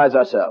it besides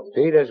ourselves.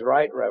 Peter's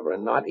right,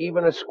 Reverend. Not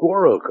even a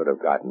squirrel could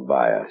have gotten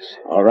by us.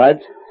 All right.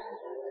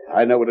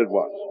 I know what it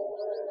was.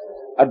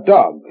 A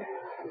dog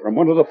from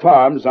one of the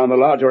farms on the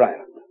larger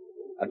island.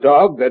 A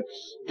dog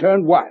that's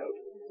turned wild.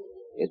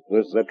 It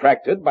was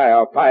attracted by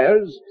our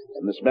fires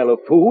and the smell of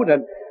food,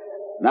 and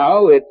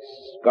now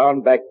it's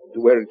gone back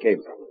to where it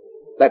came from.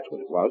 That's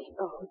what it was.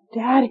 Oh,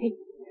 Daddy,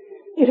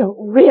 you don't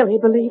really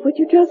believe what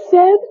you just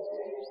said?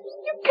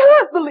 You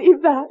can't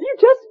believe that. You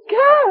just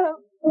can't.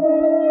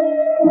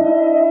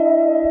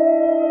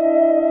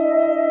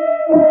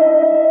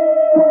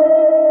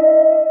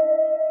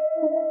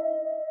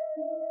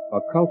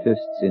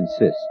 Occultists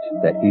insist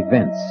that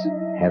events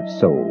have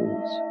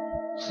souls.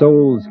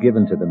 Souls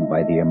given to them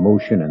by the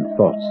emotion and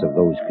thoughts of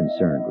those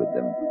concerned with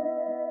them.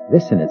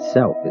 This in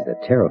itself is a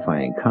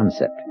terrifying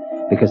concept,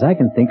 because I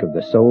can think of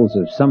the souls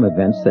of some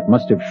events that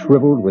must have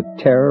shriveled with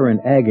terror and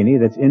agony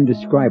that's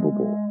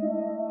indescribable.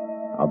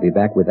 I'll be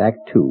back with Act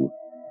 2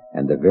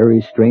 and the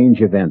very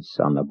strange events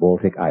on the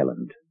Baltic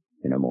Island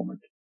in a moment.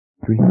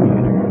 Street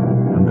Theater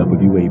on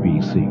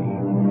WABC.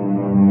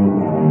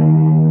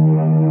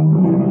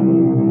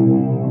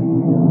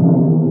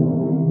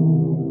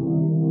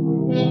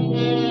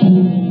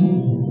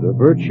 The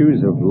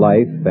virtues of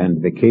life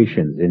and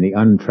vacations in the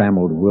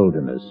untrammeled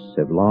wilderness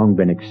have long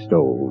been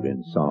extolled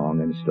in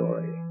song and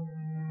story.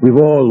 We've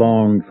all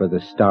longed for the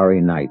starry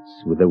nights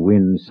with the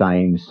wind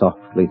sighing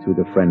softly through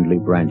the friendly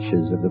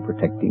branches of the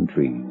protecting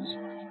trees.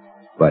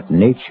 But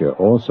nature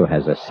also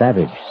has a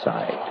savage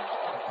side,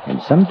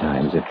 and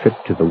sometimes a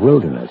trip to the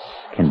wilderness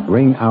can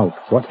bring out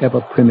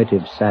whatever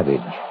primitive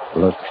savage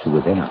lurks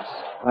within us.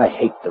 I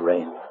hate the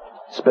rain,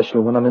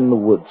 especially when I'm in the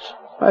woods.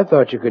 I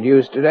thought you could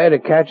use today to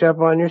catch up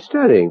on your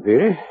studying,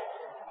 Peter.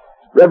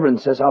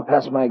 Reverend says I'll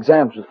pass my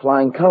exams with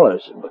flying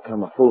colors and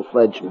become a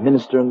full-fledged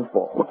minister in the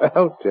fall.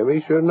 Well,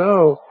 Timmy should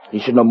know. He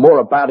should know more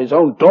about his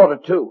own daughter,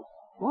 too.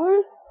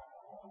 What?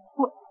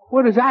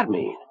 What does that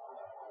mean?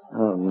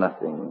 Oh,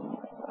 nothing.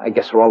 I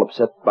guess we're all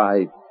upset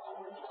by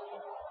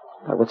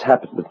what's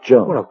happened with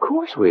Joan. Well, of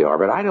course we are,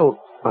 but I don't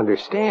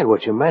understand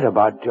what you meant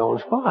about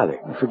Joan's father.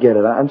 Forget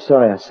it. I'm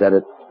sorry I said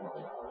it.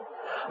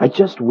 I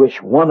just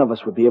wish one of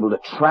us would be able to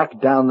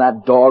track down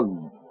that dog,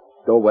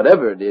 or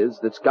whatever it is,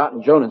 that's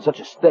gotten Joan in such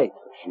a state.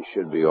 She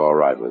should be all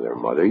right with her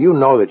mother. You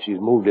know that she's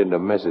moved into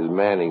Mrs.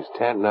 Manning's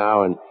tent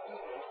now, and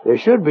there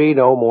should be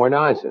no more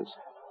nonsense.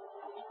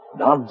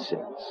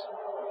 Nonsense?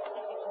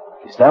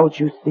 Is that what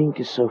you think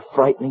is so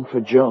frightening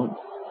for Joan?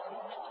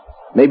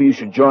 Maybe you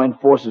should join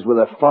forces with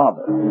her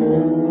father.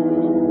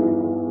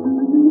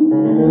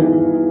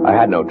 I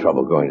had no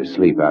trouble going to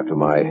sleep after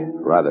my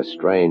rather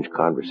strange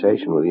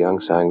conversation with young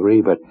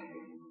Sangre, but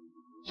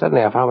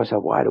suddenly I found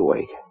myself wide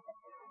awake.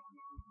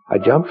 I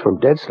jumped from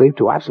dead sleep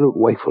to absolute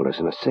wakefulness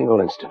in a single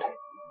instant.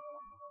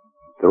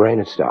 The rain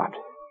had stopped.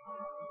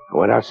 I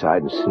went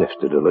outside and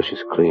sniffed the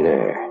delicious clean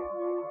air.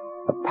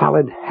 A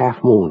pallid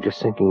half-moon just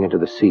sinking into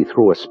the sea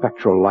threw a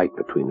spectral light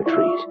between the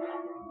trees.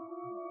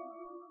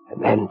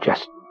 And then,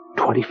 just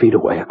 20 feet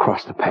away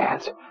across the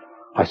paths,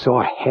 I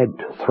saw a head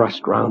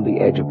thrust round the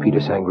edge of Peter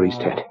Sangre's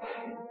tent.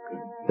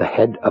 The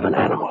head of an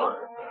animal.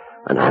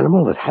 An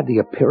animal that had the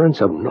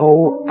appearance of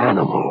no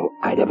animal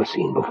I'd ever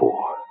seen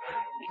before.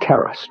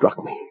 Terror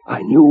struck me.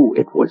 I knew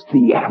it was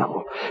the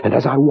animal. And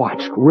as I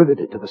watched,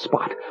 riveted to the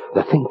spot,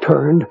 the thing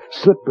turned,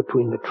 slipped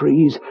between the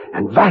trees,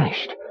 and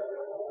vanished.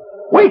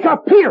 Wake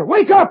up, Peter!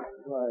 Wake up!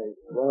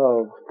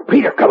 Well,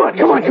 Peter, come on!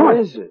 what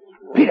is it?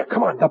 Peter,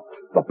 come on!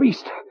 The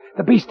beast!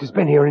 The beast has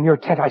been here in your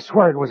tent. I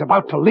swear it was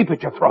about to leap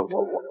at your throat.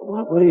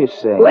 What are you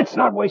saying? Let's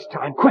not waste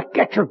time. Quick,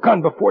 get your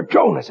gun before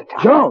Joan is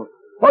attacked. Joan?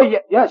 Oh,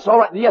 yes, all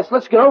right. Yes,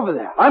 let's get over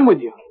there. I'm with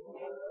you.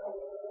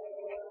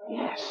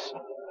 Yes,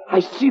 I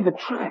see the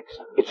tracks.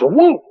 It's a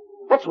wolf.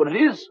 That's what it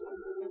is.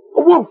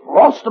 A wolf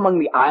lost among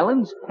the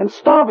islands and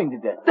starving to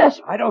death.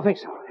 Desperate. I don't think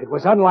so. It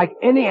was unlike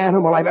any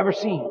animal I've ever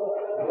seen.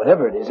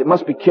 Whatever it is, it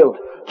must be killed.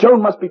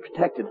 Joan must be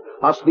protected.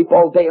 I'll sleep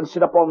all day and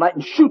sit up all night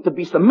and shoot the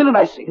beast the minute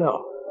I see it.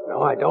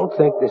 No, I don't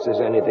think this is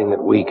anything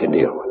that we can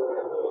deal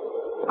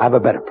with. I have a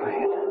better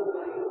plan.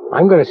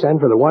 I'm going to send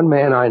for the one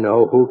man I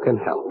know who can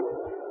help.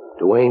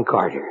 Dwayne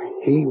Carter.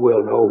 He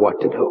will know what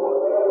to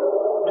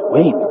do.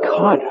 Dwayne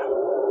Carter?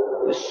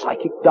 The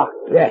psychic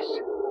doctor? Yes.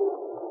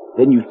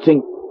 Then you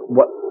think,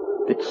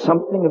 it's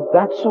something of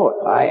that sort?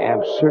 I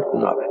am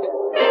certain of it.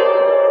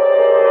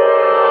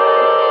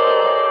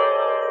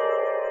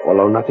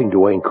 Although nothing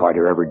Dwayne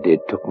Carter ever did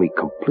took me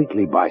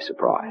completely by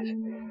surprise.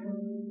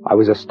 I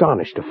was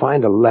astonished to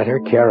find a letter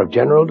care of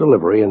General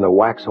Delivery in the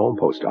Wax Home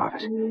Post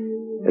Office.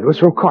 It was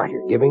from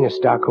Carter, giving a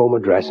Stockholm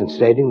address and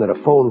stating that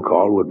a phone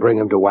call would bring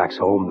him to Wax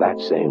Home that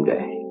same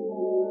day.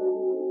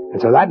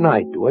 And so that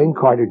night, Dwayne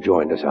Carter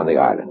joined us on the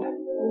island.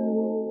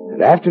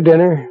 And after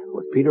dinner,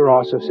 with Peter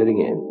also sitting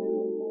in,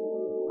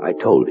 I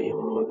told him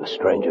of the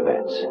strange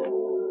events.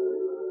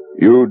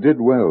 You did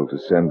well to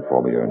send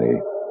for me, Ernie.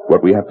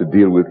 What we have to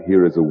deal with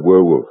here is a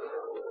werewolf.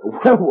 A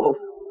werewolf?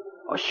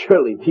 Oh,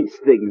 surely these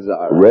things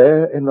are...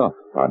 Rare enough,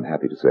 I'm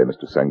happy to say,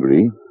 Mr.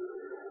 Sangre.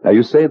 Now,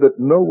 you say that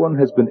no one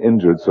has been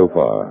injured so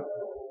far.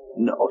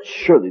 No,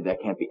 surely there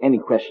can't be any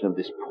question of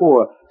this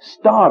poor,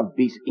 starved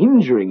beast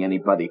injuring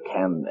anybody,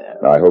 can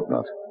there? I hope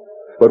not.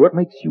 But what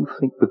makes you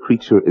think the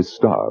creature is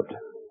starved?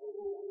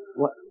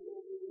 What?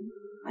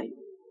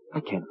 I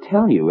can't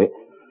tell you,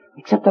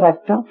 except that I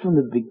felt from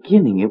the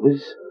beginning it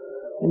was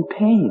in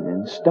pain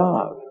and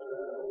starved.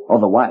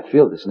 Although why I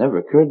feel this never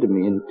occurred to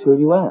me until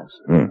you asked.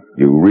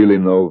 You really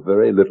know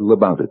very little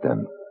about it,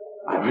 then?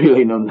 I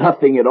really know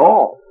nothing at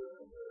all.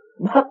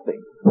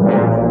 Nothing.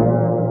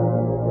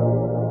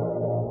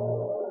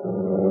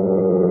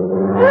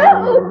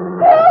 Help!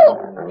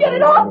 Help! Get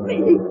it off me!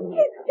 Keep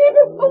it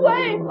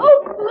away! Oh,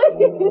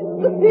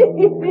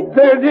 please!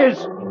 There it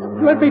is!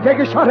 Let me take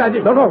a shot at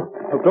it. No,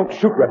 don't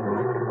shoot,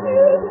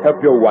 Reverend.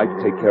 Help your wife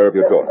take care of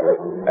your daughter,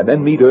 and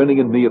then meet Ernie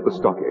and me at the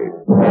stockade.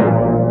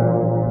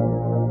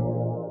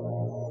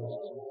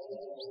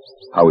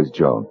 How is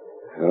Joan?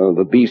 Oh,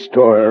 the beast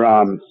tore her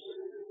arm.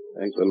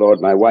 Thank the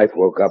Lord my wife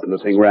woke up and the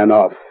thing ran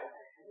off.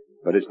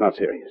 But it's not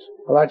serious.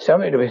 Well, that's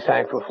something to be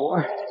thankful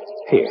for.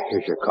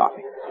 Here's your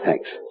coffee.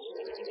 Thanks.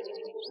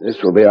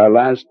 This will be our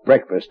last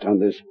breakfast on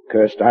this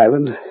cursed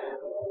island.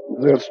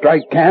 We'll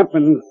strike camp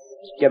and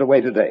get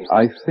away today.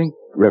 I think,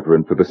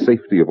 Reverend, for the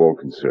safety of all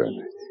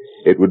concerned,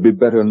 it would be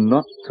better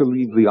not to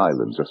leave the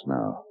island just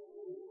now.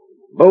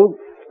 Both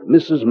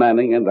Mrs.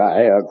 Manning and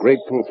I are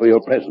grateful for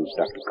your presence,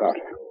 Dr. Carter.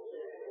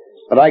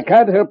 But I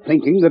can't help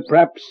thinking that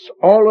perhaps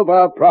all of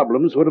our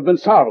problems would have been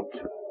solved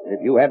if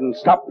you hadn't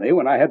stopped me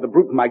when I had the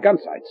brute in my gun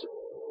sights.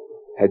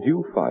 Had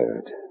you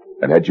fired,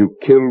 and had you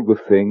killed the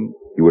thing,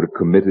 you would have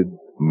committed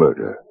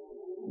murder.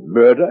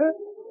 Murder?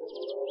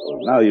 Well,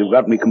 now you've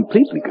got me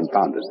completely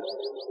confounded.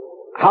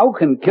 How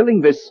can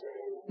killing this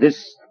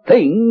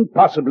thing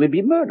possibly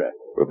be murder?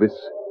 Well, this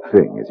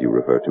thing, as you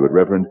refer to it,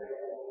 Reverend,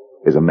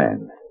 is a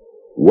man.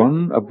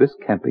 One of this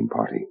camping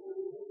party.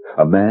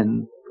 A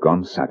man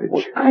gone savage.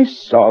 Well, I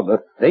saw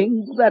the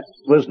thing. That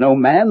was no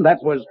man. That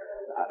was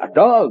a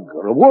dog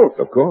or a wolf.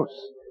 Of course.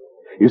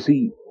 You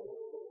see,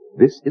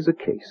 this is a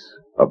case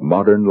of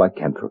modern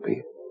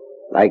lycanthropy.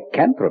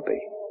 Lycanthropy?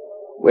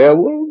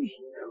 Werewolves?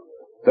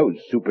 Those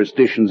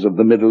superstitions of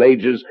the Middle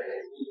Ages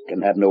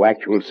can have no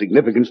actual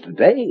significance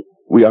today.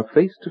 We are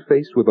face to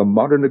face with a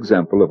modern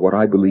example of what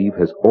I believe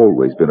has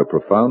always been a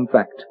profound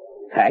fact.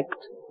 Fact?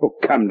 Oh,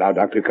 come now,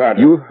 Dr. Carter.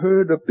 You've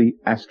heard of the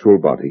astral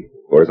body,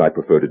 or as I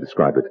prefer to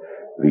describe it,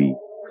 the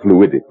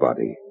fluidic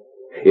body.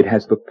 It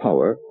has the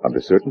power, under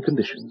certain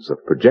conditions,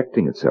 of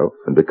projecting itself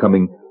and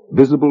becoming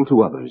visible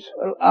to others.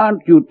 Well,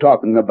 aren't you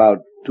talking about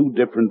two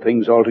different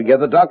things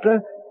altogether, Doctor?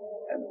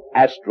 An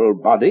astral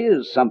body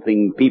is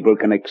something people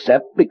can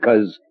accept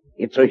because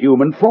it's a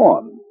human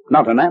form,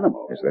 not an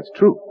animal. Yes, that's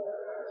true.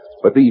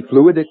 But the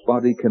fluidic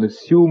body can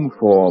assume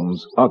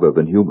forms other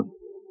than human,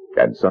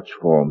 and such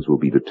forms will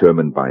be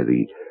determined by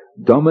the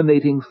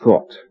dominating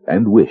thought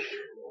and wish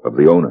of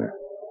the owner.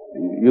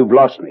 You've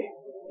lost me.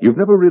 You've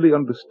never really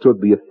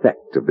understood the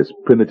effect of this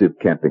primitive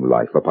camping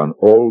life upon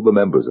all the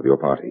members of your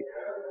party.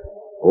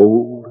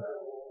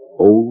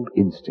 Old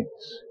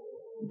instincts,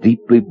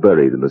 deeply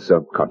buried in the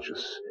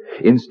subconscious,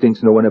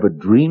 instincts no one ever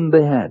dreamed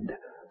they had,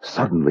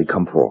 suddenly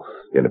come forth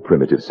in a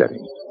primitive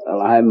setting.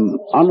 Well, I'm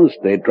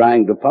honestly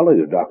trying to follow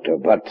you, Doctor,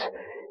 but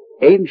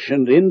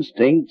ancient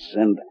instincts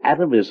and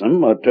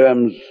atavism are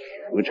terms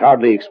which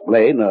hardly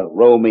explain a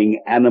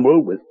roaming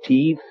animal with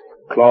teeth,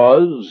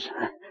 claws,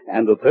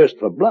 and a thirst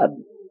for blood.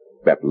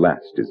 That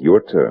last is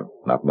your term,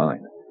 not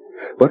mine.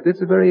 But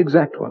it's a very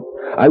exact one.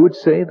 I would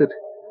say that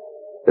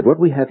what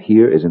we have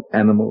here is an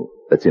animal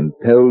that's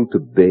impelled to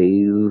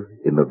bathe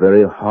in the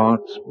very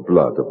heart's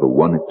blood of the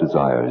one it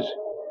desires.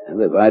 And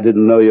if I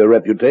didn't know your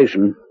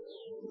reputation,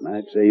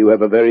 I'd say you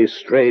have a very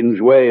strange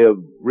way of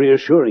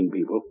reassuring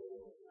people.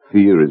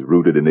 Fear is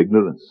rooted in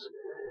ignorance.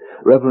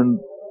 Reverend,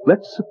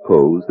 let's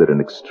suppose that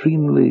an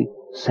extremely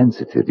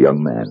sensitive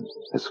young man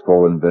has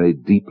fallen very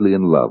deeply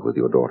in love with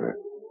your daughter.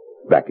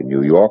 Back in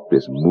New York,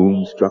 this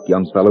moonstruck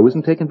young fellow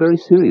isn't taken very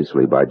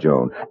seriously by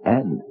Joan,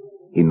 and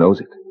he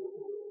knows it.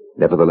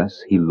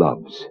 Nevertheless, he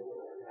loves,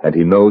 and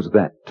he knows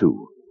that,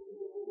 too.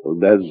 Well,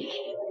 does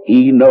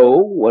he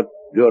know what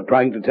you're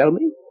trying to tell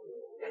me?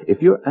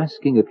 If you're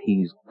asking if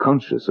he's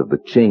conscious of the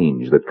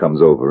change that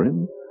comes over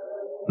him,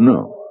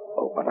 no.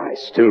 Oh, but I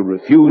still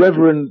refuse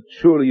Reverend,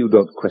 surely you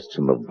don't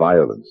question the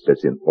violence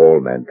that's in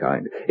all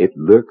mankind. It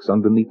lurks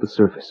underneath the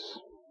surface.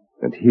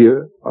 And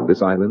here, on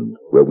this island,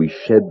 where we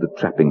shed the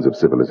trappings of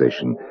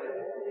civilization,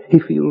 he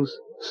feels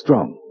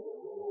strong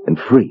and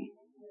free.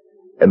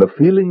 And the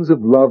feelings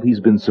of love he's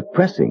been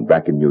suppressing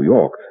back in New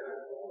York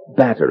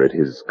batter at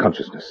his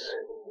consciousness,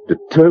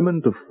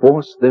 determined to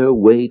force their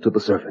way to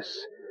the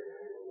surface.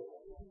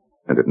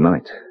 And at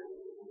night,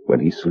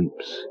 when he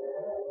sleeps,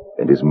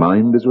 and his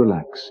mind is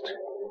relaxed,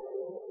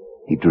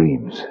 he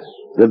dreams.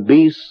 The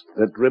beast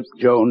that ripped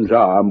Joan's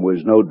arm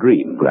was no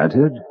dream.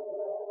 Granted.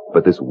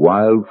 But this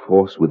wild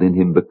force within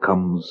him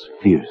becomes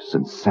fierce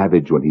and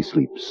savage when he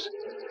sleeps,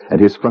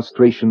 and his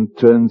frustration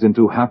turns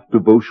into half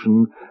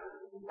devotion,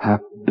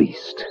 half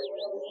beast.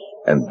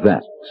 And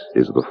that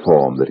is the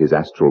form that his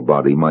astral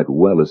body might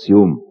well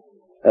assume.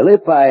 Well,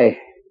 if I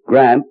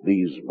grant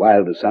these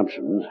wild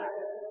assumptions,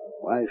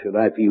 why should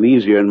I feel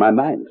easier in my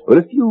mind? But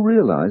if you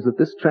realize that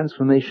this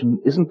transformation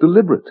isn't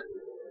deliberate,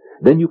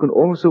 then you can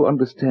also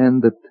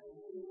understand that,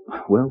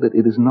 well, that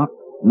it is not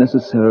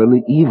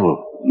necessarily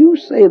evil. You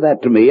say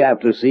that to me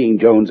after seeing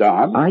Joan's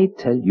arm? I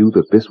tell you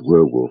that this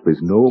werewolf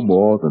is no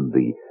more than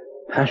the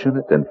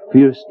passionate and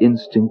fierce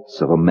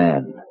instincts of a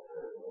man,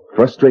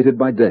 frustrated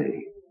by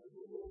day,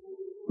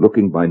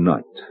 looking by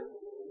night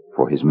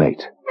for his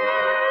mate.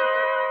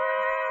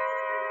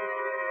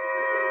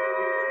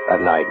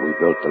 That night we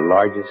built the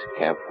largest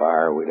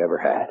campfire we'd ever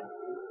had.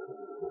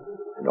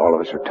 And all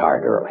of us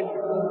retired early.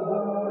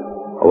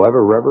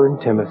 However, Reverend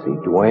Timothy,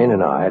 Duane,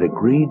 and I had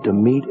agreed to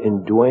meet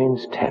in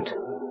Duane's tent.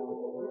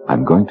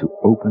 I'm going to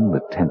open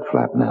the tent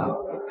flap now.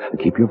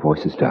 Keep your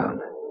voices down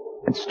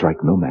and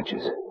strike no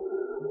matches.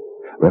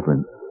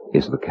 Reverend,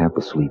 is the camp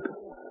asleep?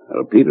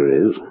 Well,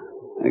 Peter is.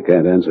 I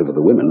can't answer for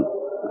the women.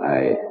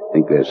 I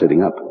think they're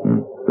sitting up.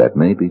 That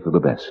may be for the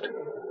best.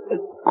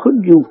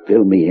 Could you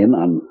fill me in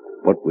on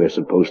what we're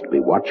supposed to be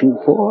watching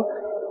for?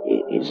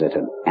 Is it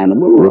an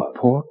animal?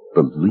 Report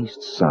the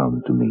least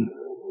sound to me,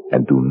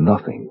 and do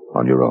nothing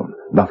on your own.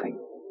 Nothing.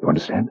 You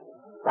understand?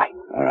 Right.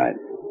 All right.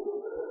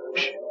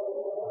 Shh.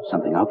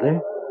 Something out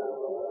there?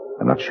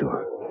 I'm not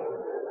sure.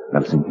 Now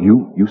listen,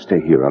 you stay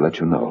here. I'll let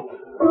you know.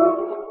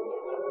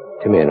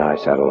 Timmy and I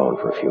sat alone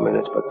for a few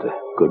minutes, but the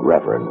good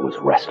Reverend was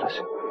restless.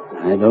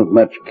 I don't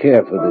much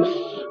care for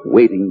this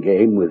waiting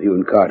game with you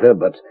and Carter,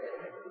 but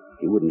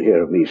he wouldn't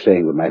hear of me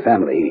staying with my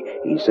family.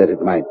 He said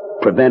it might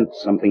prevent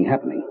something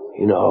happening.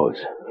 He knows.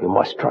 You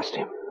must trust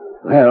him.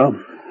 Well,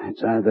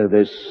 it's either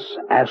this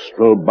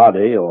astral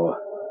body, or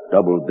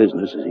double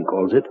business, as he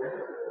calls it,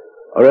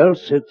 or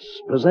else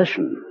it's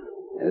possession,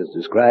 as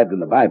described in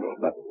the Bible.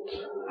 But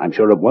I'm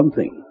sure of one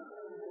thing.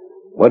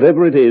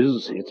 Whatever it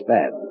is, it's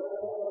bad.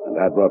 And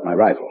I brought my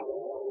rifle.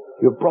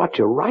 You brought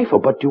your rifle,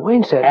 but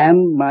Duane said...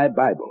 And my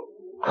Bible.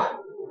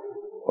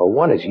 Well,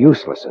 one is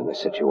useless in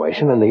this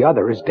situation, and the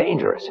other is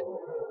dangerous.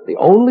 The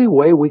only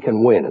way we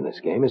can win in this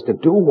game is to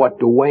do what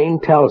Duane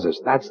tells us.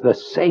 That's the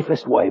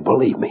safest way,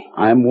 believe me.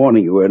 I'm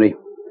warning you, Ernie.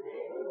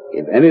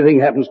 If anything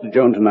happens to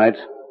Joan tonight,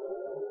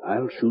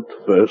 I'll shoot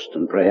first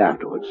and pray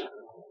afterwards.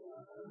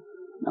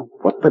 Now,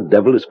 what the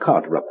devil is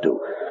Carter up to?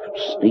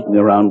 Sneaking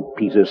around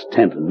Peter's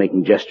tent and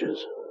making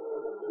gestures.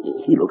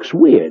 He looks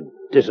weird,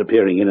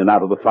 disappearing in and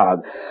out of the fog.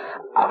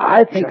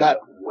 I think Just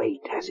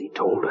wait, as he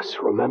told us.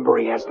 Remember,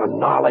 he has the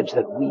knowledge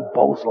that we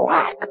both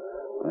lack.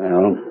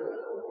 Well,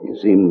 he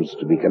seems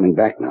to be coming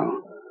back now.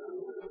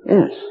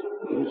 Yes,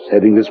 he's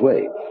heading this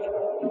way.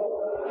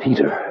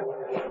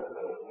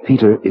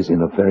 Peter is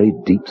in a very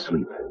deep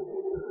sleep.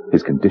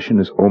 His condition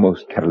is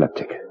almost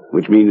cataleptic.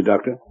 Which means,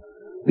 Doctor?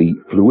 The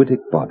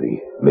fluidic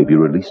body may be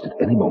released at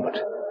any moment.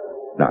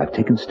 Now, I've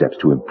taken steps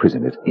to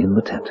imprison it in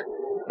the tent.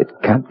 It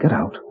can't get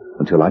out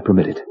until I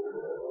permit it.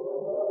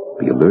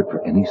 Be alert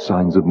for any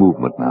signs of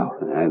movement now.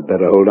 I'd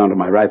better hold on to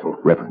my rifle.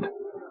 Reverend,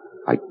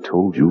 I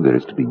told you there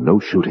is to be no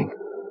shooting,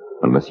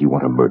 unless you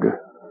want a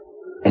murder.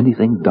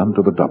 Anything done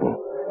to the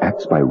double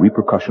acts by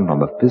repercussion on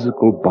the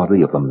physical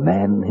body of the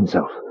man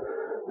himself.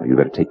 Now, you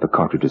better take the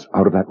cartridges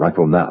out of that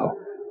rifle now.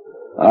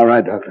 All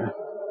right, Doctor.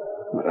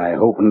 But I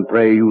hope and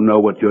pray you know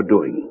what you're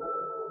doing.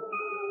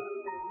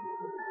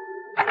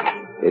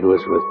 It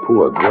was with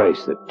poor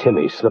grace that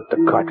Timmy slipped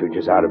the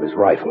cartridges out of his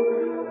rifle,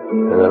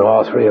 and then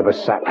all three of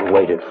us sat and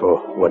waited for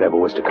whatever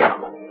was to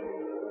come.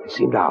 It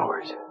seemed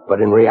hours,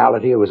 but in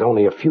reality it was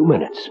only a few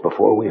minutes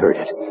before we heard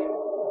it.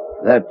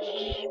 That's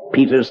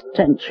Peter's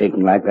tent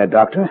shaking like that,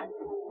 Doctor.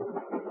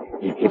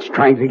 It's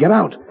trying to get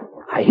out.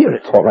 I hear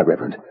it. All right,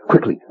 Reverend.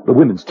 Quickly, the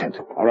women's tent.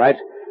 All right.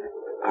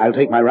 I'll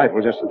take my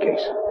rifle just in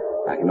case.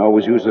 I can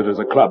always use it as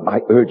a club. I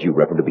urge you,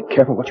 Reverend, to be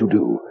careful what you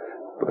do,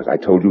 because I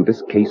told you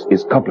this case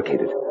is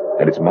complicated,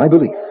 and it's my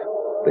belief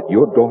that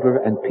your daughter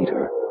and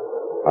Peter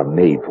are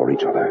made for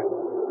each other,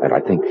 and I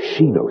think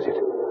she knows it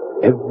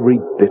every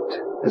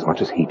bit as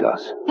much as he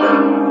does.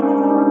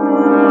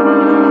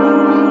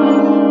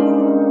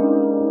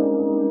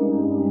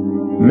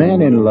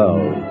 Men in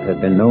love have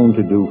been known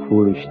to do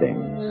foolish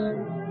things.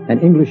 An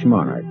English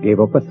monarch gave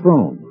up a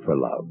throne for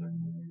love.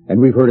 And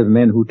we've heard of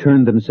men who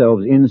turned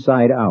themselves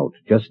inside out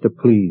just to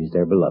please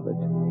their beloved.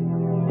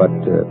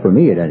 But for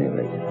me, at any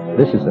rate,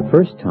 this is the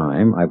first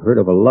time I've heard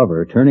of a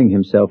lover turning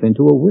himself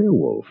into a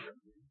werewolf.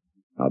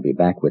 I'll be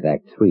back with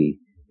Act 3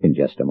 in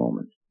just a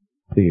moment.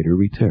 Theater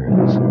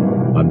returns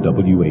on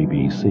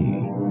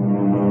WABC.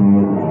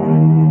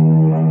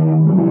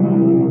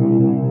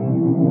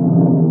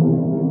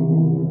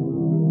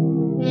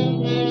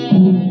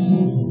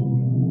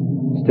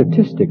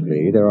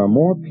 Statistically, there are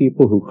more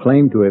people who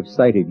claim to have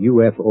sighted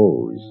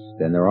UFOs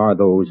than there are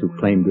those who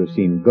claim to have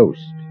seen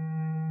ghosts.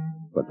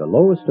 But the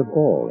lowest of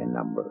all in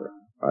number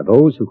are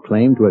those who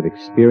claim to have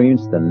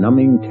experienced the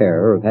numbing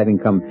terror of having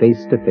come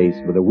face to face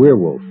with a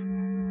werewolf.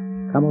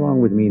 Come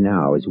along with me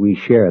now as we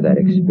share that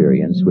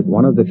experience with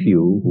one of the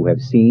few who have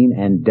seen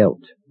and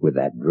dealt with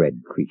that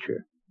dread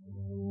creature.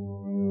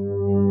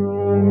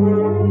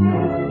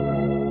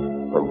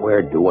 From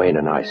where Duane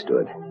and I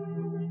stood,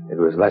 it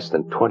was less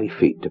than 20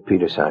 feet to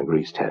Peter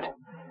Sangre's tent.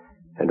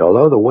 And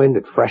although the wind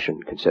had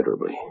freshened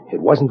considerably,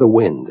 it wasn't the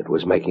wind that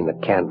was making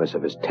the canvas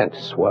of his tent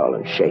swell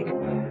and shake.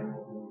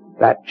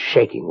 That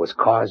shaking was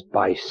caused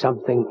by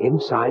something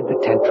inside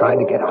the tent trying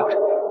to get out.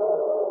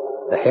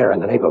 The hair on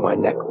the nape of my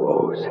neck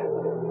rose.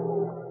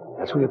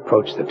 As we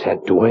approached the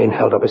tent, Duane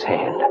held up his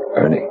hand.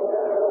 Ernie,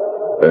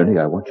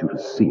 I want you to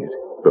see it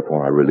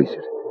before I release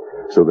it,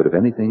 so that if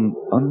anything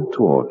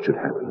untoward should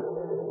happen,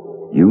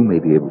 you may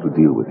be able to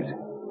deal with it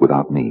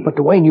without me. But,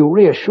 Duane, you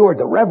reassured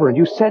the Reverend.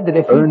 You said that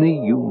if he...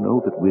 Ernie, you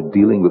know that we're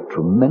dealing with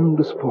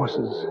tremendous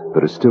forces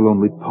that are still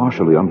only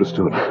partially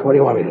understood. What do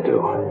you want me to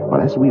do?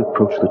 Well, as we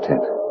approach the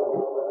tent,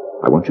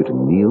 I want you to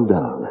kneel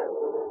down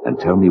and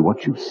tell me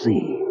what you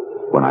see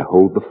when I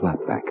hold the flap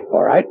back.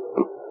 All right.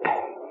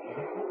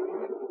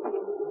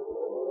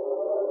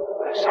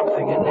 There's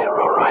something in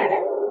there, all right.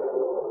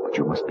 But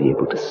you must be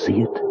able to see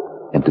it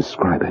and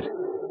describe it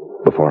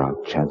before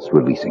I'll chance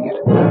releasing it.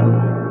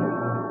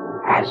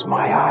 As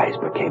my eyes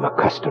became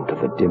accustomed to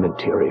the dim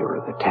interior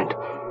of the tent,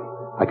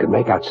 I could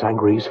make out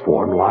Sangre's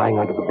form lying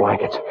under the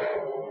blankets,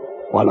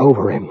 while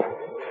over him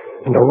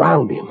and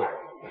around him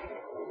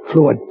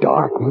flew a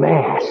dark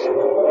mass.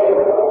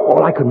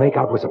 All I could make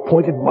out was a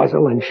pointed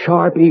muzzle and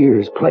sharp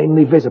ears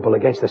plainly visible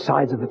against the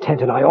sides of the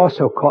tent, and I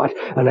also caught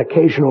an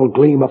occasional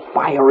gleam of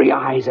fiery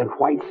eyes and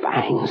white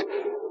fangs.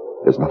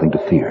 There's nothing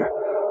to fear.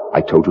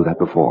 I told you that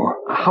before.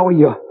 How are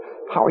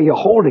you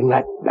holding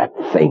that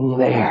thing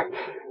there?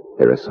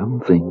 There are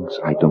some things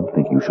I don't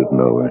think you should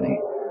know, Ernie.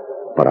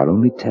 But I'll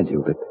only tell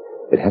you that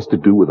it has to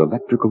do with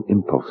electrical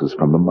impulses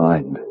from the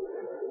mind.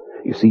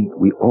 You see,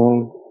 we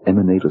all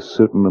emanate a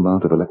certain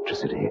amount of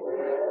electricity.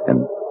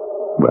 And,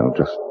 well,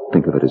 just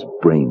think of it as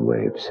brain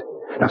waves.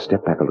 Now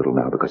step back a little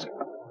now, because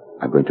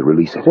I'm going to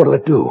release it. What'll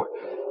it do?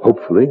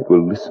 Hopefully it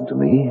will listen to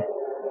me,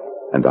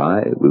 and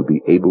I will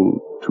be able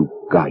to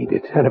guide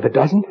it. And if it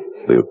doesn't?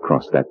 We'll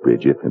cross that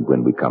bridge if and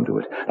when we come to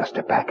it. Now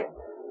step back.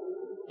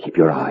 Keep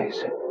your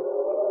eyes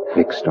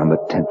fixed on the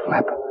tent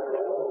flap.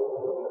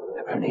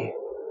 Ernie,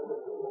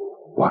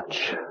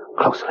 watch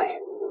closely.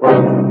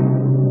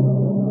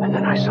 And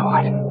then I saw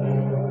it.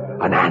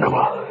 An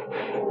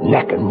animal,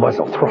 neck and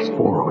muzzle thrust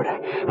forward.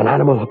 An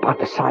animal about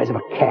the size of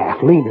a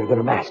calf, leaner than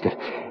a mastiff.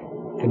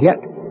 And yet,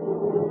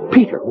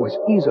 Peter was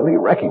easily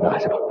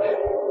recognizable.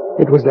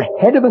 It was the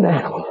head of an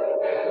animal,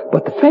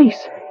 but the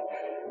face,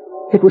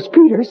 it was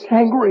Peter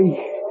Sangre.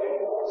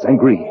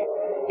 Sangre,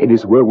 in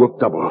his werewolf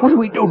double. What do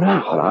we do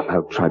now? Well,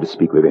 I'll try to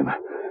speak with him.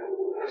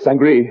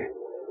 Sangre,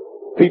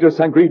 Peter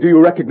Sangre, do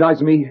you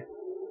recognize me?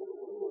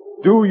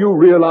 Do you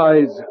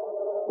realize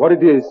what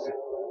it is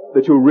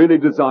that you really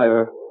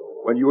desire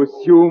when you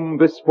assume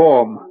this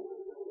form?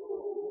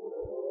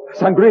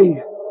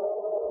 Sangre,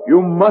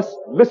 you must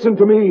listen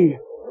to me.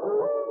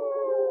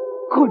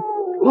 Good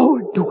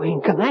Lord,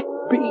 Duane, can that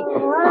be?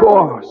 Of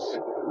course.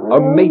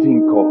 A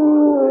mating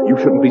call. You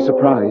shouldn't be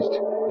surprised.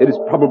 It is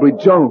probably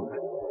Joan.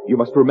 You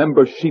must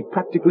remember she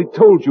practically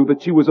told you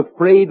that she was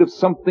afraid of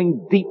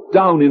something deep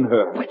down in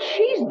her. But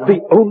she's not...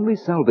 The only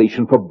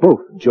salvation for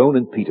both Joan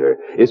and Peter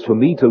is for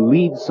me to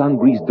lead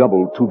Sangri's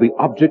double to the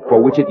object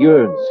for which it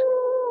yearns.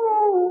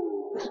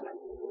 Listen,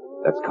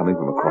 that's coming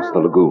from across the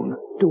lagoon.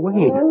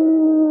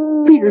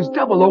 Duane, Peter's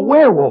double, a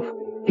werewolf.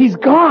 He's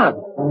gone.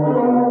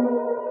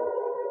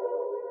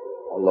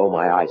 Although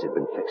my eyes had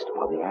been fixed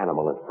upon the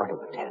animal in front of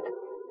the tent,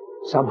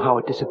 somehow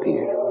it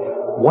disappeared.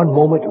 One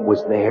moment it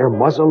was there,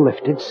 muzzle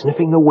lifted,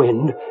 sniffing the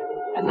wind,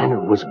 and then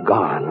it was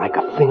gone, like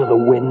a thing of the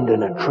wind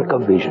and a trick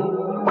of vision.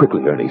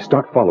 Quickly, Ernie,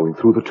 start following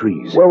through the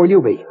trees. Where will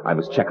you be? I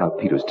must check out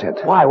Peter's tent.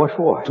 Why? What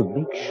for? To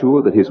make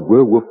sure that his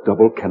werewolf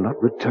double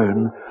cannot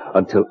return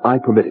until I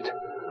permit it.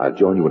 I'll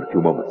join you in a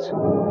few moments.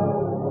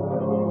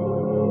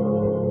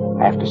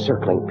 After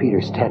circling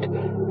Peter's tent,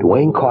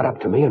 Duane caught up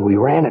to me and we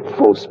ran at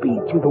full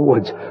speed through the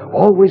woods,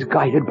 always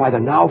guided by the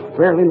now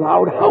fairly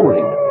loud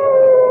howling.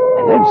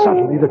 And then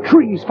suddenly the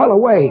trees fell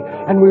away,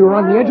 and we were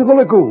on the edge of the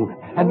lagoon,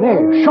 and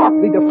there,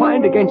 sharply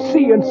defined against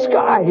sea and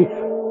sky,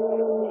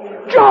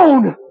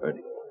 Joan!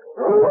 Ernie,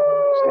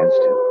 stand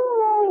still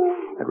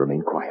and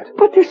remain quiet.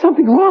 But there's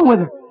something wrong with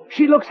her.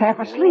 She looks half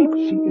asleep.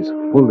 She is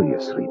fully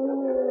asleep,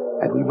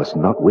 and we must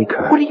not wake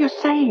her. What are you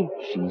saying?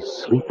 She's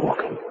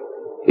sleepwalking.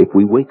 If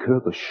we wake her,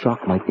 the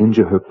shock might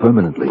injure her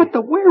permanently. But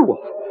the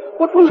werewolf,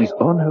 what will... She's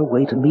on her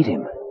way to meet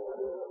him.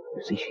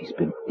 You see, she's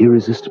been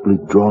irresistibly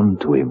drawn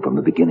to him from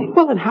the beginning.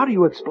 Well, then how do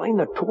you explain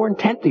the torn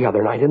tent the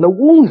other night and the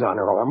wounds on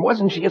her arm?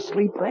 Wasn't she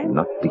asleep then?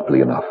 Not deeply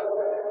enough.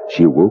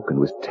 She awoke and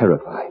was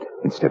terrified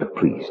instead of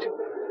pleased.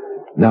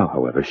 Now,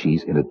 however,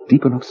 she's in a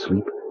deep enough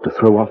sleep to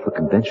throw off the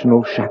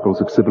conventional shackles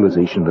of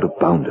civilization that have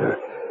bound her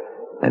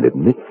and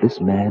admit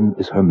this man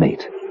is her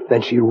mate.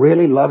 Then she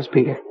really loves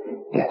Peter?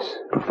 Yes,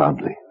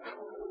 profoundly.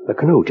 The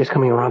canoe just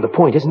coming around the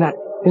point, isn't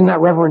that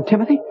Reverend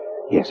Timothy?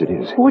 Yes, it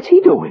is. What's he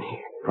doing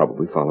here?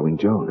 Probably following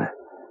Joan.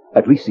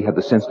 At least he had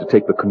the sense to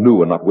take the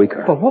canoe and not wake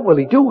her. But what will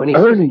he do when he...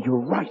 Ernie, you're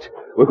right.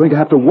 We're going to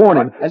have to warn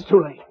him. It's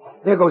too late.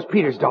 There goes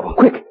Peter's double.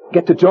 Quick,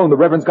 get to Joan. The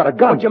Reverend's got a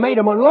gun. But you made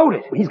him unload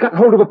it. He's got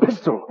hold of a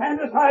pistol. Stand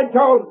aside,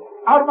 Joan.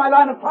 Out of my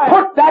line of fire.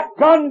 Put that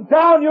gun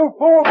down, you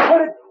fool.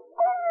 Put it...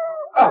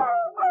 Oh,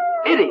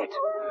 idiot.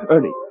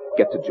 Ernie,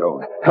 get to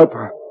Joan. Help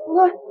her.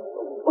 What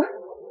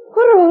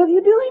are all of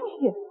you doing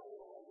here?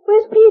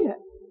 Where's Peter?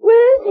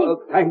 Where is he?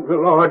 Oh, thank the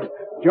Lord.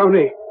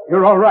 Joni,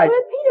 you're all right.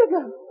 Where'd Peter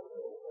go?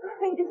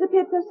 He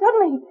disappeared so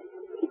suddenly.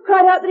 He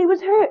cried out that he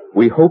was hurt.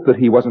 We hope that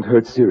he wasn't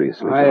hurt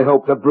seriously. I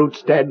hope the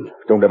brute's dead.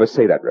 Don't ever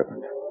say that,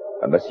 Reverend.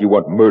 Unless you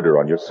want murder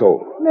on your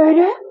soul.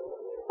 Murder?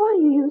 Why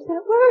do you use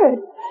that word?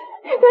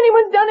 If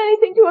anyone's done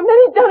anything to him, then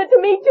he's done it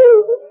to me,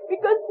 too.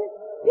 Because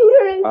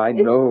Peter is... I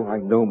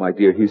know, my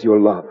dear. He's your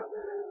love.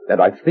 And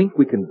I think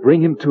we can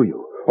bring him to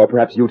you. Or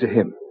perhaps you to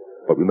him.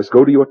 But we must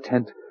go to your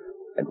tent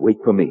and wait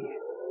for me.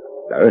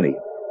 Now, Ernie,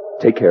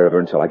 take care of her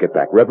until I get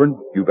back. Reverend,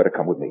 you better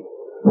come with me.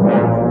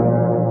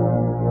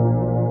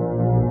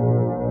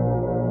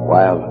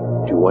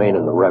 While Duane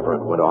and the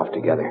Reverend went off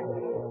together,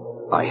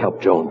 I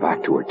helped Joan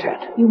back to her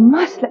tent. You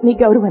must let me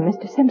go to him,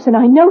 Mr. Simpson.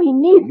 I know he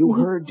needs You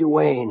me. heard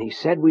Duane. He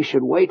said we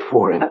should wait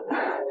for him.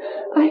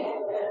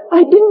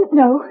 I didn't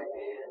know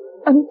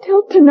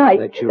until tonight.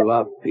 That you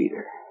loved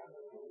Peter.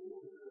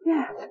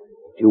 Yes.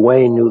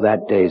 Duane knew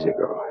that days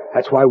ago.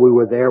 That's why we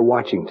were there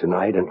watching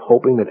tonight and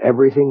hoping that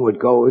everything would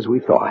go as we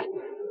thought.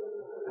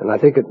 And I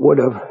think it would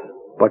have,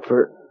 but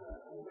for...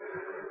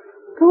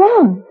 Go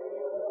on.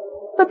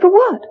 But for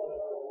what?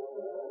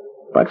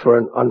 But for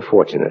an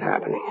unfortunate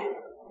happening.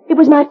 It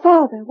was my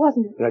father,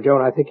 wasn't it? Now,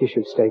 Joan, I think you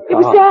should stay calm. It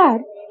was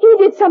Dad. He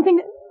did something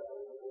that...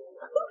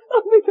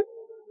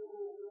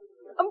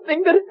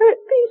 Something that hurt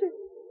Peter.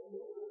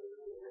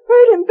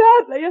 Hurt him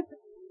badly.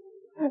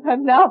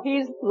 And now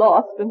he's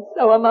lost, and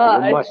so am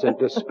I. You mustn't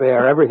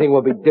despair. Everything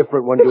will be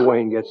different when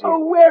Duane gets here.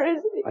 Oh, where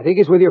is he? I think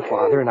he's with your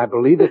father, and I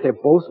believe that they're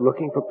both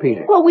looking for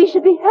Peter. Well, we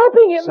should be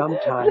helping him.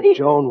 Sometimes, Please.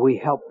 Joan, we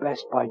help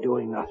best by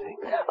doing nothing.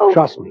 Oh.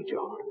 Trust me,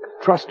 Joan.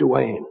 Trust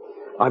Duane.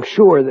 I'm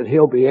sure that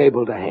he'll be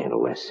able to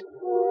handle this.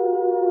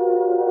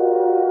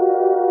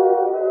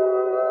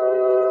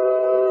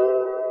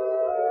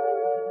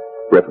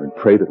 Reverend,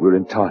 pray that we're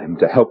in time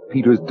to help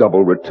Peter's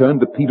double return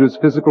to Peter's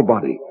physical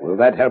body. Will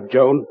that help,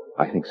 Joan?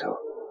 I think so.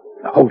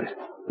 Now, hold it.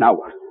 Now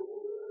what?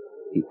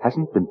 He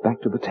hasn't been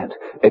back to the tent.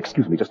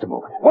 Excuse me just a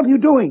moment. What are you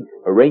doing?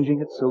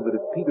 Arranging it so that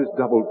if Peter's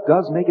double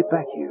does make it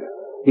back here,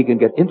 he can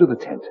get into the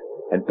tent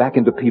and back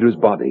into Peter's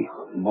body.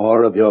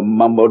 More of your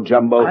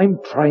mumbo-jumbo. I'm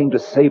trying to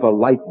save a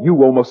life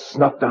you almost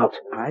snuffed out.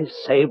 I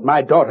saved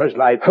my daughter's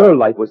life. Her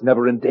life was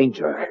never in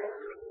danger.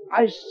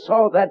 I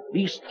saw that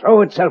beast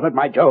throw itself at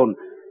my Joan.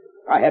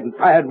 I hadn't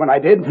fired when I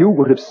did. You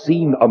would have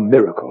seen a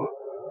miracle.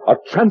 A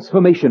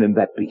transformation in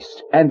that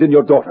beast and in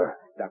your daughter.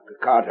 Dr.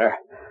 Carter,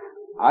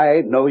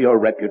 I know your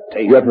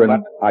reputation,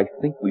 Reverend, I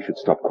think we should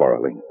stop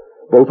quarreling.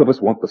 Both of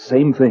us want the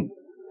same thing.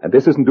 And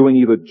this isn't doing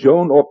either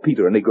Joan or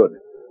Peter any good.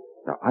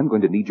 Now, I'm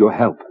going to need your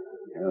help.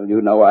 Well,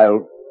 you know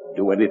I'll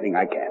do anything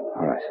I can.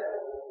 All right.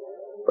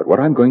 But what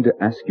I'm going to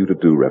ask you to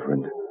do,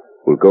 Reverend,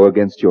 will go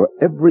against your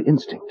every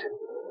instinct.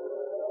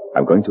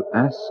 I'm going to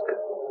ask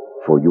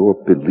for your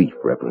belief,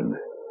 Reverend.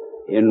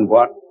 In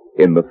what?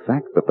 In the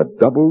fact that the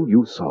double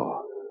you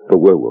saw, the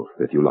werewolf,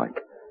 if you like,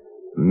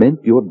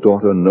 meant your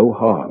daughter no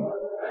harm.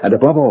 And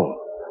above all,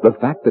 the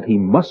fact that he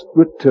must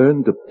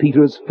return to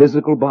Peter's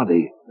physical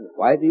body.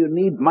 Why do you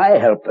need my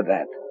help for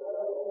that?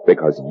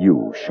 Because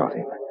you shot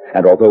him.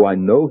 And although I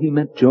know he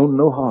meant Joan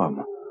no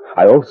harm,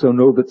 I also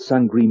know that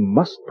Sangre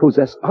must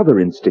possess other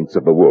instincts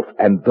of the wolf,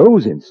 and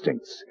those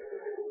instincts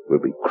will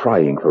be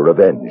crying for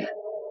revenge.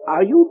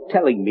 Are you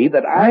telling me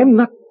that I'm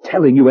not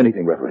telling you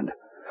anything, Reverend.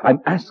 I'm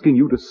asking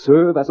you to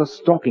serve as a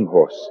stalking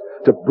horse,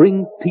 to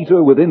bring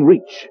Peter within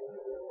reach.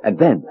 And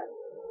then,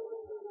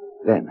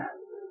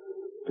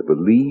 to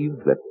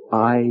believe that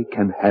I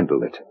can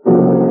handle it.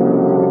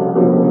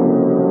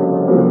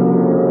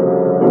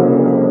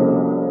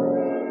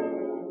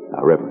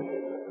 Now, Reverend,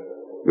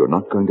 you're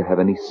not going to have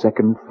any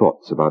second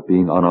thoughts about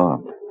being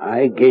unarmed.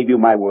 I gave you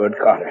my word,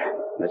 Carter.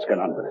 Let's get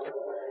on with it.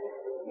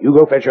 You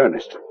go fetch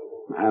Ernest.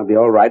 I'll be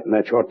all right in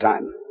that short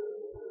time.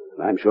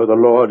 I'm sure the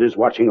Lord is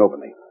watching over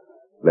me.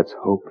 Let's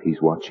hope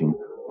he's watching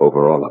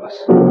over all of us.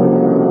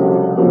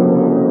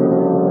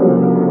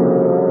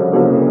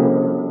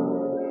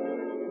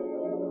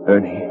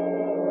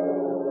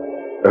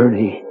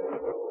 Ernie,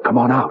 come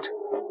on out.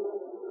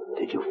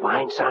 Did you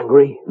find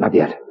Sangre? Not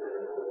yet.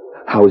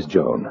 How is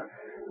Joan?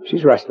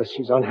 She's restless.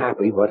 She's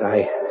unhappy, but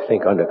I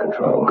think under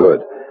control. Oh,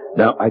 good.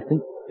 Now, I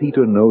think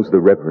Peter knows the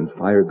Reverend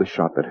fired the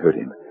shot that hurt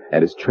him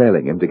and is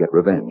trailing him to get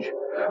revenge.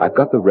 I've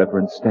got the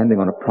Reverend standing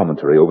on a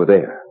promontory over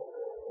there.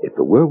 If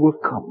the werewolf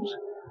comes,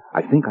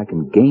 I think I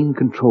can gain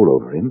control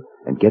over him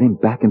and get him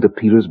back into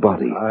Peter's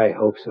body. I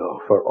hope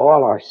so. For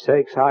all our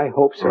sakes, I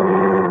hope so.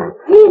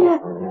 Peter!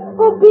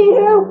 Oh,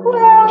 Peter,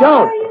 where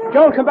Joan! are you?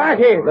 Joan, come back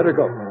here! Let her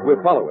go.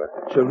 We'll follow her.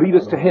 She'll lead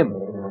us to him.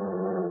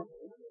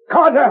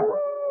 Carter!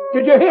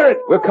 Did you hear it?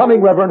 We're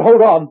coming, Reverend.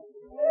 Hold on.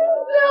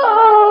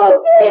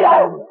 No!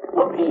 Peter!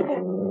 Oh,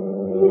 Peter!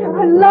 Peter,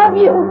 I love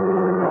you!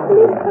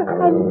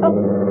 Peter, I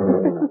love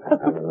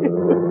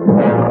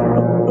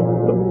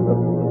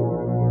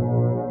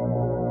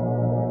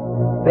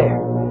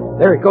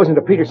There it goes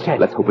into Peter's tent.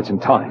 Let's hope it's in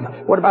time.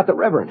 What about the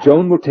Reverend?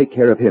 Joan will take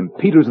care of him.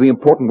 Peter's the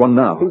important one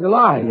now. He's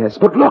alive. Yes,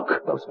 but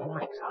look! Those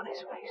marks on his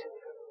face.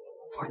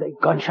 Are they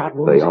gunshot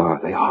wounds?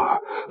 They are.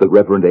 The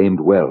Reverend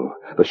aimed well.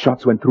 The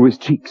shots went through his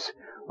cheeks.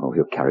 Oh,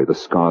 he'll carry the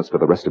scars for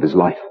the rest of his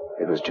life.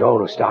 It was Joan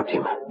who stopped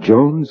him.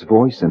 Joan's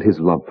voice and his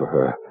love for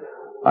her.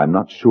 I'm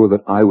not sure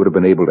that I would have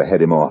been able to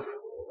head him off.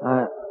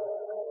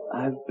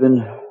 I've been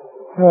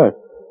hurt.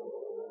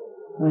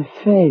 My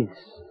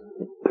face,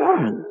 it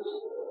burns.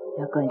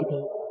 You're going to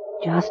be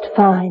just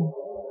fine.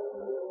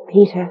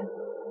 Peter,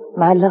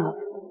 my love.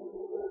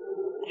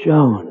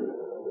 Joan,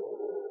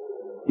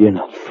 you're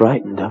not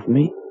frightened of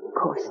me? Of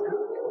course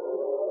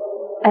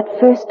not. At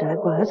first I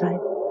was.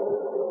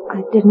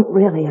 I didn't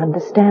really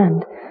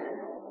understand.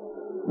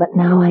 But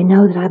now I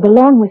know that I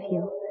belong with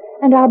you,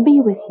 and I'll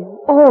be with you,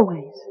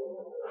 always.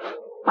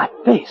 My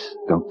face!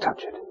 Don't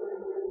touch it.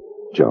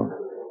 Joan,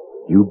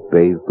 you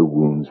bathe the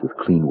wounds with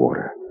clean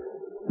water,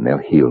 and they'll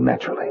heal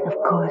naturally. Of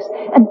course.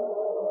 And,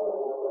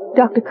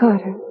 Dr.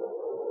 Carter,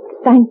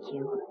 thank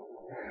you.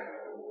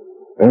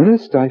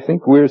 Ernest, I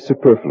think we're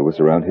superfluous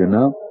around here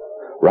now.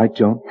 Right,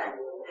 Joan?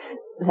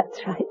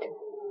 That's right.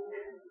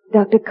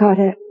 Dr.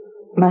 Carter,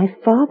 my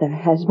father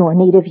has more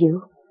need of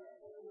you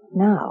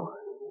now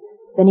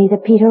than either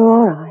Peter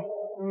or I.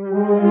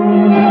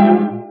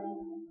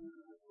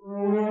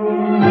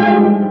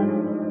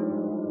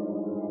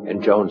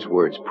 And Joan's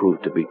words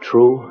proved to be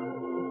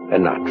true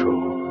and not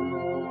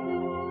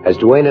true. As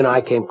Duane and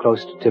I came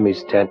close to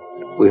Timmy's tent,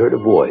 we heard a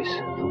voice,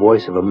 the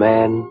voice of a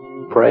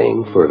man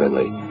praying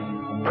fervently,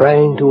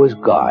 praying to his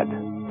God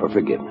for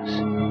forgiveness.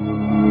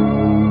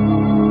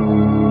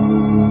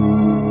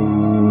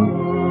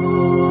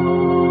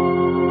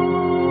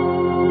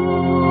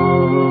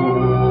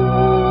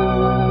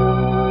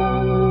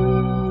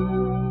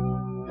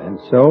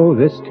 So,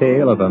 this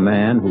tale of a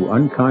man who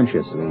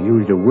unconsciously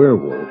used a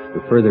werewolf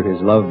to further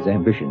his love's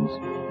ambitions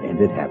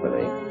ended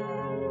happily.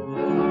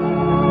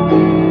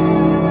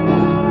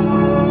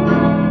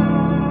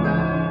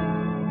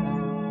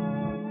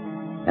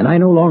 And I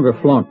no longer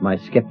flaunt my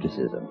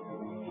skepticism.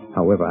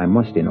 However, I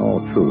must in all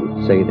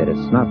truth say that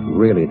it's not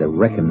really the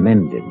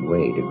recommended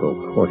way to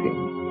go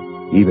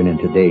courting, even in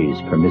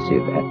today's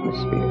permissive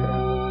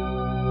atmosphere.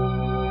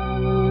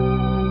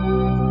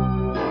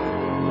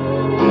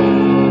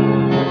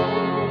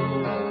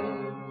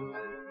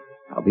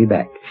 I'll be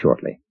back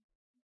shortly.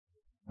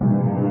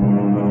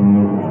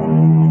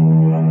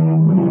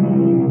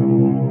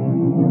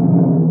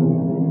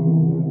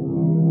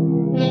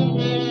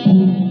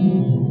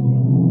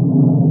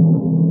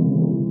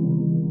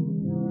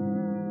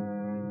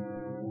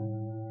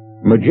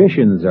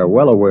 Magicians are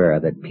well aware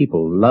that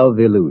people love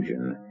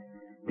illusion.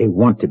 They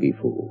want to be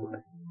fooled.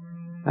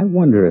 I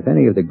wonder if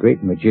any of the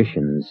great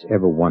magicians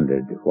ever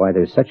wondered why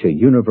there's such a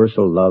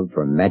universal love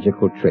for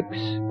magical tricks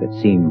that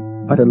seem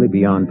utterly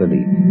beyond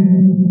belief.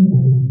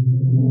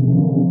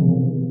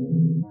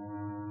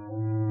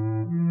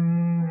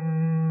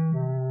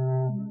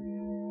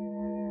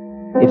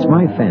 It's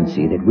my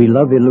fancy that we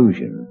love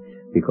illusion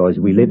because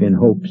we live in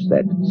hopes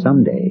that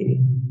someday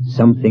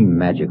something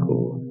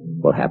magical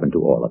will happen to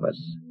all of us.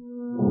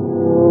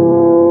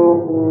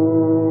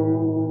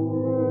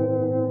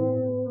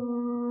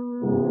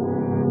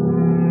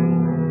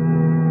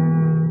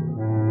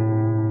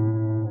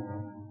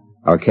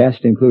 Our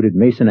cast included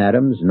Mason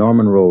Adams,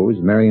 Norman Rose,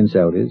 Marion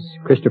Seldes,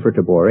 Christopher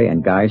Tabori,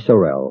 and Guy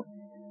Sorrell.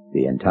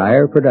 The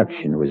entire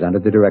production was under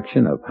the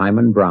direction of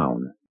Hyman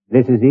Brown.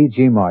 This is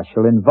E.G.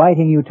 Marshall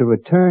inviting you to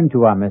return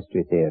to our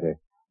Mystery Theater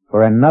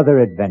for another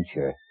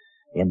adventure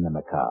in the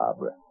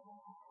macabre.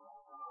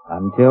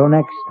 Until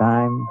next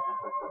time,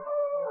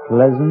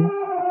 pleasant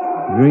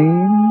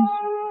dreams.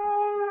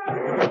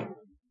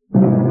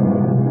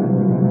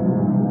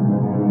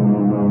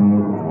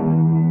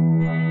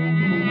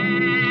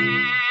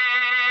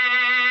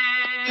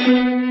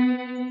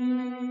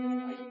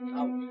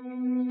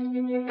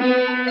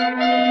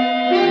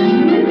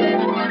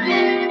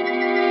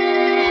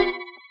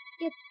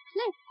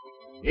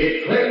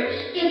 It clicks.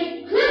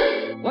 It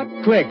clicks. What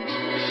clicks?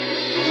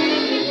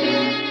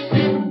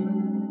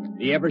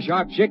 The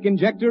Eversharp Schick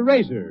Injector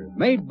Razor,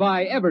 made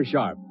by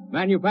Eversharp,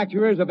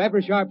 manufacturers of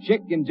Eversharp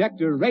Schick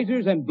Injector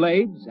Razors and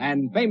Blades,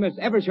 and famous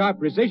Eversharp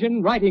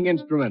Precision Writing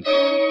Instruments.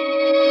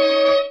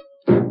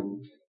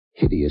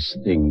 Hideous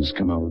things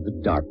come out of the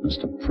darkness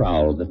to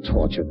prowl the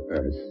tortured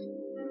earth.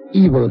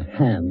 Evil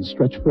hands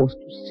stretch forth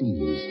to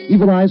seize.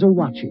 Evil eyes are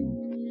watching.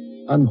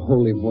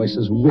 Unholy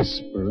voices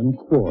whisper and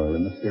quarrel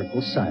in the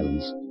fearful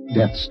silence.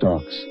 Death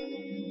stalks.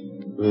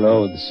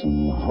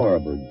 Loathsome,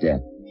 horrible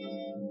death.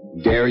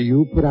 Dare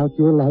you put out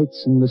your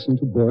lights and listen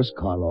to Boris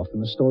Karloff in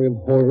the story of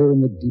horror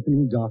in the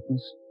deepening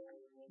darkness?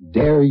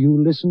 Dare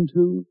you listen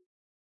to...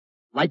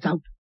 Lights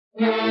out!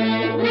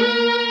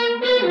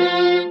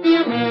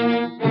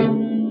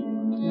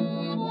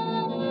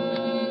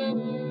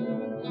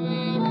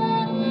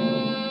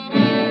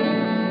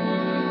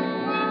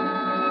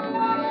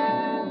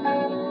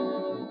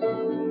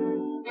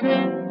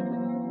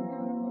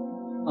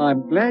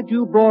 I'm glad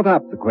you brought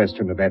up the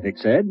question of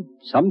ethics, Ed.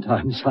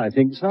 Sometimes I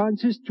think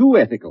science is too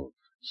ethical.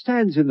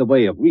 Stands in the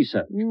way of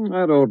research.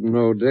 I don't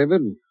know,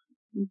 David.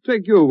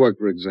 Take your work,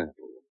 for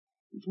example.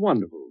 It's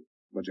wonderful,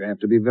 but you have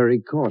to be very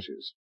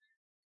cautious.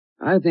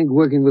 I think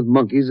working with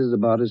monkeys is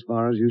about as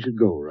far as you should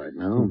go right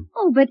now.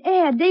 Oh, but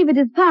Ed, David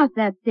is past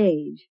that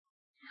stage.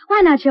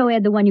 Why not show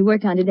Ed the one you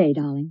worked on today,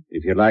 darling?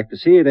 If you'd like to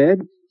see it, Ed,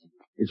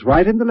 it's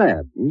right in the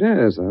lab.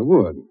 Yes, I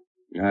would.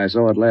 I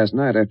saw it last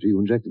night after you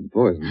injected the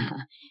poison.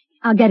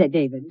 I'll get it,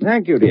 David.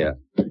 Thank you, dear.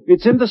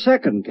 It's in the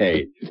second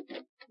cage.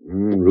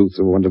 Ruth's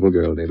a wonderful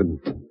girl, David.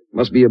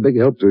 Must be a big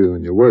help to you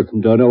in your work.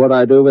 Don't know what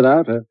I'd do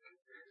without her.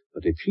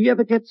 But if she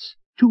ever gets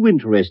too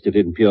interested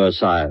in pure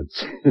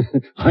science,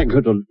 I'm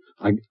going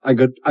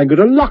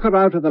to lock her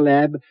out of the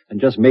lab and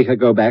just make her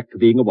go back to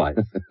being a wife.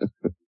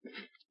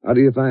 How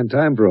do you find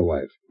time for a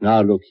wife?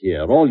 Now, look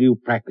here. All you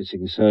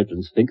practicing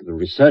surgeons think the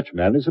research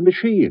man is a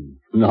machine.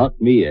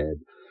 Not me, Ed.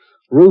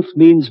 Ruth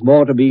means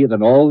more to me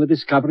than all the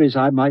discoveries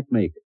I might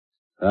make.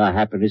 Her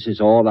happiness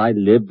is all I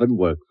live and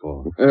work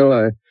for. Well,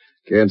 I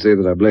can't say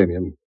that I blame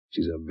you.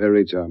 She's a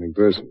very charming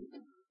person.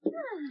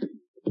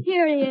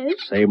 Here he is.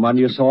 Same one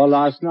you saw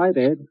last night,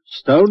 Ed.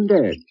 Stone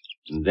dead.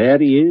 And there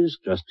he is,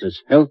 just as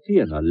healthy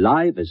and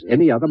alive as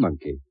any other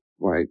monkey.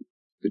 Why,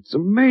 it's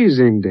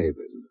amazing, David.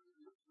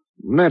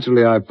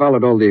 Naturally, I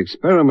followed all the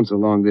experiments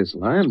along this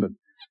line, but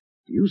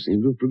you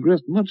seem to have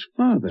progressed much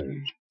farther.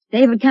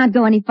 David can't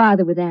go any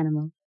farther with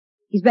animals.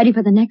 He's ready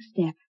for the next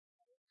step.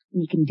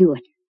 And he can do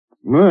it.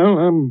 Well,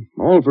 I'm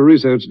all for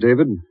research,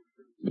 David.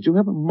 But you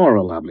have a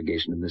moral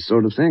obligation in this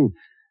sort of thing.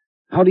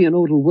 How do you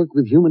know it'll work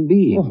with human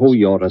beings? Oh,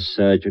 you're a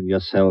surgeon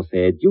yourself,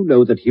 Ed. You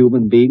know that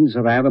human beings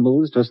are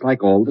animals just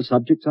like all the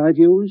subjects I've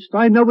used.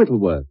 I know it'll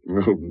work.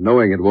 Well,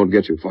 knowing it won't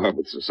get you far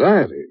with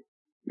society.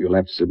 You'll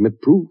have to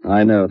submit proof.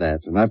 I know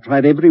that, and I've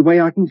tried every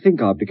way I can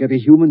think of to get a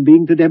human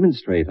being to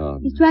demonstrate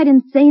on. He's tried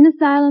insane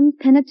asylums,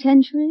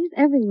 penitentiaries,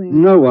 everywhere.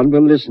 No one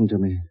will listen to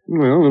me.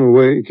 Well, in a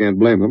way, you can't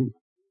blame him.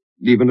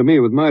 Even to me,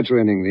 with my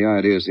training, the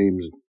idea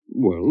seems,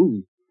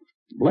 well,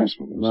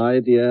 blasphemous. My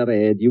dear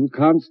Ed, you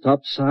can't stop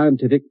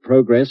scientific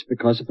progress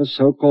because of a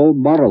so-called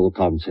moral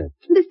concept.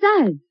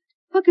 Besides,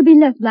 what could be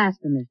less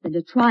blasphemous than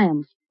to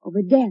triumph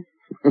over death?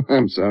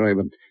 I'm sorry,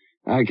 but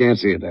I can't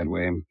see it that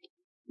way.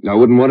 I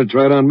wouldn't want to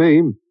try it on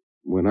me.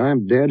 When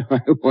I'm dead,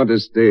 I want to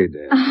stay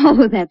dead.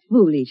 Oh, that's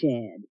foolish,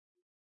 Ed.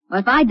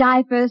 Well, if I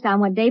die first, I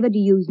want David to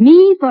use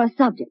me for a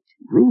subject.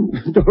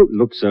 Ruth, don't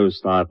look so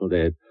startled,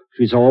 Ed.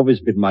 She's always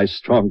been my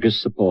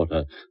strongest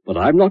supporter, but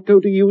I'm not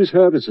going to use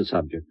her as a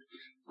subject.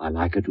 I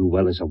like her too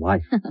well as a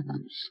wife.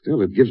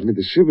 Still, it gives me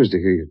the shivers to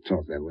hear you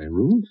talk that way,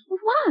 Ruth. Well,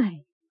 why?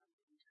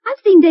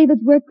 I've seen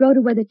David's work grow to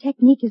where the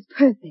technique is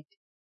perfect.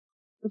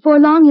 Before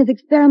long, his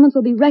experiments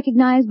will be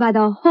recognized by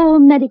the whole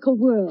medical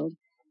world.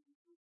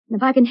 And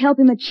if I can help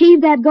him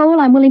achieve that goal,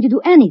 I'm willing to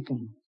do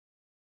anything.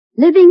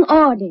 Living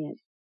or dead.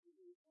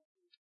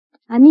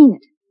 I mean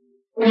it.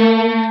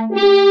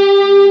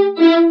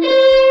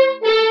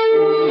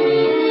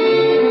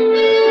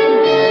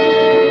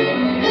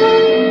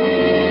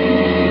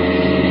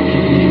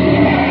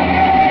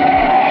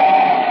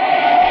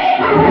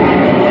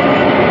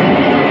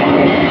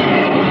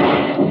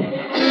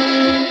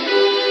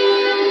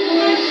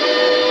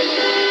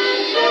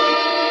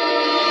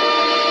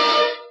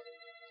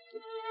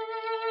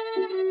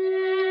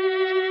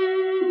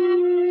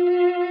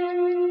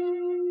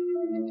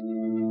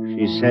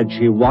 said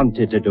she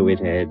wanted to do it,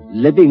 Ed.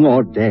 Living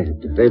or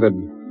dead. David,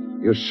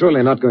 you're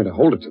surely not going to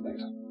hold it to that.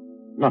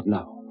 Not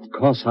now. Of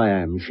course I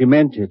am. She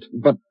meant it.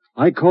 But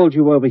I called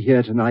you over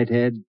here tonight,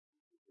 Ed,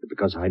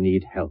 because I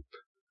need help.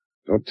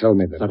 Don't tell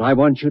me that. But I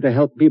want you to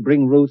help me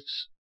bring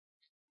Ruth's...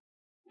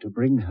 To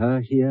bring her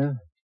here?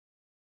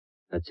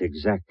 That's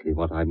exactly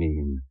what I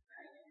mean.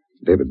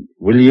 David.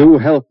 Will you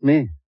help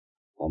me?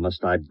 Or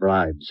must I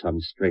bribe some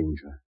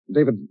stranger?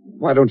 David,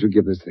 why don't you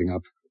give this thing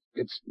up?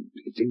 It's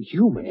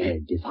inhuman.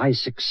 Ed, if I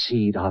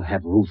succeed, I'll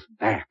have Ruth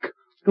back.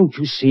 Don't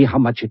you see how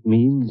much it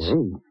means?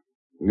 Well,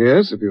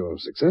 yes, if you're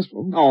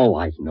successful. Oh,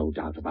 I've no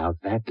doubt about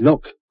that.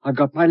 Look, I've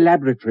got my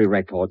laboratory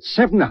record.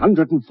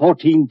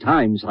 714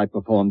 times I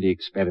performed the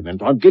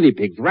experiment on guinea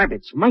pigs,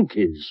 rabbits,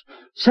 monkeys.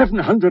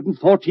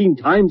 714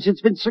 times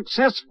it's been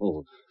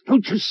successful.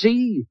 Don't you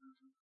see?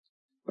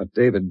 But,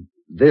 David,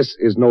 this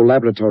is no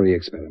laboratory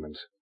experiment.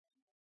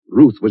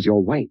 Ruth was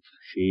your wife.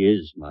 She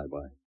is my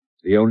wife.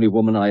 The only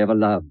woman I ever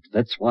loved.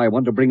 That's why I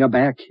want to bring her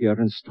back here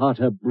and start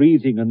her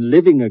breathing and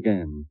living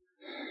again.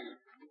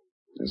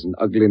 There's an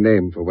ugly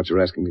name for what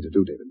you're asking me to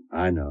do, David.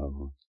 I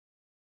know.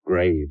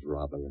 Grave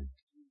robbery.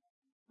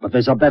 But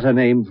there's a better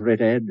name for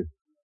it, Ed.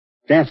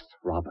 Death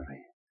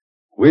robbery.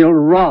 We'll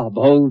rob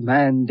old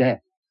man Death.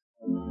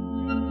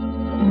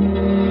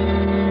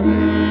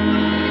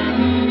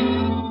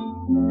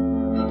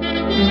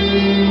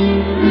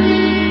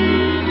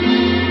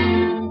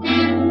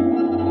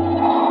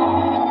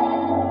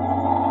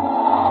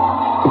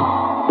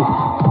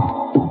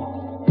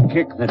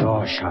 Kick the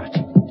door shut.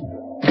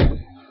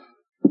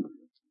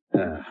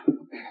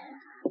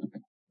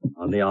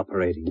 On the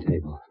operating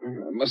table.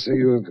 I must say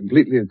you're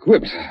completely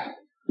equipped.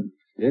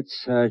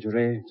 It's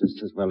surgery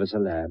just as well as a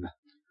lab.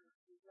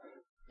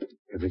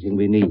 Everything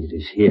we need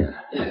is here.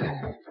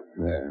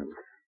 There.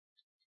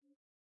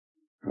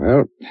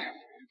 Well,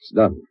 it's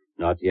done.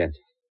 Not yet.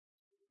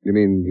 You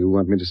mean you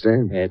want me to stay?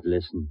 Ed,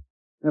 listen.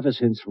 Ever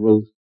since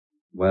Ruth...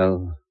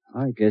 Well,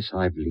 I guess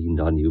I've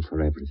leaned on you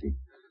for everything.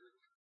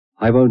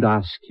 I won't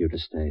ask you to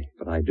stay,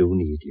 but I do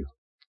need you.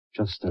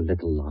 Just a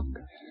little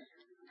longer.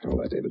 All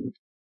right, David.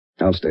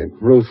 I'll stay.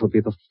 Ruth will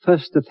be the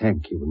first to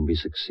thank you when we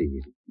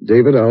succeed.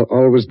 David, I'll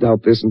always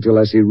doubt this until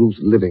I see Ruth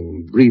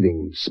living,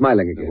 breathing,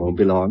 smiling again. It won't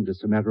be long,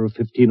 just a matter of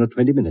 15 or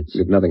 20 minutes.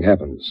 If nothing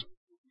happens.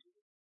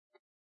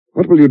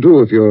 What will you do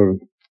if your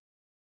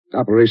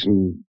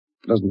operation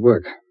doesn't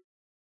work?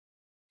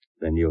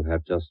 Then you'll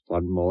have just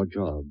one more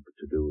job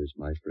to do as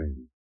my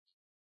friend.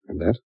 And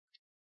that?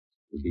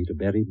 Would be to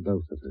bury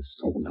both of us.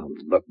 Oh, now,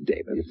 look,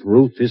 David. If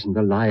Ruth isn't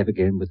alive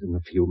again within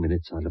a few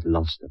minutes, I'll have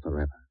lost her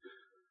forever.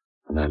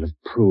 And I'll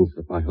have proved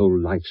that my whole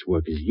life's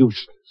work is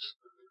useless.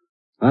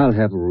 I'll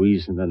have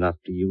reason enough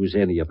to use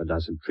any of a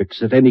dozen tricks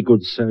that any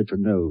good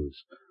surgeon knows.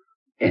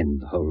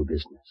 End the whole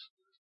business.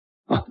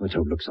 Oh, but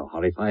don't look so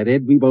horrified,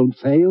 Ed. We won't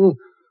fail.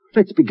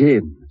 Let's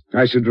begin.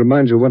 I should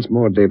remind you once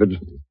more, David,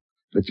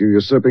 that you're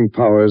usurping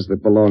powers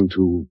that belong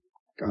to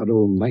God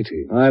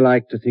Almighty. I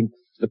like to think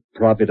that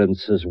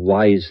Providence has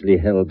wisely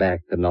held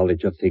back the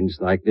knowledge of things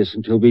like this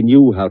until we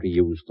knew how to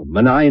use them,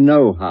 and I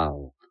know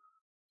how.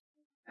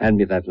 Hand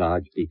me that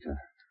large beaker.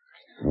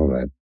 All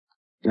right.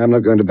 I'm not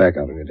going to back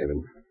out on you, David.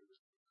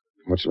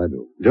 What shall I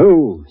do?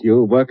 Do.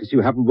 You'll work as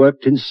you haven't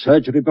worked in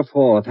surgery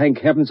before. Thank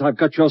heavens I've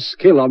got your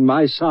skill on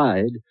my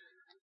side.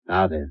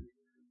 Now then,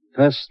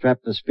 first strap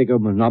the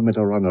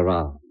sphygmomanometer on her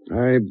arm.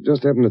 I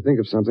just happened to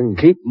think of something.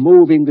 Keep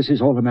moving. This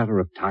is all a matter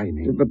of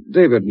timing. But,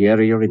 David... Here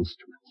are your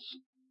instruments.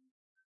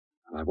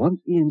 I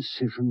want the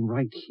incision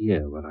right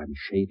here where I'm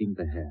shaving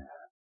the hair.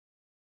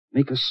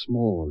 Make a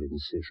small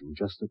incision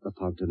just at the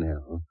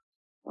fontanelle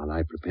while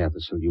I prepare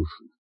the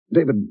solution.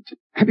 David,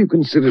 have you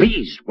considered...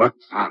 Please, work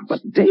fast.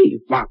 But, Dave,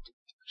 what?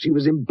 She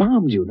was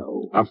embalmed, you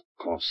know. Of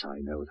course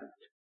I know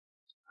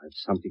that. I've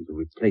something to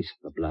replace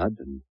the blood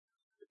and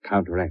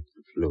counteract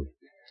the fluid.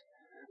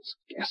 It's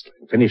ghastly.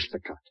 Finish the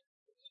cut.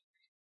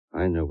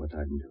 I know what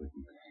I'm doing.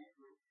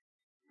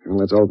 Well,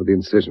 that's all for the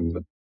incision,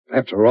 but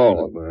after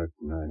all... Good work,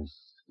 nice.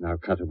 Now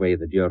cut away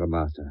the dura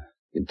mater.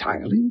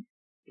 Entirely?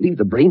 Leave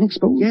the brain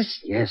exposed?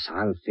 Yes,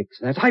 I'll fix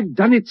that. I've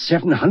done it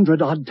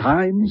 700-odd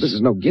times. This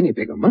is no guinea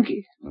pig or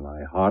monkey. Well,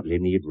 I hardly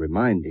need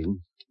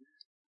reminding.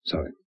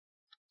 Sorry.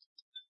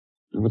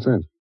 What's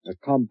that? A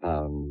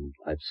compound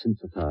I've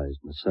synthesized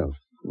myself.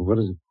 What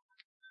is it?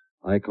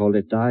 I call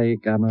it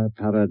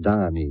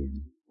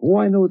digamma-paradamine. Oh,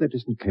 I know that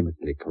isn't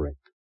chemically correct.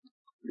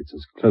 It's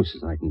as close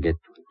as I can get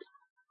to it.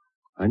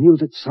 I knew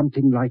that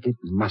something like it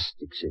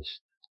must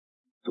exist.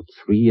 Took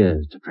 3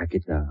 years to track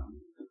it down.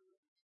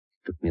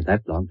 Took me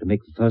that long to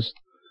make the first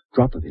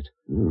drop of it.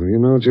 You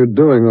know what you're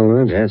doing, all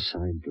right. Yes,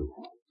 I do.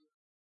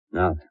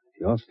 Now, if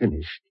you're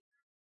finished,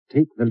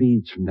 take the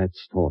leads from that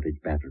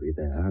storage battery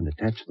there and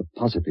attach the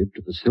positive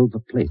to the silver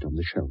plate on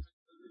the shelf.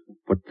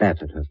 Put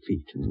that at her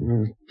feet.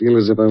 I feel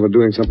as if I were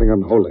doing something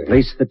unholy.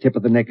 Place the tip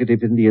of the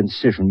negative in the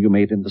incision you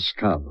made in the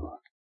skull.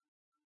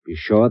 Be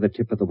sure the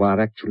tip of the wire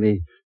actually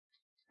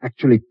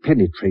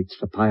penetrates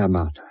the pia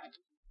mater.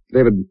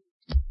 David,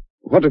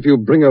 what if you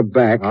bring her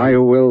back? I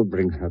will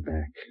bring her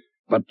back.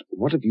 But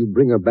what if you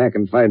bring her back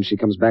and find she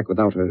comes back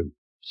without her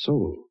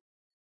Soul.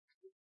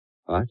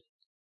 What?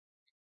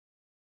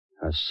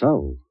 A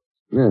soul?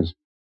 Yes.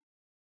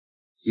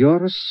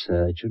 You're a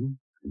surgeon,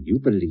 and you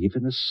believe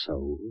in a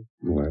soul?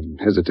 Well,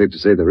 I hesitate to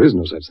say there is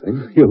no such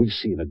thing. You've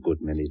seen a good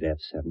many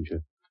deaths, haven't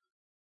you?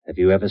 Have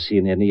you ever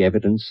seen any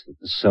evidence that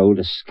the soul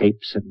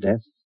escapes at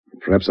death?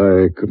 Perhaps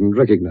I couldn't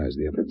recognize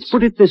the evidence.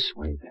 Put it this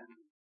way, then.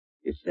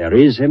 If there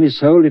is any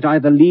soul, it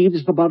either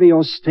leaves the body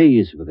or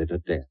stays with it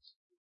at death.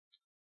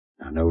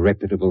 Now, no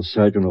reputable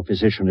surgeon or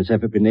physician has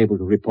ever been able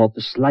to report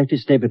the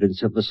slightest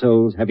evidence of the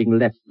soul's having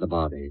left the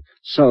body.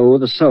 So,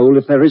 the soul,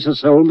 if there is a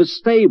soul, must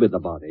stay with the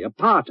body, a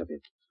part of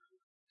it.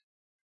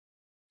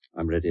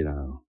 I'm ready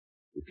now.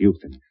 If you've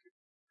finished.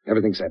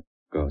 Everything's set.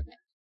 Good.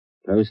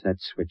 Close that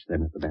switch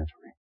then at the battery.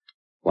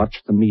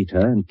 Watch the meter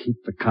and keep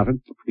the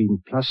current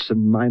between plus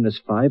and minus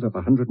 5 of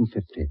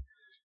 150.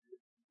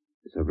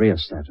 There's a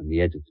rheostat on the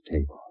edge of the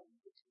table.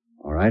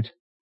 All right?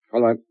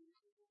 All right.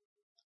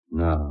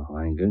 Now,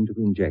 I'm going to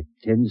inject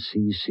 10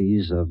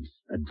 cc's of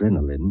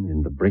adrenaline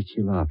in the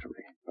brachial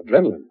artery.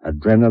 Adrenaline?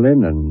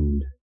 Adrenaline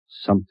and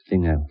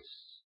something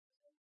else.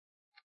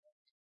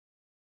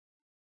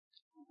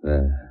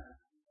 There.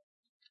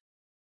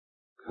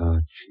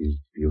 God, she's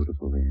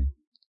beautiful, Ed.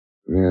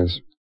 Yes.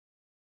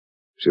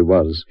 She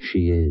was.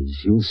 She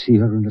is. You'll see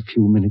her in a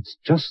few minutes,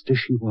 just as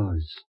she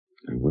was.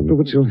 I wonder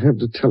what she'll have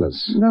to tell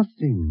us.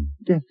 Nothing.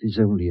 Death is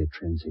only a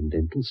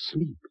transcendental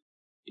sleep.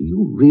 Do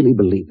you really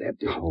believe that,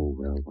 Dick? Oh,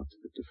 well, what's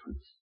the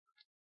difference?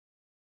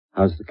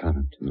 How's the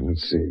current?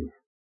 Let's see.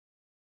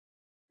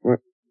 What?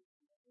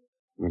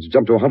 It's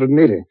jumped to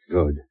 180.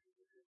 Good.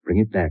 Bring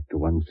it back to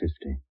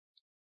 150.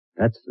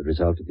 That's the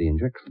result of the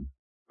injection.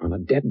 On a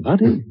dead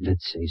body?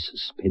 Let's say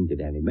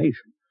suspended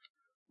animation.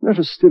 There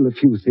are still a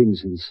few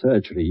things in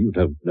surgery you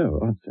don't know,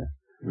 aren't there?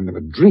 I never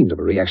dreamed of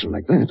a reaction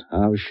like that.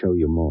 I'll show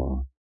you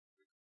more.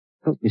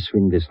 Help me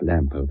swing this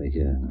lamp over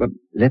here. But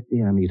let the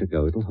ammeter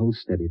go. It'll hold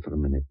steady for a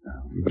minute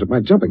now. But it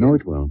might jump again. No,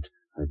 it won't.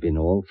 I've been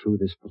all through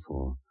this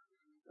before.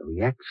 The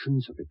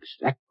reactions are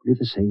exactly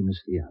the same as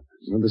the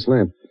others. Well, this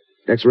lamp.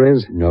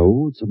 X-rays?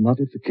 No, it's a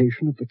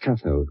modification of the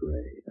cathode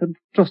ray. And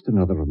just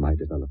another of my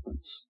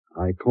developments.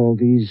 I call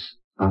these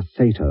our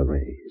theta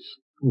rays.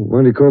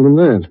 Why do you call them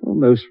that? Well,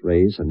 most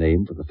rays are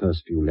named for the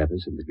first few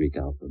letters in the Greek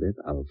alphabet.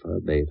 Alpha,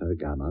 beta,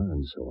 gamma,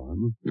 and so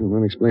on.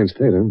 Well, that explains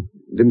theta.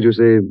 Didn't you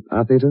say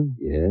theta?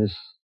 Yes.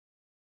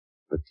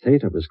 But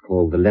theta was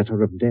called the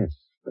letter of death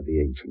by the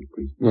ancient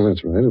Greeks. Well,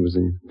 that's right. It was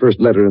the first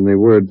letter in the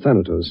word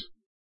thanatos.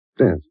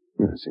 Death.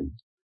 Yeah, I see.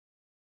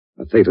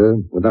 A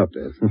theta without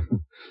death.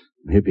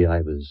 Maybe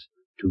I was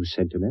too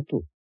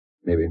sentimental.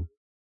 Maybe.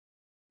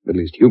 At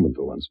least human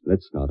for once.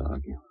 Let's not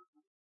argue.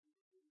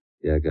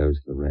 Here goes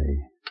the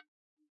ray.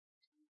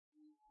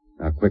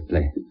 Now,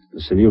 quickly. The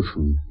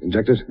solution.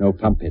 Inject it? No,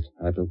 pump it.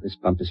 I built this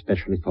pump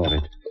especially for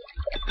it.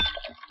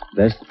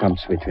 There's the pump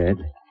switch, Ed.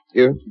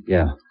 Here?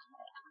 Yeah.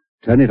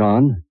 Turn it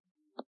on.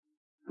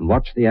 And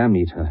watch the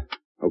ammeter.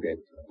 Okay.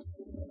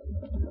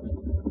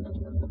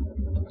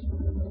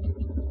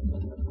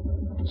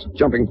 It's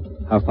jumping.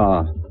 How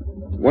far?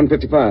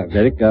 155.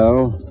 Let it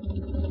go.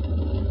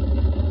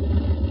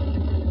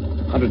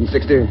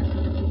 160.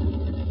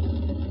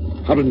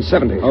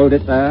 170. Hold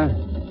it there.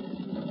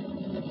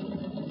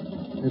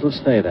 It'll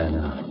stay there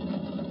now.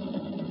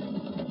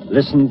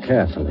 Listen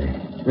carefully.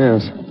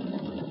 Yes.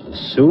 As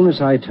soon as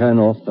I turn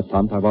off the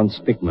pump, I want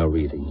spigma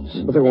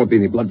readings. But there won't be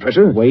any blood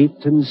pressure.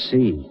 Wait and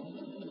see.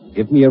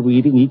 Give me a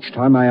reading each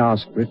time I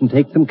ask for it and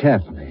take them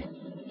carefully.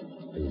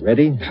 Are you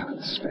ready?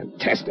 This is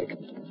fantastic.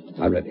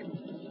 I'm ready.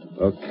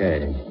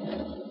 Okay.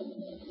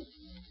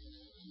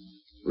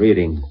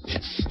 Reading.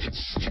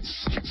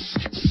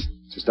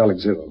 Systolic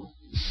 0.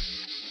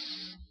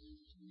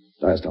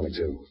 Diastolic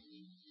 0.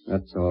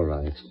 That's all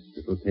right.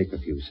 It'll take a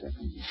few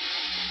seconds.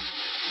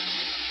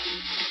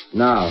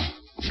 Now.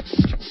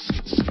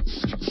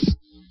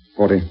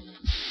 40. My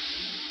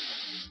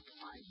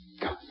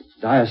God.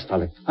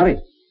 Diastolic.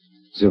 Hurry.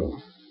 0.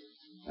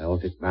 My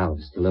aortic valve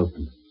is still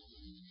open.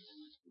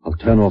 I'll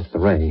turn off the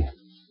ray.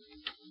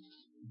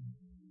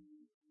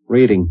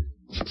 Reading.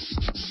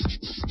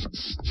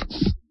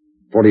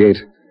 48.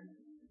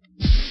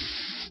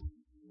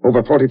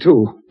 Over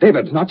 42.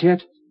 David. Not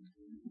yet.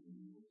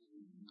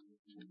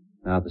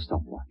 Now the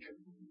stopwatch.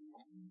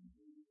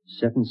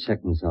 7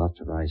 seconds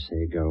after I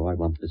say go, I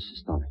want the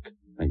systolic.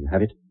 Now you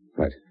have it?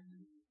 Right.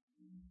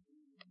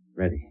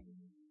 Ready.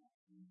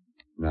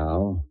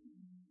 Now,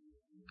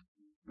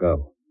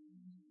 go.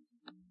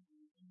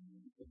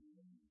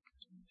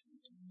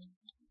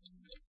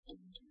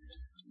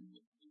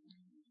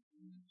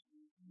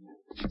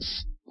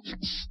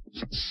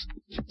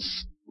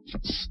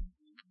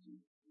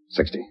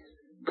 $60.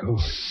 Good.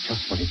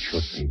 Just what it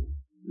should be.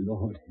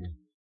 Lord,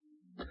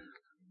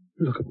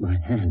 look at my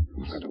hand.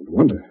 I don't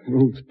wonder.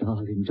 Oh,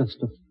 darling,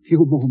 just a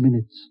few more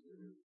minutes.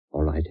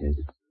 All right, Ed.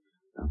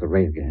 Now the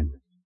ray again.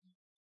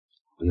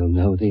 We'll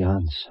know the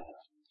answer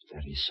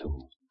very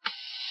soon.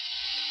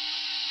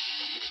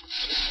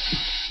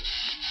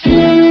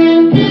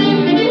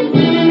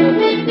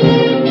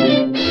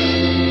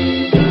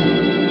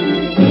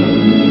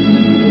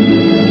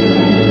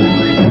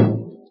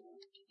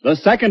 The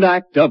second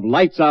act of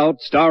Lights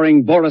Out,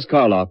 starring Boris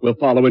Karloff, will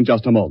follow in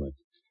just a moment.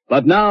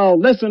 But now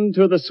listen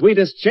to the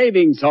sweetest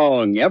shaving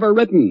song ever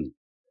written.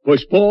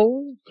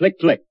 Push-pull,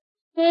 click-click.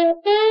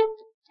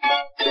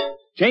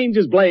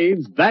 Changes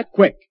blades that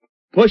quick.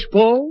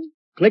 Push-pull,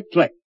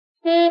 click-click.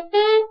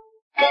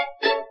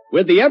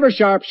 With the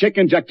Eversharp Schick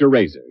Injector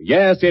Razor,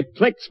 yes, it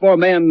clicks for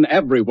men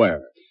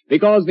everywhere.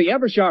 Because the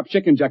Eversharp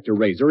Schick Injector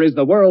Razor is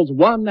the world's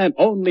one and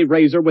only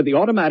razor with the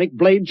automatic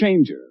blade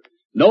changer.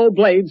 No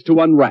blades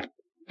to unwrap.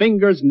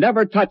 Fingers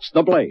never touch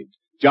the blade.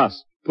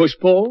 Just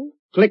push-pull,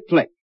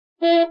 click-click.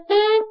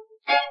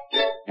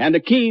 And a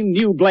keen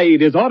new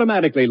blade is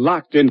automatically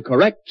locked in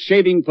correct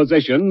shaving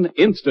position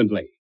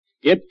instantly.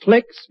 It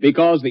clicks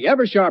because the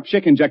Eversharp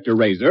Schick Injector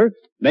Razor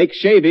makes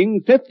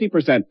shaving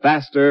 50%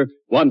 faster,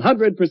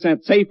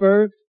 100%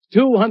 safer,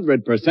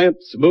 200%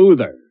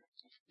 smoother.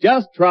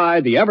 Just try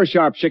the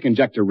Eversharp Schick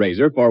Injector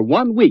Razor for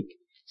 1 week.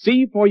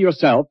 See for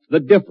yourself the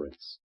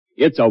difference.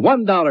 It's a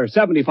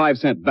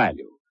 $1.75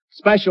 value.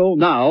 Special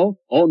now,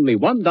 only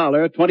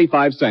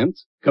 $1.25,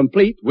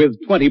 complete with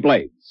 20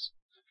 blades.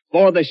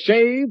 For the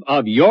shave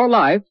of your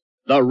life,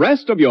 the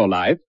rest of your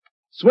life,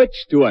 switch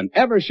to an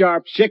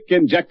Eversharp Schick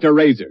Injector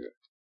Razor.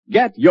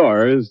 Get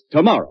yours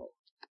tomorrow.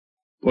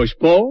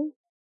 Push-pull,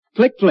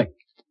 click-click.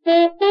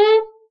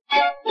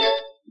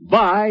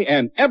 Buy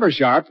an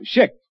Eversharp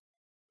Schick.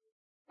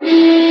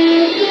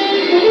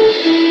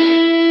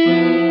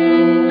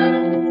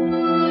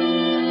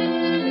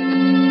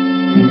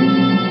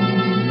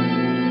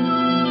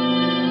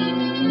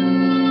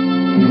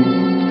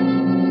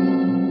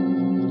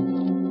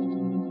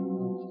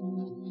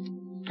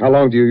 How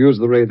long do you use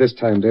the ray this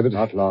time, David?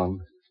 Not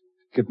long.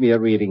 Give me a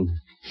reading.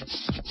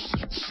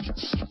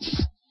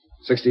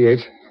 68.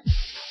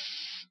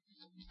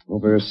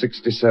 Over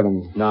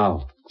 67.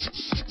 Now.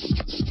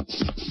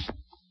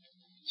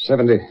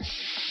 70.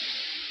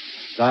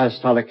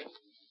 Diastolic.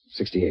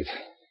 68.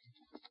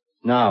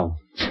 Now.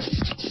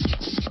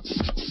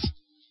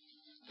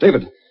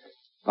 David,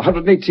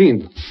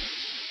 118.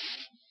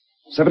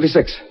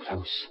 76.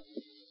 Close.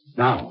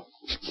 Now.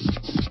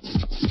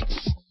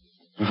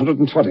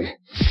 120.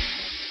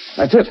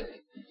 That's it.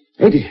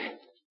 80.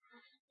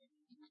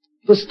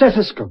 The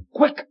stethoscope.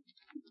 Quick.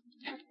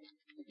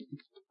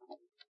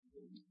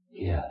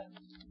 Here.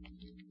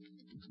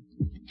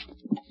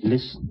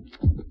 Listen.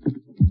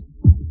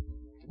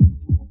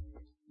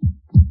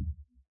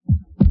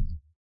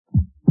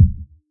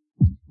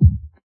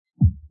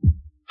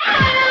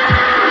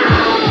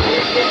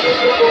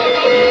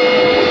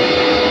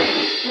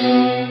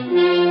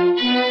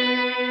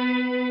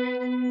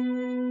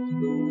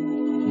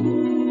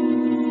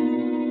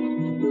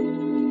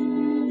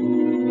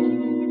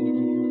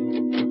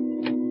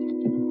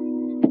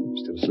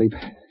 Still asleep?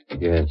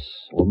 Yes,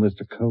 almost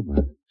a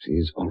coma.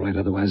 She's all right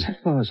otherwise? As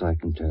far as I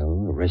can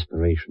tell, her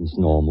respiration's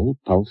normal,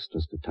 pulse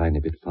just a tiny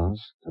bit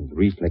fast, and the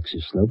reflex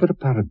is slow, but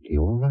apparently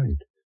all right.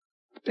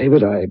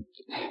 David, I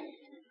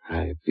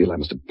feel I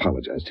must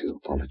apologize to you.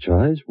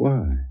 Apologize?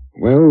 Why?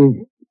 Well,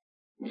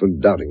 for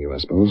doubting you, I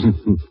suppose.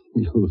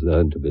 You'll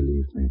learn to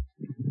believe me.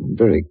 I'm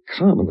very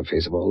calm in the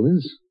face of all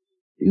this.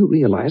 Do you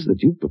realize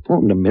that you've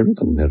performed a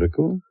miracle? A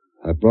miracle?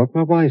 I brought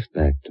my wife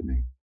back to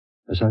me,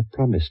 as I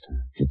promised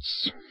her.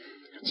 It's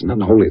an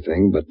unholy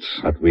thing, but...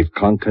 But we've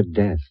conquered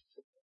death.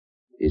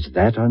 Is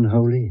that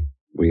unholy?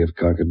 We have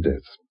conquered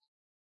death.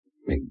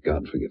 May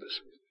God forgive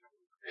us.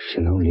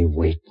 She'll only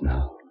wait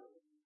now.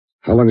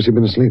 How long has she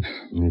been asleep?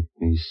 Let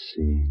me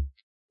see.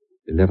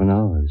 11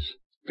 hours.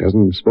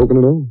 Hasn't spoken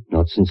at all?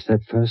 Not since that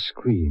first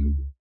scream,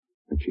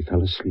 when she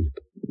fell asleep.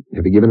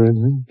 Have you given her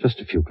anything? Just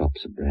a few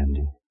drops of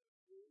brandy.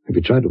 Have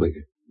you tried to wake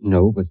her?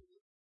 No, but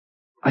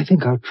I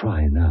think I'll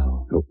try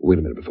now. Oh, wait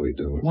a minute before you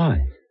do.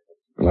 Why?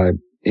 Well, I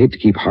hate to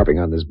keep harping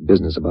on this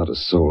business about a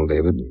soul,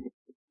 David.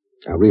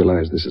 I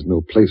realize this is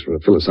no place for a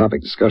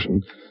philosophic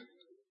discussion,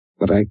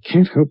 but I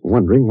can't help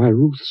wondering why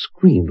Ruth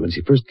screamed when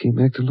she first came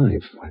back to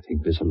life. I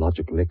think there's a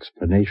logical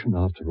explanation.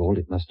 After all,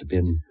 it must have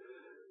been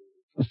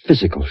a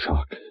physical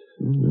shock.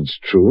 That's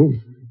true.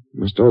 It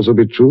must also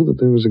be true that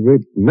there was a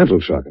great mental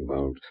shock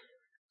involved.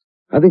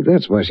 I think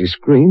that's why she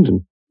screamed,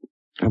 and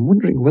I'm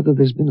wondering whether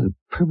there's been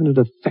a permanent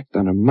effect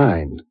on her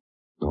mind.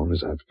 Or,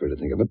 as I prefer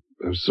to think of it,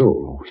 her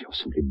soul. Oh, you're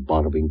simply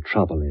borrowing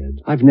trouble,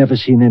 Ed. I've never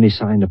seen any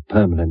sign of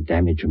permanent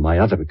damage in my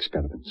other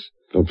experiments.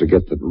 Don't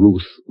forget that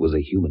Ruth was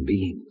a human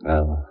being.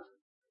 Well,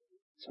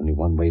 there's only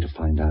one way to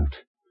find out.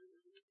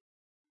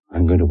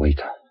 I'm going to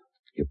wait.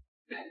 You're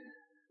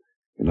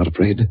not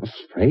afraid?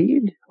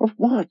 Afraid? Of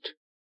what?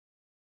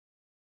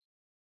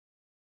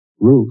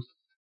 Ruth.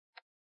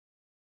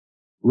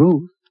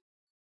 Ruth.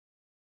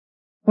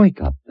 Wake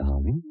up,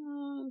 darling.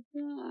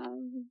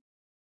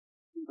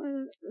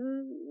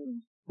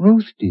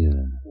 Ruth,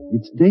 dear,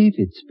 it's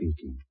David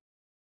speaking.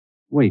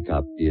 Wake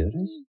up,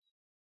 dearest.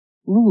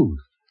 Ruth.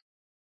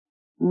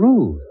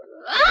 Ruth.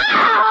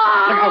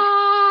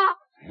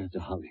 There,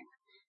 darling.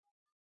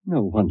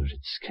 No wonder it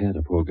scared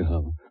a poor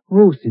girl.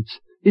 Ruth,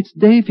 it's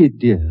David,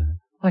 dear.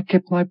 I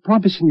kept my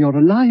promise and you're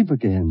alive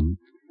again.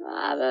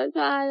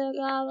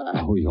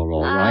 Oh, you're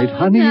all right,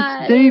 honey.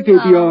 It's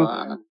David.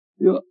 You're...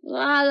 Ruth!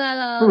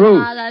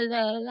 Ruth!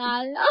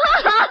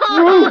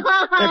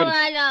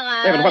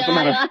 David, what's the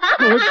matter?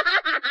 Good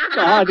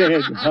God,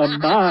 Ed, her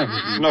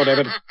mind. No,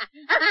 David.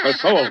 Her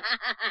soul.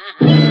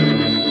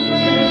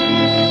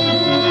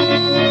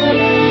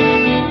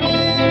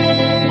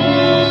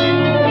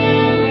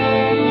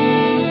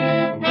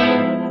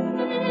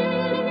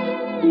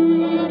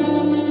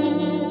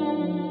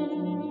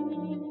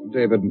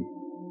 David,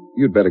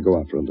 you'd better go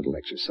out for a little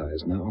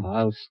exercise now.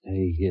 I'll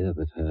stay here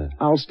with her.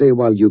 I'll stay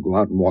while you go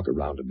out and walk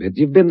around a bit.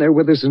 You've been there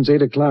with us since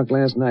 8 o'clock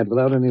last night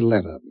without any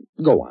let-up.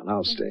 Go on,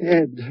 I'll stay.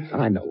 Ed.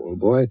 I know, old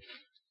boy.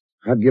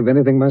 I'd give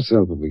anything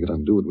myself if we could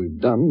undo what we've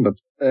done, but...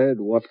 Ed,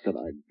 what can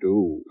I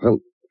do? Well,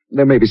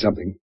 there may be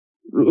something.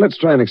 Let's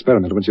try an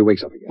experiment when she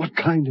wakes up again. What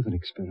kind of an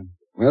experiment?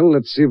 Well,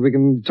 let's see if we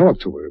can talk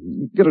to her,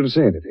 get her to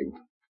say anything.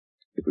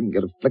 If we can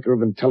get a flicker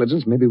of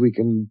intelligence, maybe we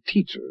can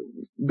teach her,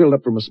 build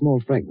up from a small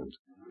fragment.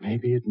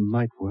 Maybe it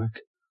might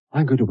work.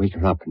 I'm going to wake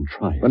her up and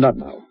try it. But not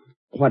now.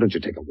 Why don't you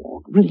take a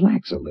walk?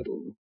 Relax a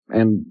little.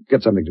 And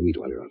get something to eat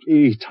while you're out.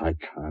 Eat? I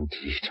can't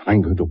eat.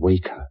 I'm going to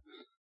wake her.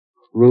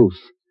 Ruth.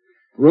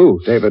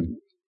 Ruth. David,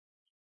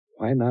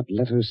 why not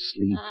let her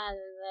sleep?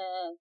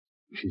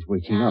 She's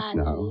waking up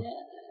now.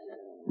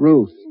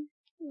 Ruth.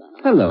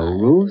 Hello,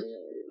 Ruth.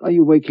 Are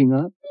you waking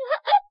up?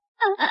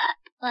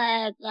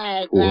 Poor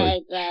child.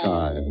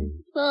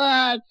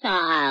 Poor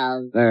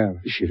child.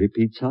 There. She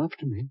repeats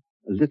after me.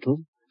 A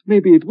little.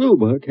 Maybe it will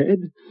work,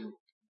 Ed.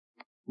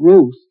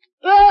 Ruth.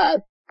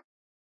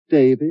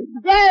 David.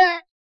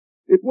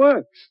 It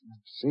works.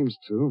 Seems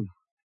to.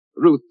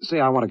 Ruth, say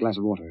I want a glass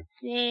of water.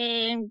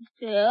 Seems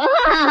to.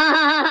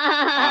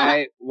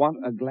 I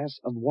want a glass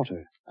of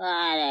water.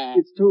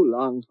 It's too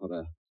long for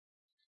her.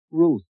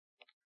 Ruth.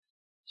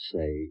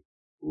 Say,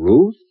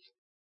 Ruth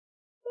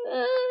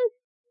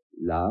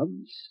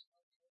loves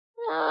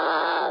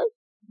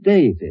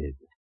David.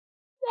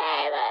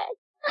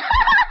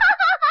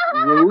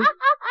 Ruth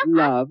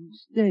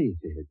loves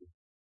David.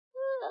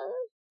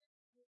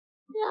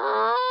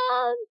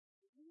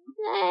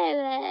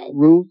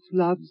 Ruth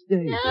loves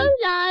David.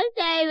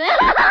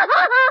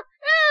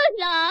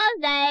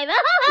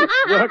 It's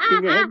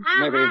working, Ed.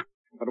 Maybe.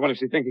 But what is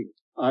she thinking?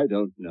 I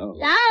don't know.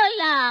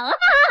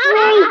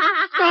 Ruth,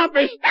 stop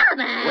it!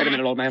 Wait a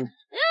minute, old man.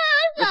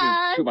 This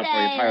is too much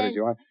for you, tired as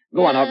you are.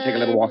 Go on out, take a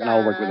little walk, and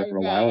I'll work with it for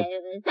a while.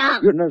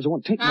 Your nerves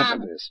won't take much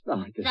of this.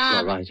 I guess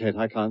you're right, Ed.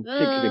 I can't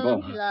think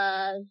anymore.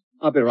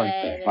 I'll be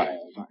right back. Fine.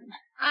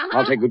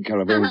 I'll take good care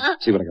of her and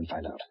see what I can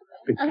find out.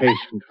 Be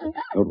patient.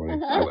 Don't worry,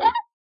 I will.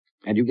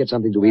 And you get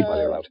something to eat while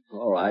you're out.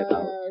 All right,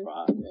 I'll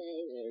try.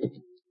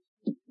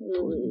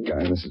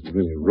 Guy, this is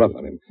really rough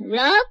on him.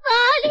 Rough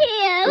on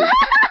him.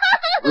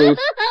 Ruth.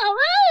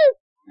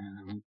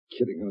 I'm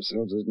kidding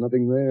ourselves. There's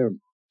nothing there.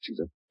 She's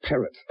a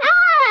parrot.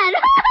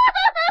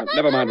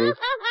 Never mind, Ruth.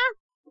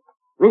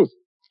 Ruth,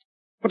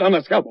 put on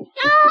that scalpel.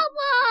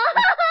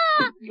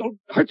 Don't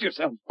hurt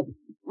yourself.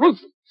 Ruth,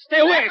 stay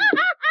away.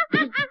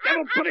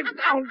 Don't put it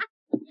down.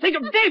 Think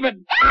of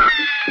David.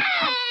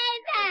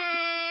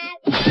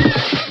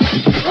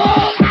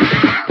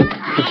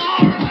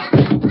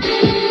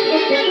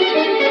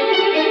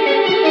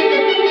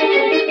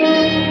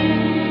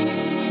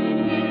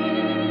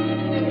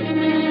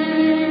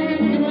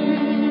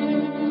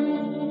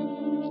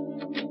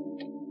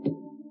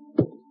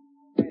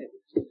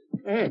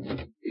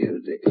 Ed.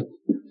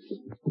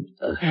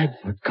 Ed,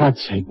 for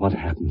God's sake, what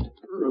happened?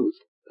 Ruth.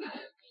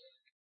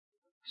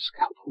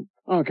 Scalpel.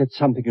 I'll get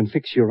something and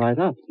fix you right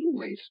up.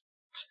 Wait.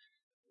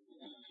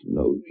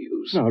 No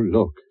use. Now,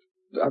 look.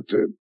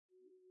 Doctor.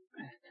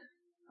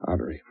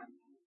 Artery.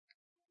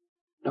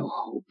 No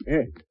hope.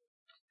 Ed.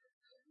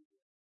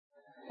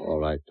 All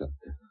right,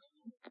 Doctor.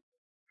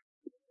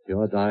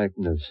 Your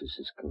diagnosis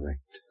is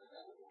correct.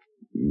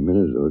 A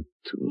minute or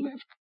two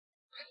left.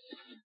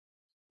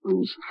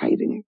 Ruth's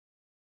hiding.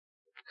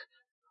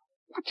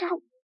 Watch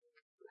out.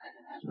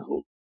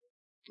 No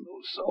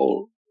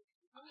soul.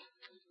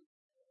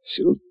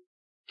 She'll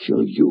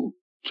kill you,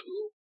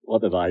 too.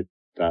 What have I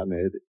done,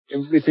 Ed?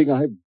 Everything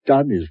I've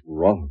done is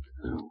wrong.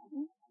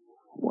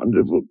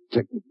 Wonderful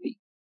technique,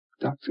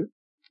 Doctor.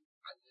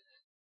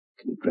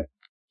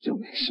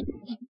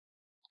 Congratulations.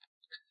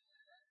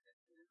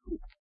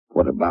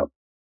 What about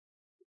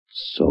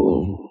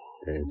soul?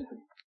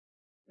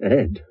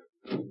 Ed.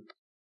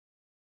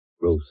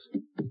 Ruth.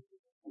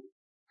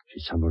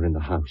 She's somewhere in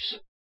the house.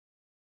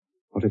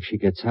 What if she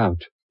gets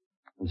out?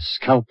 A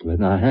scalpel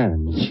in her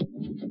hands.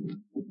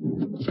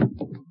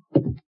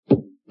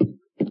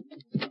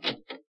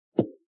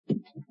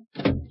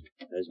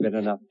 There's been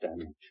enough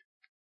damage.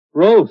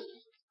 Ruth!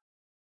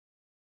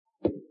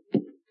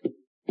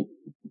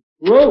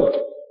 Ruth!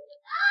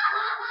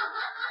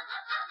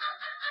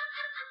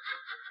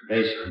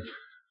 Basement.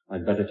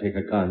 I'd better take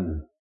a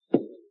gun.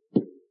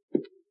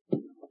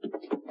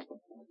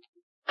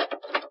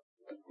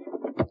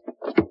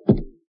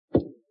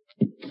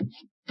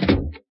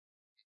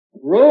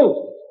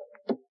 Ruth!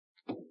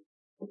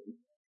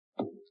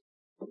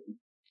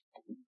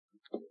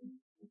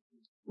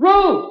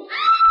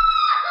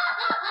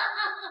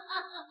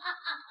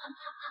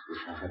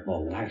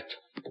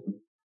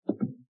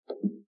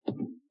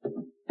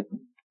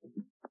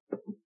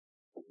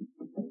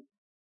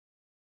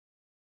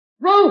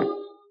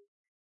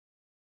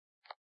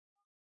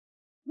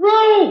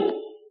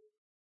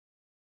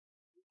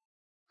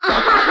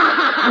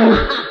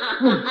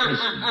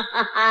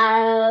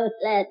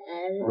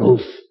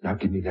 Ruth, now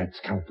give me that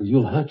scalpel.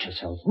 You'll hurt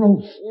yourself.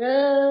 Ruth.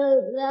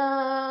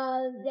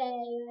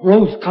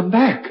 Ruth, come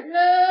back.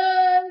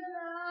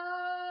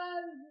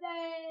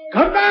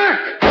 Come back!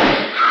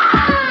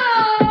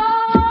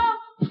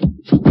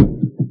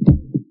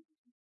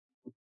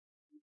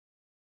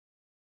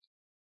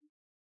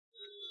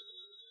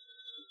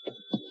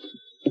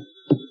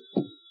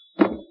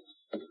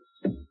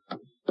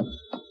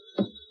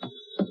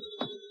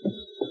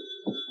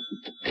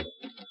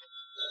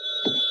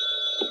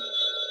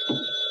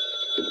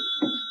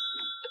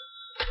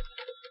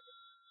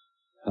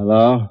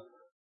 Hello?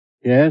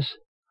 Yes?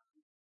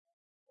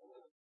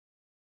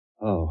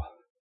 Oh.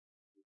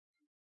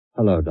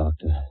 Hello,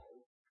 Doctor.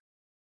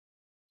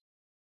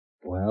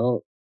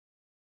 Well,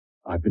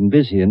 I've been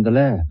busy in the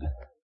lab.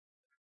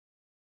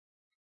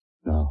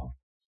 No,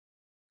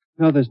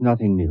 there's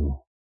nothing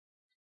new.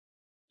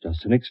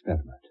 Just an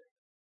experiment.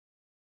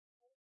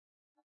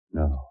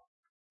 No.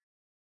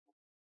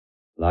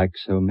 Like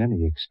so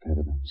many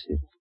experiments,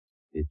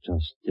 it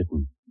just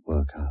didn't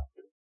work out.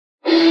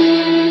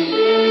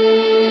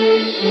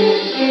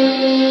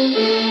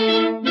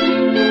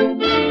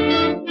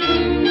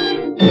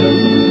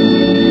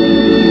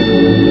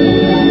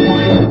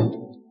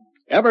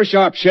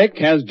 Eversharp Schick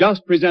has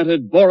just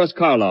presented Boris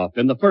Karloff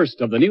in the first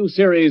of the new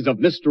series of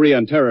mystery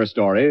and terror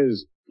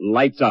stories,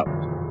 Lights Out.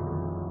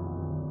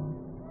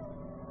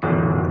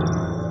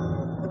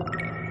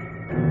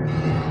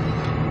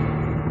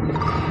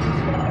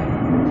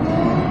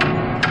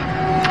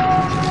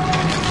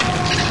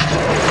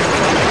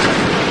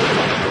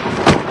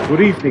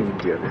 Good evening,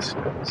 dear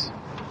listeners.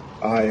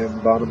 I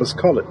am Barnabas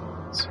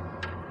Collins.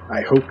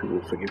 I hope you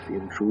will forgive the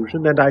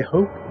intrusion, and I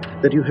hope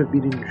that you have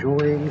been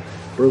enjoying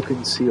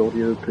Broken Sea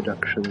Audio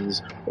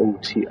Productions'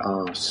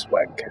 OTR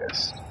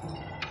Swagcast.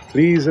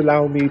 Please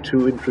allow me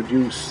to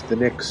introduce the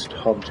next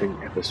haunting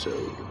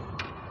episode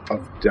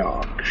of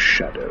Dark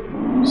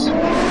Shadows.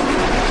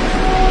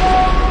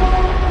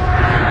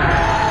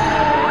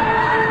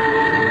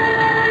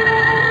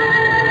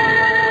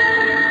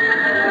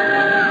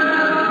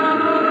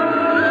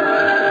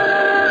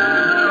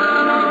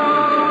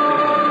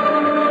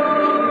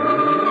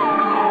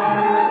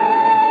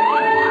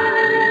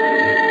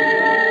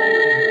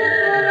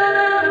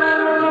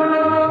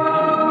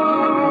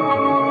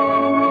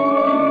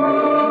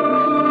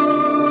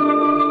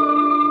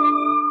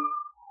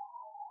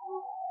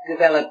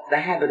 Develop the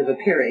habit of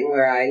appearing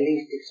where I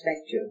least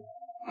expect you.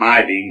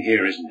 My being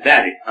here isn't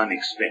that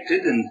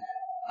unexpected, and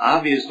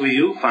obviously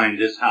you find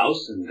this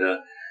house and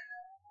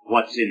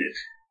what's in it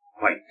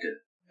quite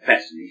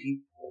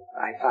fascinating.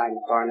 I find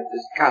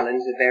Barnabas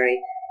Collins a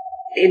very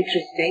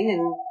interesting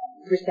and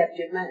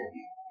perceptive man.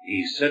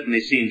 He certainly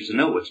seems to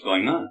know what's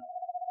going on.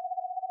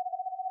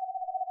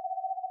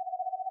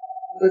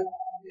 But,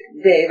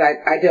 Dave,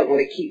 I don't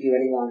want to keep you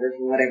any longer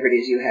from whatever it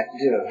is you have to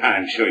do.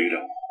 I'm sure you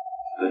don't.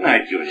 Good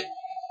night, Julia.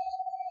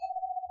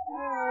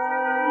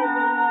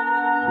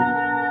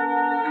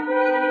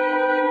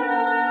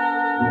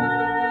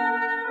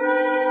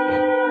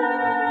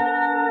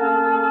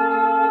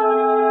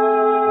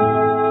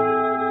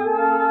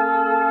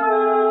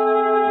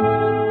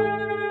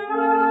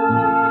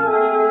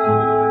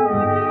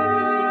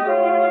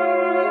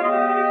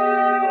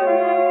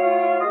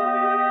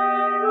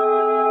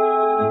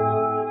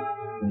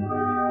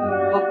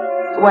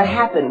 What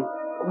happened?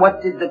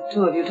 What did the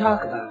two of you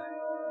talk about?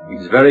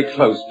 He's very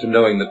close to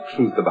knowing the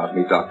truth about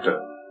me, Doctor.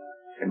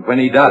 And when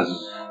he does...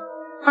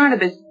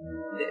 Barnabas,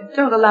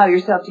 don't allow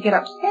yourself to get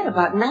upset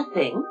about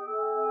nothing.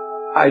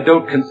 I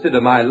don't consider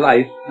my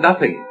life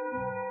nothing.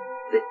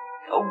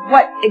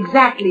 What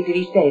exactly did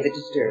he say that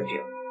disturbed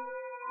you?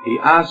 He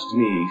asked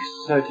me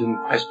certain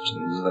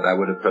questions that I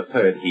would have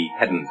preferred he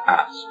hadn't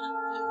asked.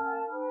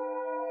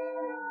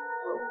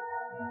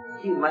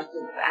 You must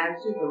have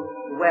answered them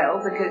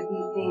well, because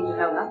he seemed to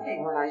know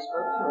nothing when I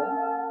spoke to him.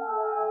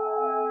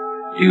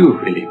 Do you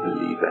really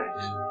believe that?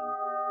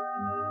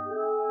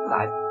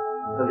 I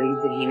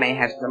believe that he may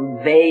have some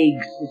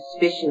vague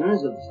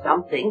suspicions of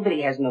something, but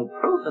he has no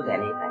proof of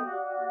anything.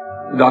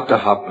 Dr.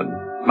 Hoffman,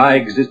 my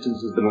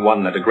existence has been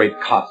won at a great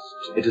cost.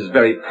 It is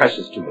very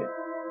precious to me.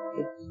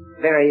 It's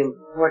very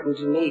important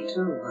to me,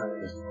 too,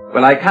 Barnabas.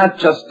 Well, I can't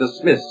just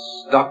dismiss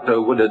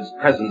Dr. Woodard's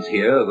presence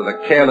here with a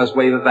careless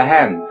wave of the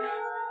hand.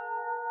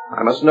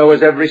 I must know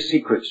his every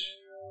secret,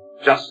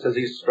 just as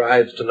he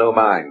strives to know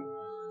mine.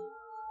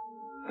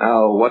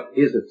 Now, what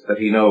is it that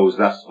he knows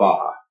thus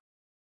far?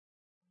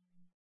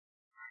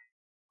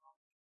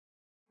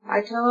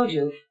 I told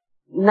you,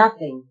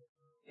 nothing.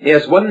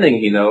 Yes, one thing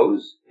he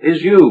knows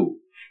is you.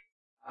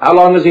 How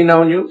long has he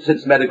known you?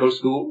 Since medical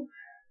school?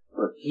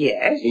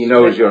 Yes. He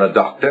knows you're a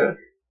doctor.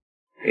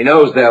 He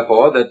knows,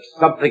 therefore, that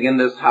something in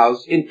this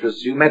house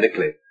interests you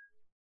medically.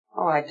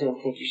 Oh, I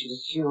don't think you should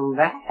assume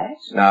that.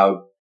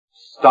 Now,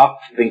 stop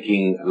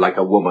thinking like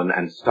a woman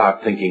and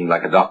start thinking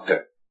like a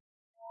doctor.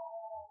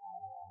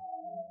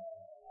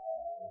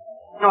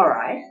 All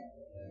right.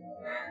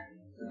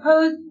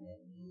 Suppose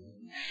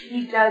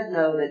he does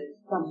know that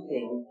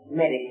something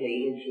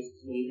medically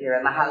interests me here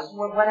in the house.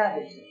 What of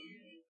it?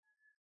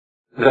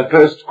 The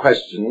first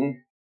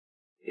question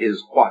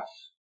is what?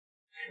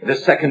 The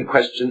second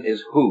question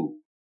is who?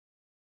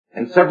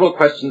 And several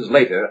questions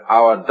later,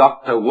 our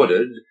Dr.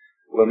 Woodard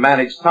will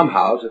manage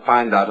somehow to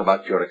find out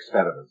about your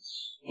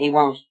experiments. He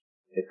won't.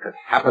 It could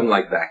happen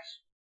like that.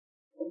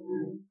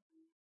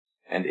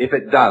 And if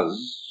it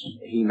does,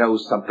 he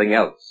knows something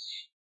else.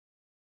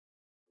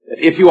 That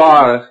if you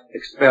are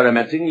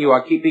experimenting, you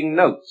are keeping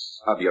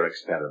notes of your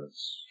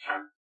experiments.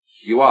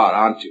 You are,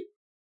 aren't you?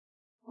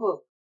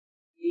 Well,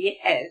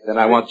 yes. Then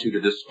I want you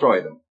to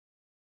destroy them.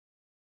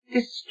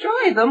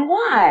 Destroy them?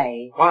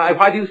 Why?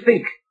 Why do you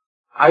think?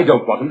 I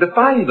don't want him to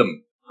find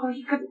them. Oh,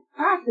 he couldn't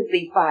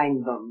possibly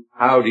find them.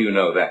 How do you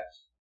know that?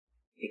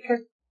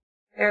 Because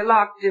they're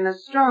locked in a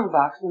strong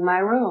box in my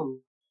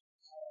room.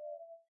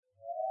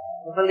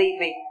 Well, believe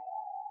me,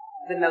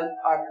 the notes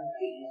are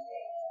completely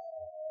safe.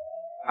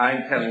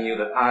 I'm telling you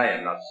that I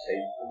am not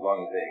safe as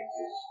long as they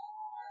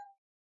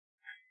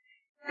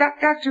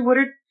exist. Dr.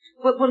 Woodard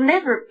will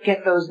never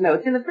get those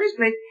notes. In the first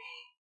place,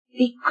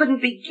 he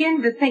couldn't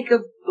begin to think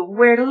of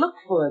where to look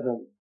for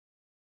them.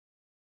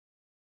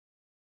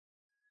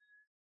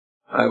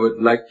 I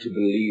would like to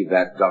believe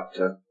that,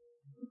 Doctor.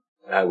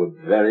 I would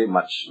very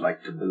much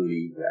like to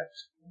believe that.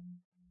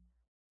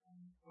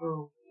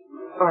 Oh,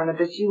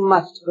 Barnabas, you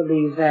must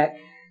believe that.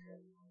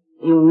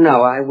 You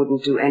know I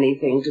wouldn't do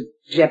anything to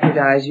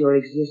jeopardize your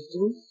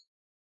existence.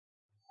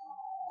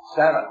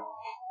 Sarah.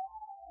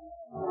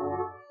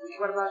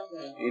 What about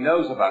that? He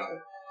knows about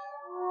her.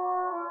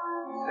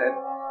 He said,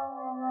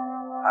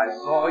 I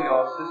saw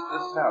your sister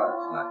Sarah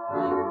tonight.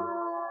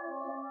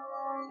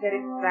 Said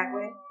it that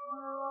way?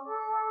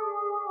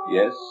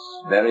 Yes,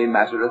 very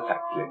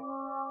matter-of-factly.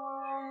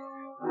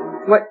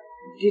 What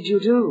did you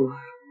do?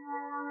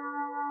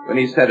 When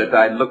he said it,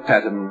 I looked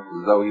at him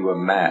as though he were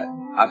mad,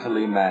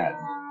 utterly mad.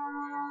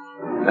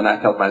 Then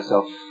I felt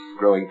myself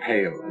growing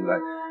pale, and I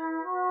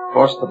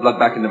forced the blood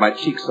back into my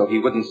cheeks so he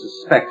wouldn't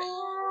suspect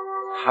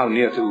how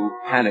near to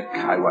panic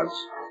I was.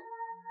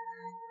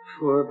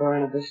 Poor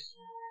Barnabas.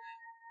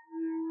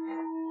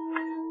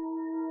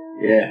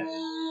 Yes,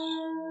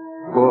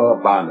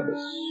 poor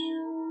Barnabas.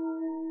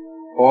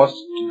 Forced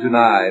to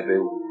deny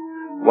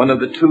one of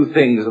the two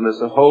things in this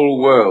whole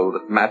world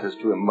that matters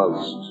to him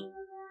most.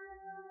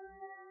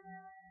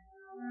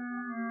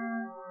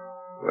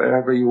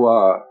 Wherever you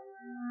are,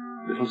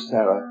 little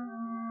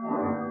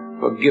Sarah,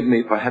 forgive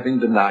me for having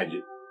denied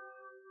you,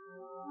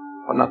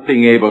 for not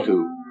being able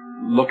to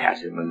look at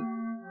him and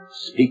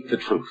speak the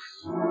truth.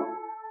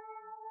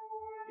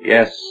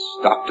 Yes,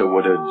 Dr.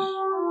 Woodard,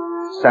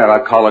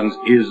 Sarah Collins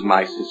is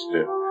my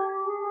sister,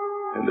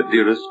 and the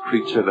dearest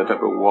creature that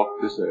ever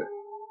walked this earth.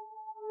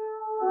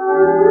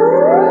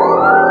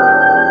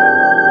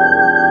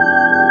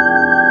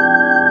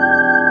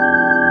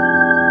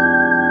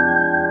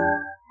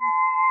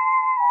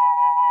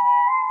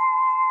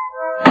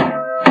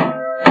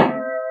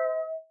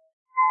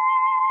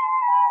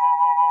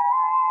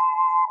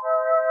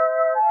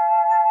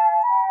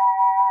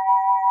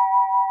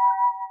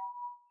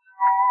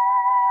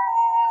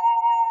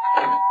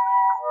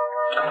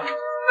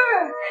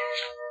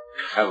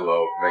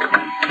 Hello,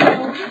 Becky.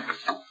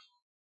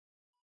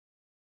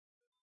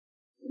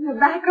 You're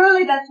back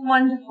early. That's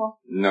wonderful.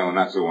 No,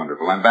 not so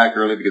wonderful. I'm back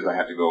early because I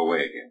have to go away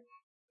again.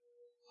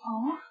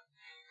 Oh?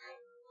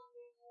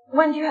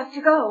 When do you have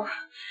to go?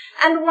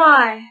 And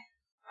why?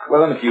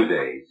 Well, in a few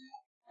days.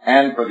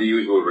 And for the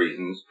usual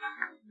reasons,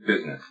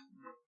 business.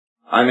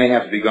 I may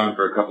have to be gone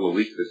for a couple of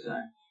weeks this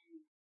time.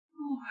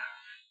 Oh.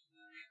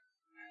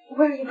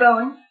 Where are you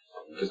going?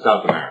 To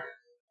South America.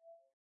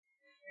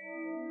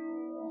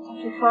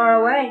 Too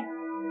far away.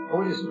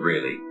 Oh, it isn't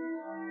really.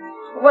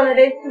 Well, it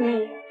is to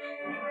me.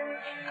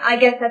 I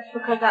guess that's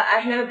because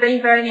I've never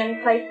been very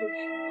many places.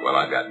 Well,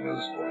 I've got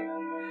news for you.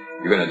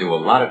 You're going to do a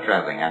lot of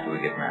traveling after we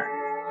get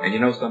married. And you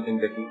know something,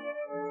 Vicki?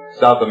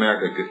 South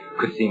America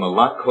could seem a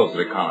lot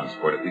closer to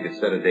Collinsport if we could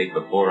set a date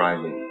before I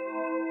leave.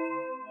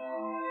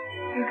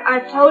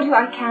 I've told you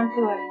I can't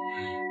do it.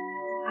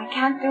 I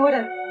can't do it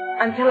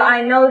until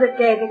I know that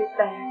David is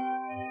there.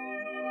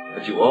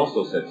 But you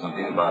also said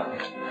something about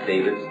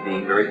David's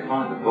being very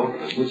fond of both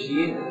of us, which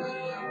he is.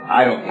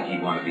 I don't think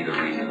he'd want to be the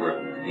reason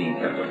we're being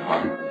kept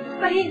apart.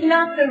 But he's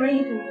not the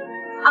reason.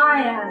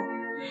 I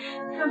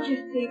am. Don't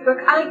you see,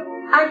 Brooke?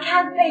 I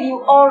can't say to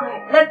you, all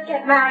right, let's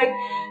get married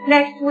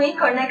next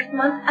week or next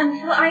month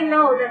until I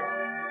know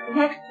that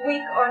next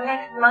week or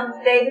next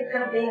month David's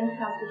going to be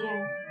himself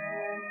again.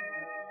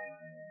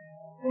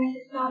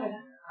 Mrs. Stoddard,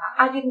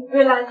 I didn't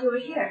realize you were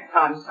here.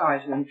 I'm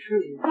sorry to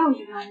intrude. No,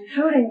 you're not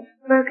intruding.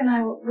 Burke and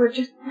I were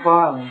just...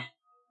 Quarreling.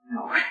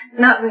 No,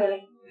 not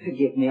really.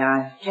 Forgive me,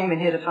 I came in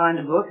here to find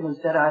a book, and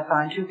instead I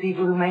find two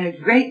people who mean a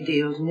great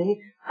deal to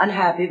me,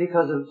 unhappy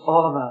because of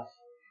all of us.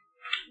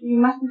 You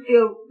mustn't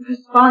feel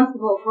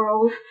responsible for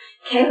old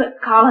Caleb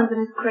Collins and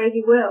his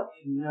crazy will.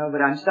 No,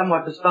 but I'm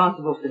somewhat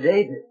responsible for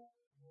David.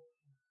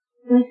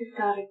 Mrs.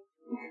 Stoddard,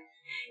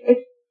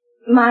 it's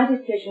my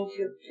decision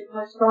to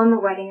postpone the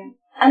wedding,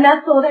 and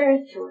that's all there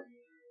is to it.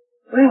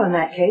 Well, in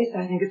that case,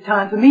 I think it's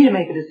time for me to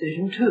make a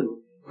decision,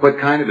 too. What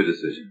kind of a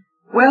decision?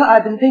 Well,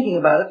 I've been thinking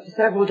about it for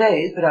several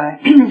days, but I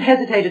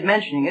hesitated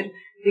mentioning it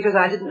because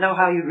I didn't know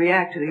how you'd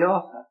react to the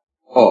offer.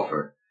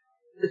 Offer?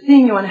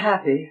 Seeing you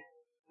unhappy,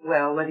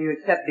 well, whether you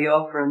accept the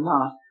offer or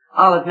not,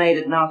 I'll have made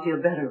it and I'll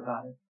feel better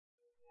about it.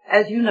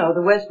 As you know,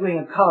 the west wing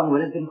of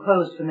Collinwood has been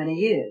closed for many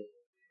years.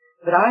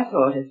 But I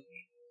thought if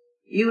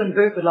you and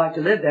Burke would like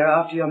to live there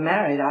after you're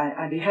married,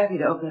 I'd be happy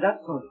to open it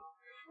up for you.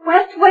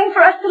 West wing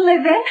for us to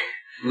live in?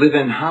 Live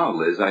in how,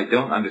 Liz? I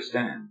don't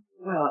understand.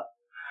 Well,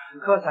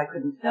 of course I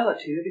couldn't sell it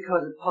to you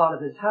because it's part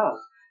of this house.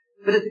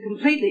 But it's a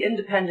completely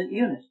independent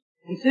unit,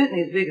 and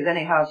certainly as big as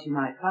any house you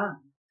might find.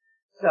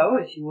 So,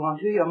 if you want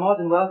to, you're more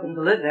than welcome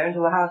to live there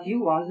until the house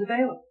you want is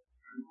available.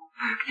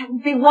 That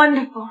would be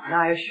wonderful. And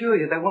I assure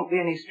you there won't be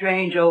any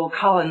strange old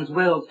Collins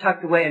wills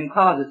tucked away in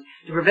closets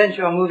to prevent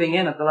your moving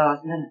in at the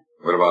last minute.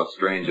 What about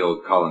strange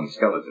old Collins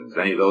skeletons?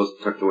 Any of those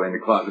tucked away in the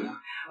closet?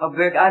 Oh,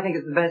 Burke, I think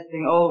it's the best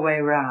thing all the way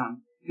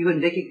around. You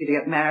and Vicky could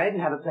get married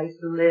and have a place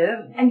to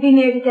live. And be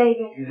near to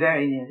David.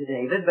 Very near to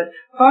David, but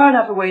far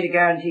enough away to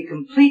guarantee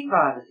complete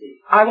privacy.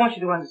 I want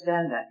you to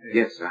understand that, Burke.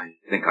 Yes, I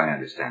think I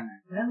understand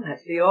that. Well,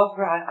 that's the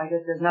offer. I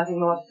guess there's nothing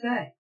more to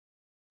say.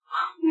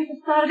 Oh,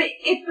 Mrs. Sotheby,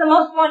 it's the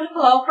most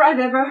wonderful offer I've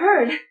ever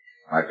heard.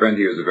 My friend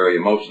here is a very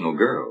emotional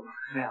girl.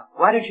 Well,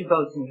 why don't you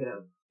both think it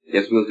over?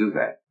 Yes, we'll do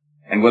that.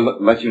 And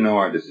we'll let you know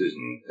our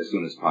decision as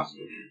soon as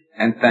possible.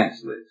 And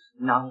thanks, Liz.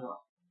 Not at all.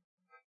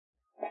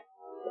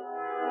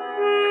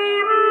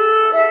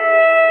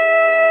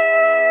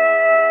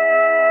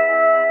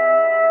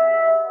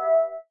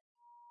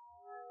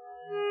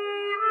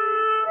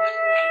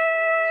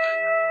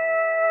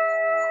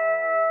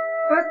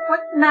 Burke,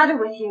 what's the matter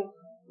with you?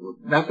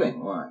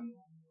 Nothing. Why?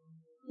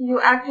 You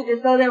acted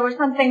as though there was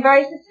something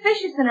very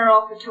suspicious in her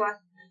offer to us.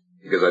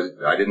 Because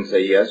I didn't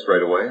say yes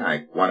right away.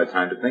 I wanted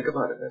time to think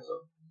about it, that's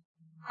all.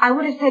 I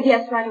would have said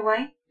yes right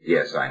away.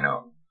 Yes, I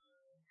know.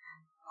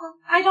 Well,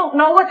 I don't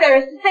know what there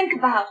is to think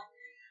about.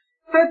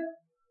 Burke,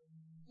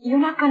 you're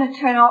not going to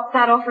turn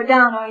that offer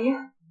down, are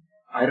you?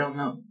 I don't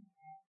know.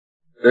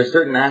 There's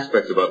certain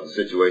aspects about the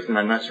situation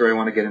I'm not sure I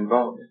want to get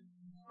involved in.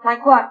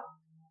 Like what?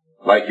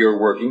 Like you're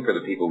working for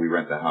the people we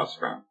rent the house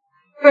from.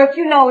 Burke,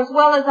 you know as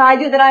well as I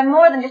do that I'm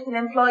more than just an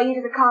employee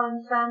to the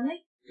Collins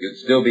family. You'd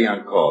still be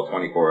on call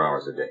 24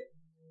 hours a day.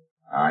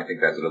 I think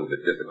that's a little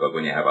bit difficult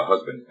when you have a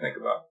husband to think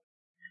about.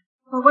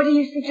 Well, what do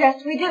you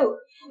suggest we do?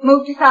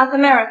 Move to South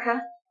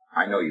America?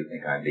 I know you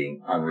think I'm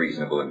being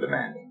unreasonable and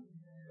demanding.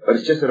 But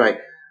it's just that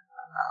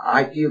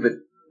I feel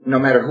that no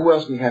matter who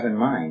else we have in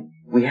mind,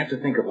 we have to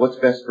think of what's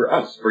best for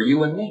us, for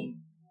you and me.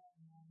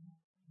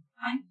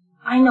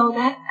 I know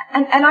that,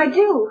 and I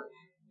do.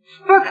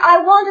 Burke,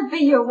 I want to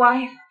be your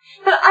wife,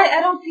 but I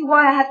don't see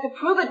why I have to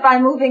prove it by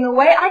moving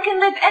away. I can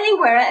live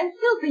anywhere and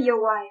still be your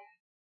wife.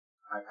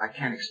 I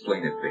can't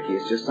explain it, Vicky.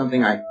 It's just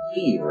something I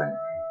feel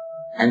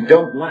and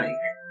don't like.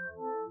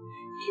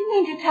 Do you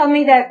mean to tell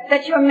me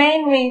that your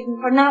main reason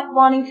for not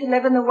wanting to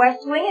live in the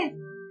West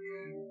Wing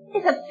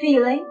is a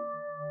feeling?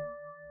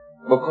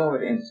 We'll call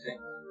it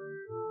instinct.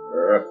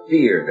 Or a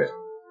fear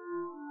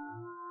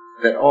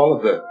that all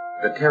of the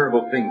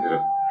terrible things that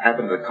have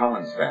happened to the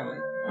Collins family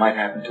might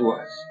happen to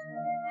us.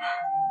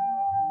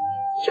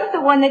 You're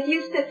the one that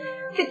used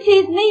to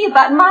tease me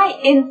about my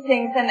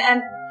instincts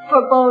and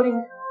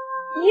forebodings.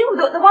 You,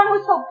 the one who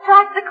was so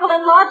practical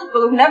and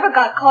logical, who never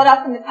got caught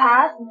up in the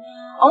past and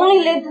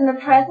only lived in the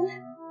present.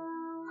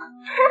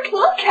 Burke,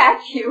 look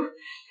at you.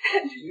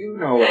 You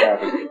know what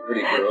happens to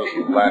pretty girls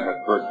who laugh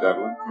at first,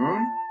 Evelyn,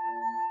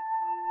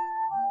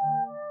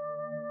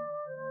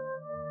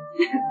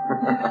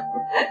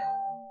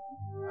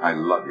 I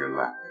love your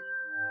laughter.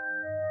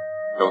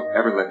 Don't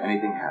ever let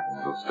anything happen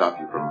that'll stop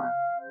you from laughing.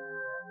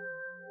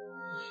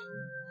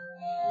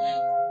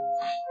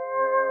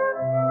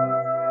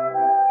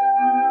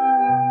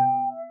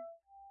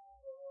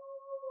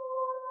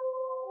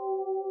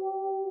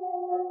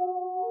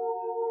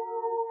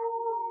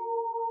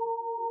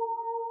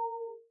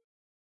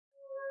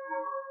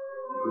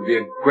 It would be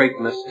a great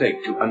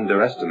mistake to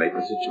underestimate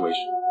the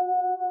situation.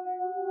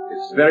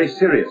 It's very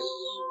serious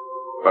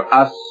for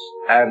us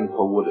and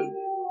for Woodard.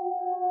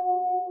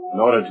 In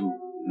order to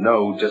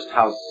know just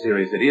how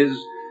serious it is,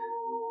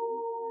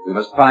 we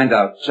must find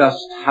out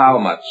just how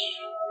much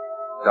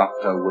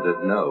Dr.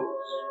 Woodard knows,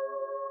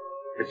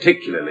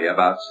 particularly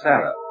about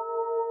Sarah.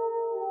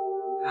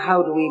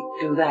 How do we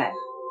do that?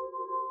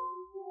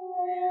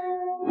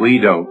 We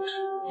don't.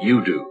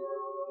 You do.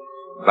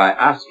 By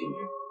asking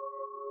him.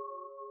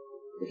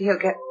 But he'll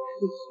get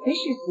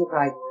suspicious if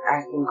I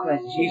ask him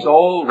questions. He's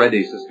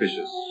already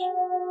suspicious.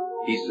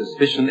 He's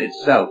suspicion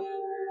itself.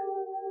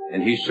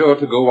 And he's sure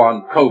to go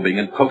on probing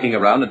and poking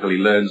around until he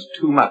learns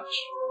too much.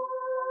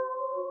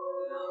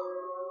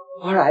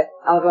 All right,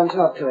 I'll go and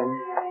talk to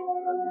him.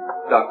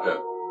 Doctor.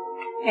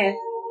 Yes?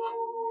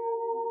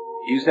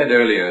 You said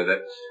earlier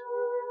that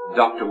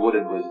Dr.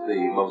 Woodard was the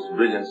most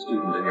brilliant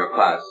student in your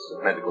class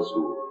at medical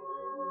school.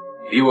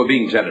 You were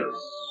being generous.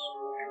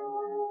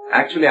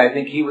 Actually, I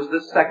think he was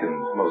the second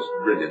most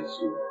brilliant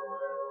student.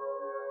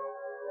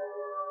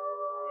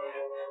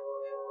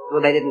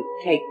 Well, they didn't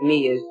take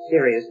me as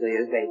seriously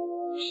as they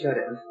should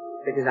have,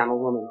 because I'm a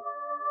woman.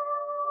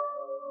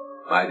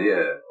 My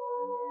dear,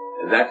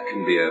 that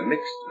can be a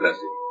mixed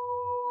blessing,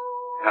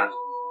 can't it?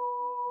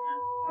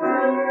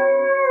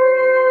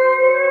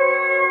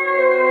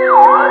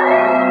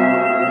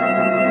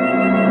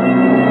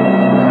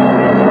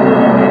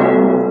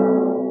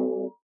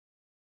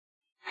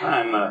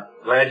 I'm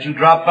glad you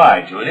dropped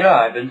by, Julia.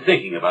 I've been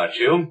thinking about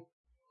you.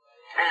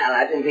 Well,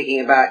 I've been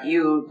thinking about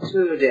you,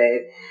 too,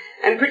 Dave.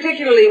 And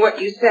particularly what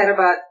you said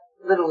about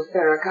little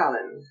Sarah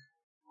Collins.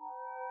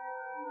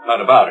 What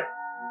about her?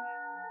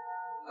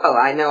 Oh,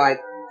 I know I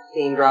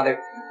seemed rather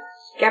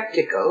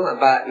skeptical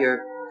about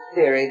your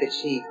theory that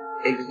she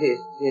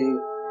exists in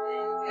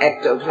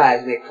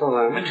ectoplasmic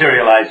form.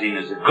 Materializing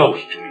as a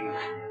ghost to me.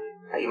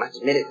 Well, you must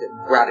admit it's a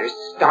rather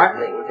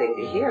startling thing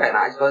to hear, and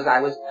I suppose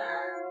I was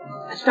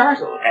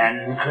startled.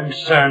 And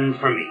concerned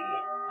for me.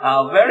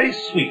 How very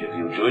sweet of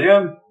you, Julia.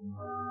 Of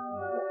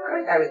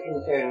course I was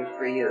concerned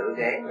for you,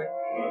 Dave.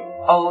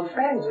 We're old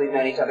friends. We've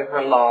known each other for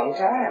a long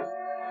time.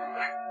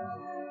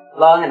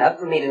 Long enough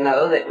for me to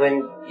know that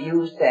when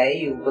you say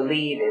you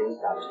believe in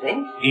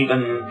something...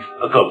 Even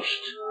a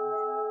ghost.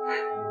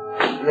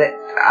 ...that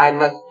I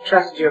must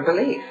trust your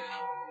belief.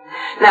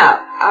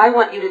 Now, I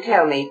want you to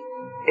tell me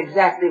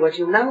exactly what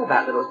you know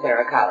about little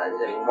Sarah Collins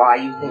and why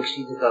you think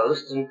she's a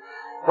ghost and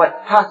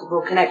what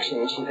possible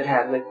connection she could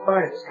have with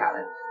Barnabas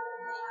Collins.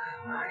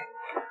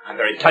 I'm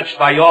very touched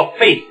by your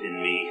faith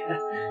in me,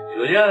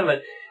 Julia,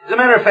 but as a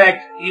matter of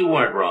fact, you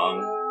weren't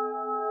wrong.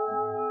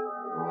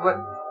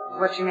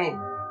 What you mean?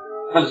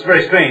 Well, it's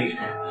very strange.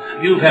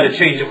 You've had a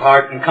change of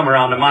heart and come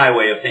around to my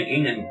way of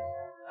thinking, and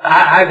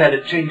I've had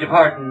a change of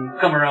heart and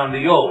come around to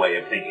your way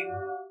of thinking.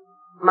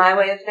 My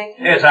way of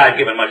thinking? Yes, I've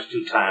given much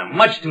too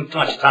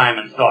much time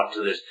and thought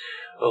to this,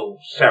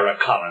 Sarah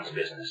Collins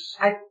business.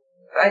 I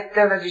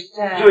don't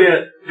understand.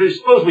 Julia,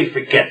 suppose we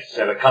forget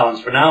Sarah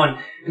Collins for now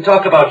and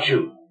talk about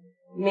you.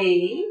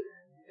 Me?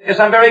 Yes,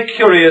 I'm very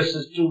curious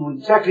as to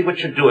exactly what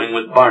you're doing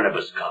with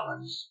Barnabas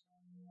Collins.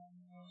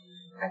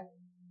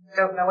 I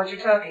don't know what you're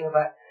talking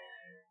about.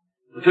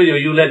 Julia,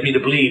 you led me to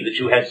believe that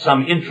you had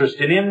some interest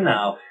in him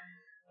now.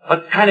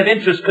 What kind of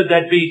interest could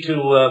that be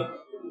to,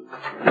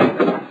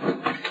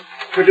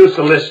 produce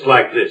a list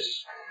like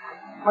this?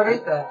 What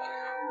is that?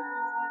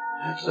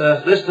 It's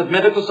a list of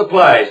medical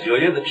supplies,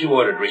 Julia, that you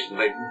ordered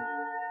recently.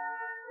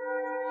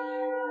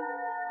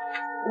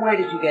 Where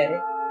did you get it?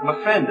 From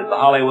a friend at the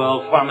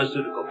Hollywell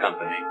Pharmaceutical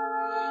Company.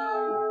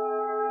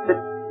 But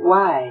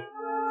why?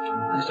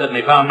 I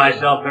suddenly found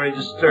myself very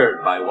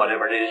disturbed by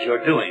whatever it is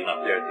you're doing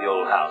up there at the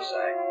old house.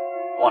 I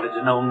wanted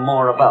to know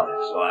more about it,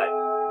 so I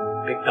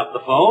picked up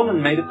the phone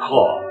and made a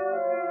call.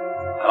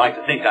 I like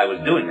to think I was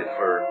doing it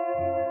for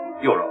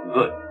your own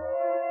good.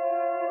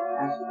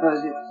 I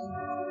suppose it's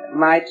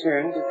my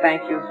turn to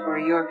thank you for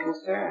your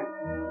concern.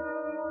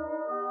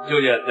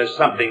 Julia, there's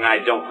something I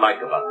don't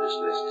like about this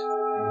list.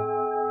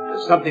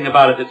 There's something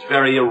about it that's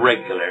very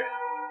irregular.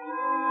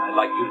 I'd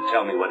like you to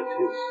tell me what it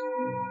is.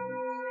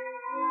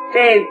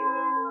 Dave,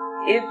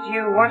 if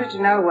you wanted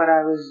to know what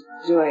I was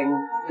doing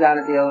down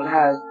at the old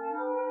house,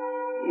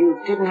 you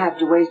didn't have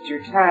to waste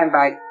your time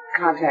by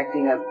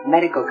contacting a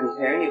medical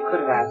concern. You could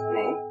have asked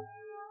me.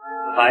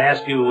 If I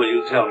ask you, will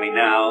you tell me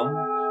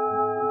now?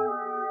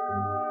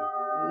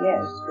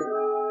 Yes, but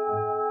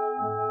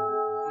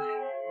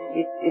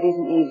it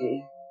isn't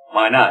easy.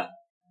 Why not?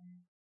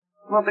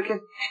 Well,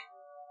 because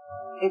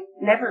it's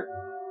never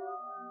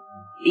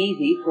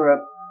easy for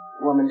a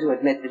woman to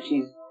admit that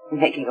she's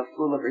making a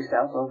fool of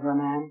herself over a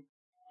man.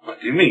 What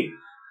do you mean?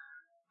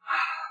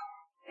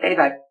 Dave,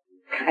 I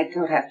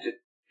don't have to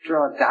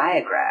draw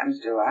diagrams,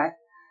 do I?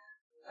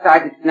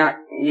 Besides, it's not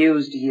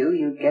news to you.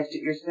 You guessed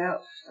it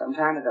yourself some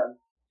time ago.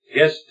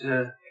 Guessed,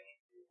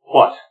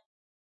 what?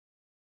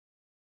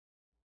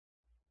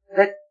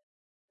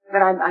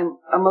 That I'm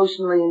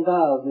emotionally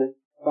involved with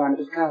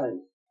Barnabas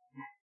Collins.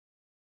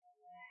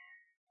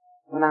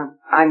 When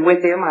I'm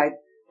with him, I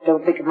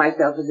don't think of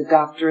myself as a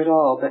doctor at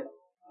all, but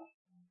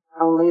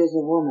only as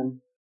a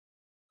woman.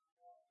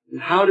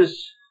 And how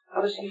does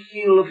he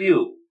feel of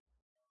you?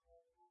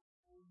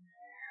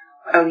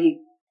 Well, he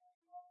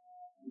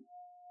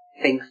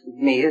thinks of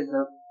me as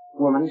a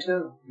woman,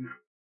 too.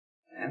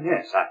 And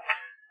yes,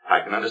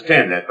 I can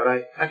understand that, but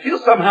I feel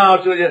somehow,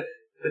 Julia,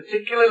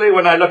 particularly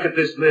when I look at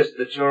this list,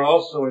 that you're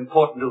also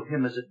important to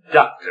him as a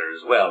doctor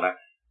as well. Now,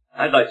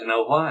 I'd like to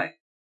know why.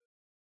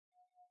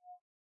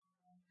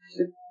 It's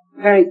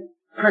a very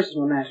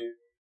personal matter.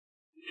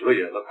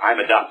 Julia, look, I'm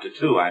a doctor,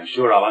 too. I'm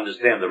sure I'll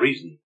understand the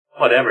reason,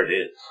 whatever it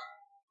is.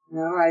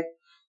 No,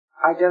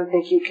 I don't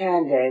think you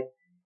can, Dave.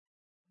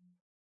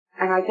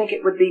 And I think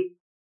it would be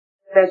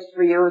best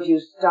for you if you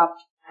stopped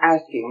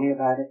asking me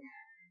about it.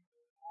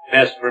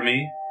 Best for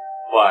me?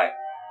 Why?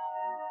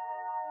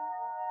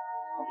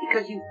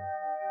 Because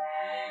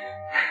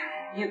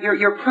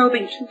you're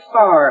probing too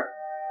far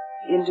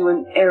into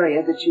an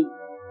area that you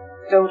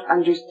don't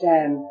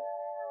understand.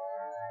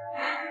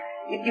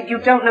 You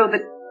don't know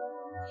the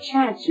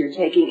chance you're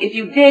taking. If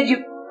you did,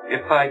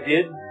 If I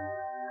did?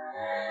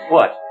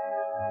 What?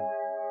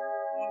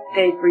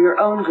 Dave, for your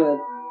own good,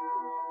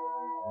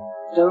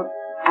 don't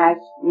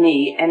ask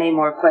me any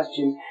more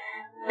questions.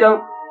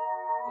 Don't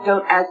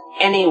ask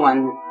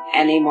anyone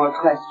any more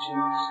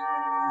questions.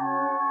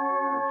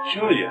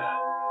 Julia,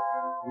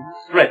 you're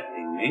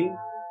threatening me?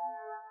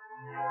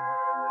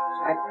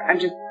 I'm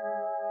just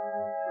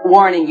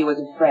warning you as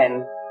a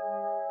friend.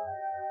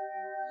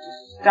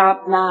 Just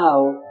stop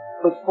now,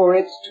 before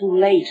it's too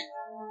late.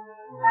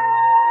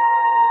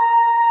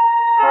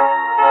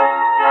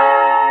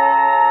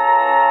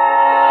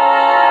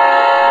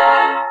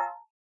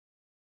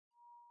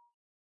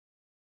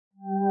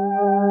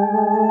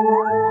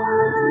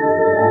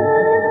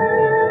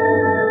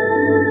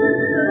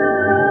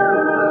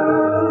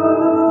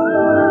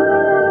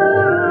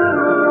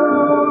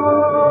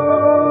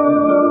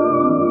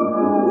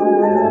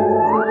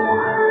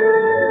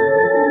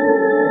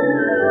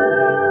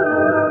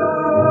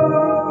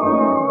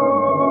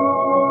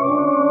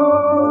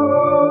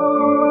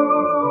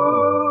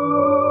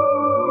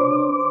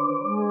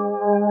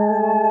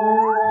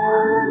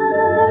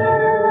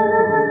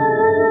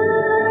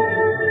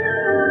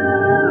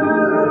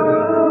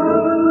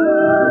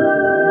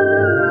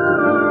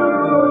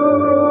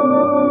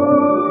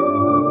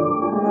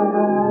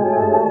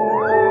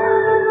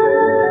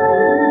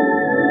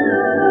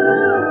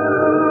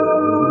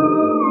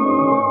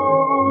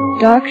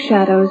 Dark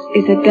Shadows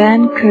is a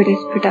Dan Curtis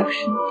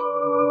production.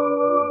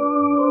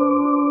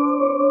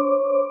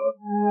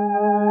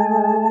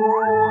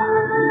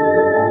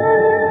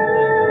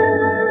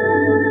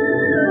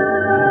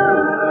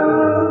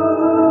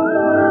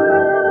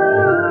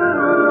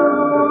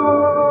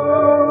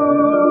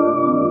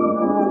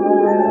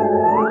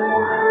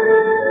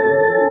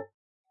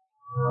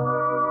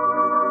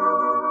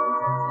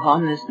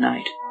 On this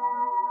night,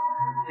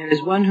 there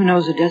is one who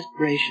knows a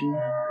desperation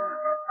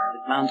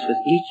that mounts with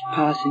each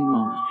passing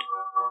moment.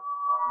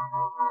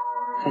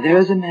 For there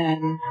is a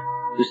man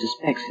who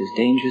suspects his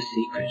dangerous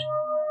secret,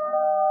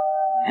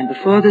 and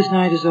before this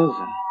night is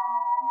over,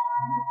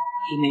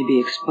 he may be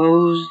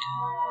exposed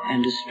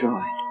and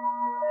destroyed.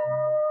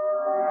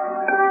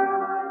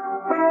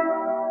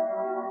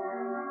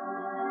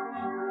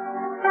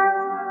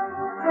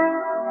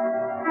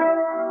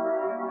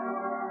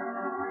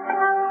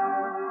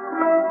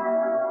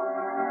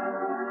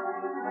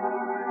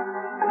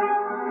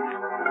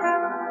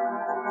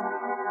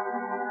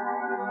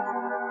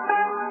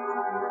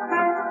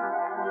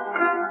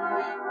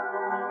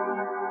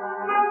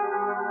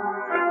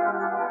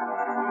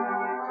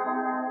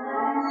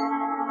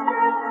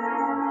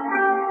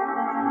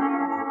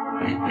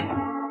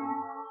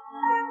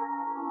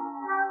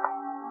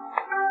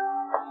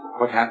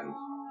 What happened?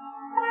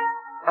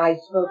 I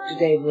spoke to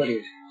Dave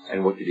Woodard.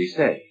 And what did he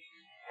say?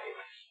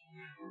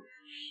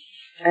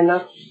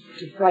 Enough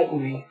to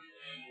frighten me.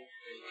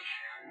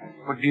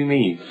 What do you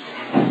mean?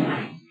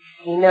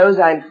 He knows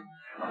I'm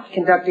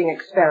conducting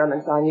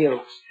experiments on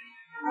you.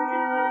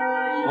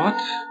 What?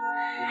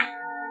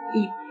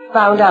 He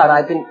found out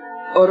I've been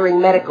ordering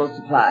medical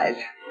supplies.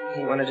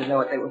 He wanted to know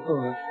what they were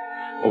for.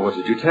 Well, what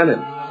did you tell him?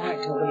 I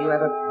told him you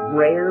have a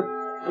rare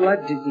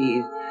blood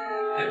disease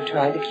I'm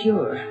trying to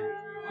cure.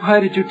 Why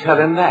did you tell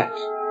him that?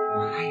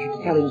 I had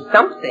to tell him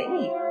something.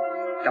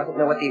 He doesn't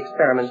know what the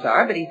experiments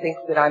are, but he thinks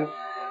that I'm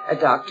a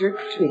doctor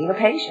treating a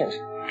patient.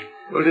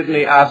 Well, didn't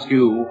he ask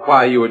you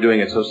why you were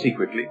doing it so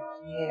secretly?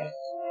 Yes.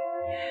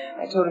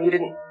 I told him you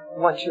didn't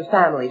want your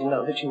family to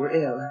know that you were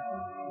ill.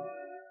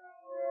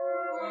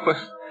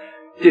 Well,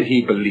 did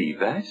he believe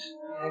that?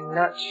 I'm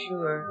not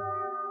sure.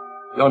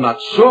 You're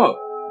not sure?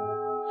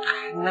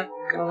 I'm not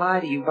going to lie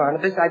to you,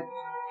 Barnabas.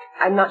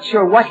 I'm not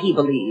sure what he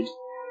believes.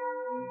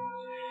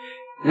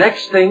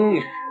 Next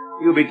thing,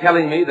 you'll be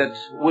telling me that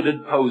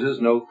Woodard poses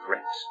no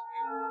threat.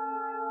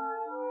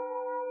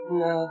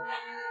 No.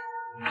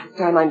 This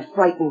time I'm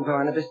frightened,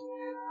 Barnabas.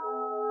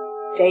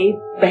 Dave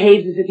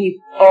behaves as if he's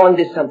on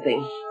to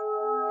something.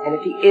 And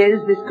if he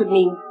is, this could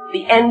mean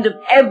the end of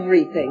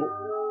everything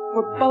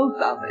for both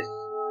of us.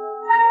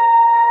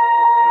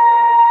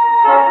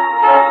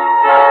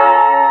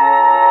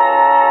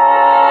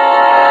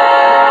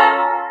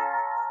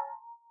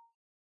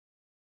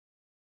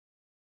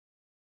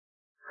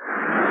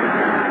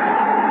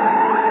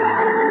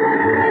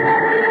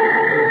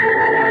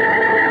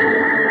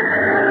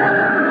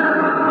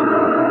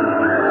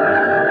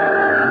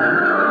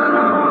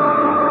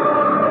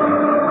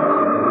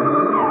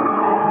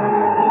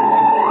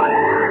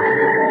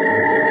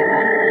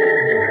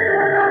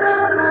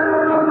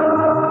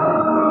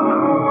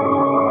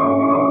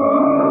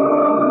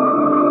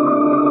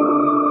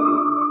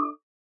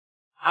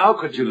 How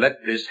could you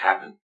let this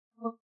happen?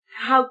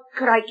 How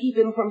could I keep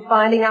him from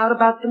finding out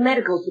about the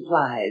medical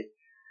supplies?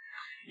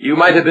 You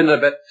might have been a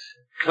bit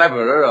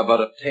cleverer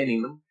about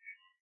obtaining them.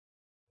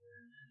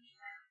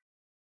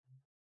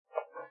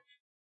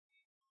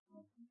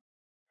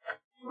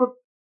 But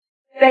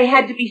they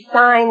had to be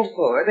signed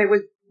for. There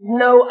was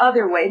no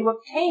other way to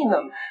obtain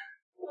them.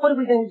 What are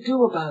we going to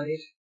do about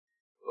it?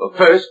 Well,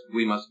 first,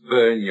 we must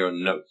burn your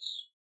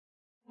notes.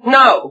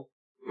 No!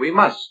 We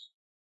must.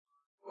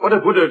 What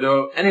if Woodard,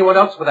 or anyone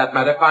else for that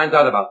matter, finds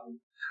out about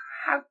them?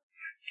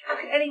 How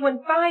could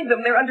anyone find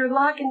them? They're under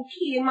lock and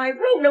key in my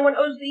room. No one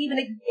knows they even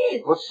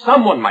exist. Well,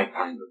 someone might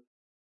find them.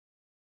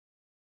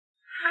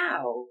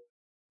 How?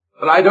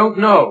 But I don't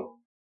know.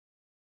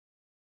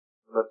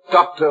 But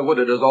Dr.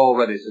 Woodard is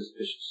already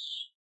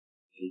suspicious.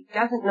 He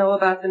doesn't know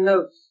about the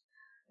notes.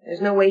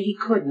 There's no way he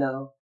could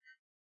know.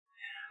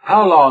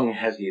 How long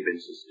has he been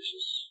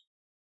suspicious?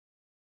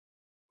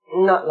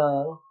 Not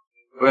long.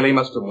 Well, he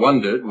must have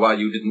wondered why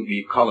you didn't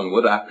leave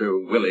Collinwood after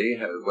Willie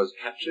was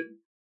captured.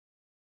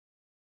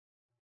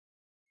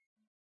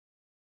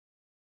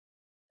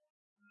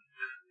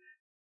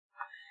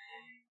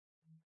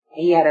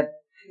 He had a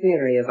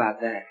theory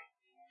about that.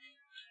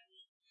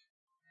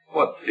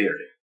 What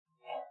theory?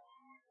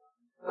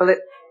 Well, at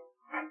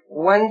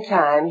one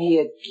time he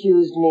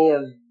accused me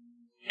of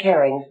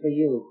caring for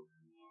you.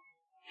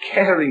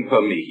 Caring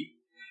for me?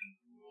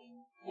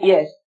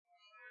 Yes.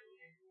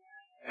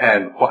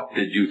 And what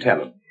did you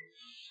tell him?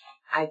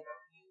 I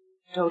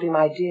told him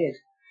I did.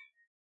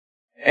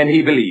 And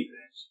he believed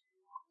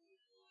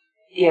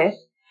that? Yes.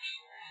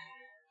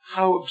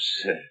 How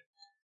absurd.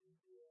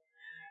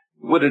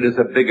 Woodard is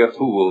a bigger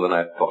fool than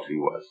I thought he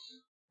was.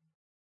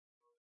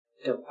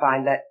 Don't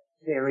find that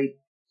theory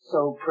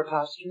so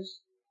preposterous?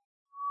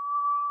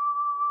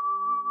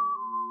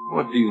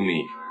 What do you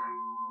mean?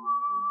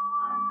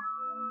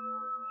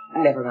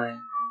 Never mind.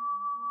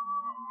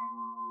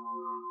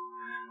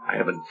 I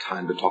haven't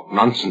time to talk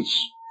nonsense.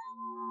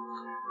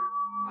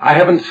 I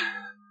haven't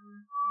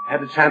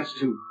had a chance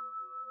to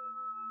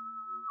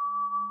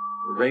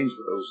arrange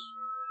for those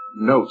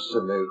notes,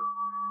 and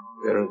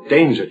they're a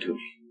danger to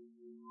me.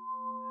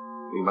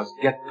 We must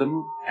get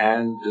them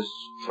and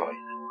destroy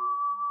them.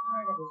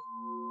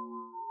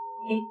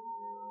 It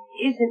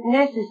isn't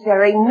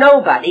necessary.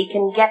 Nobody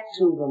can get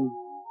to them.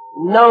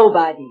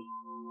 Nobody.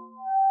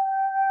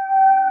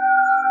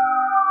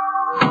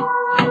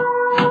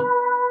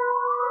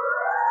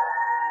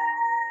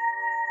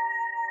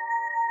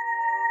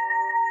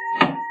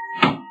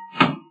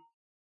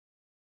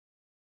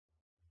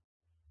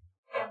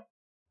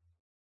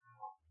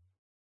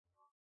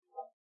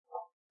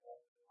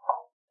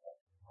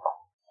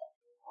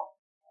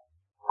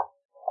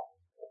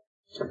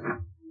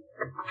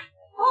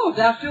 Oh,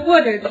 Dr.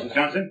 Woodard. Mrs.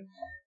 Johnson?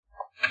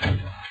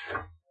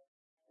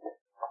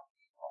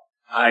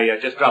 I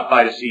just dropped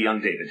by to see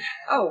young David.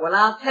 Oh, well,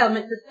 I'll tell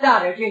Mrs.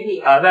 Stoddard you're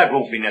here. That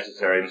won't be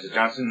necessary, Mrs.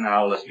 Johnson.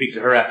 I'll speak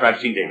to her after I've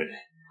seen David.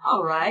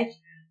 All right.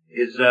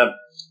 Is,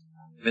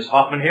 Miss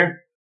Hoffman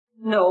here?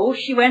 No,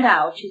 she went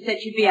out. She said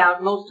she'd be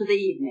out most of the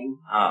evening.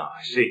 Ah,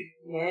 I see.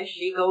 Yes,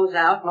 she goes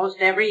out most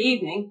every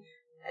evening.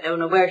 I don't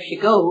know where she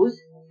goes,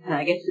 and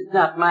I guess it's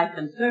not my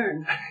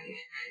concern.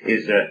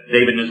 Is,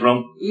 David in his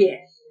room?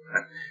 Yes.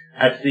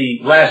 That's the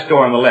last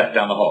door on the left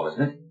down the hall,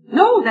 isn't it?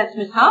 No, that's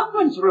Miss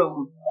Hoffman's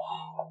room.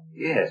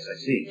 Yes, I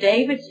see.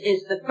 David's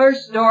is the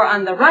first door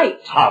on the right.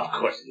 Of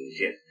course it is,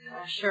 yes.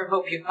 I sure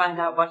hope you find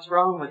out what's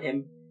wrong with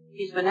him.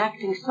 He's been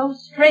acting so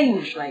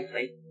strange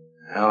lately.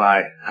 Well,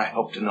 I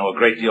hope to know a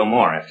great deal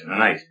more after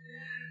tonight.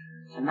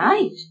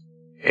 Tonight?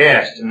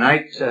 Yes,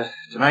 tonight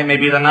may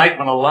be the night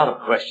when a lot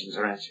of questions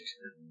are answered.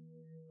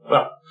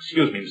 Well,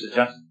 excuse me, Mrs.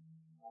 Johnson.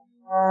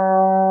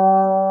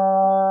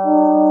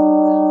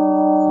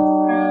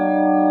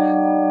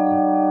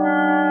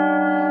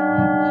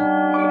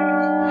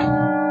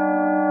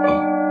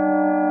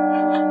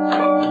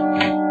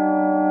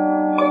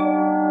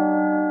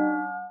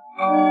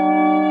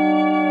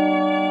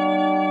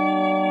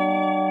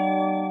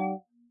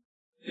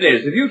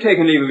 Liz, have you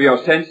taken leave of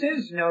your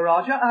senses? No,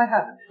 Roger, I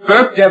haven't.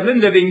 Burke Devlin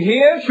living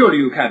here? Surely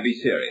you can't be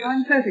serious.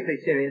 I'm perfectly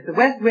serious. The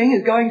West Wing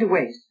is going to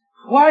waste.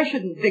 Why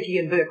shouldn't Vicky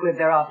and Burke live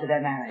there after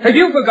their marriage? Have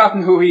you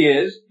forgotten who he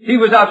is? He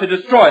was out to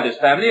destroy this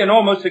family and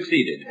almost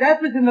succeeded.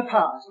 That was in the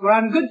past. We're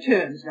on good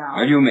terms now.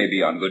 Well, you may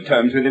be on good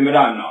terms with him, but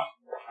I'm not.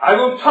 I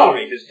won't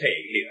tolerate his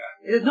staying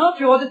here. It is not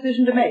your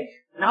decision to make.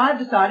 And I've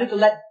decided to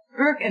let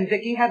Burke and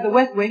Vicky have the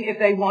West Wing if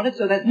they want it,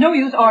 so there's no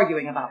use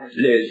arguing about it.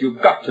 Liz,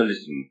 you've got to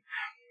listen.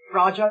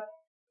 Roger?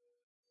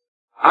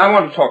 I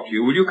want to talk to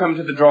you. Will you come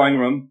to the drawing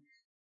room?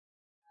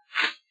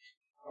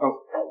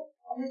 Oh.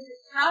 Mrs.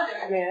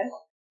 Stoddard? Yes?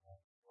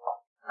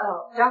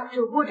 Oh,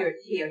 Dr.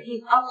 Woodard's here.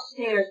 He's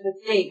upstairs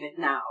with David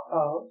now.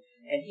 Oh?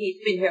 And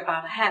he's been here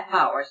about a half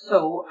hour,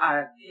 so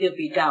he'll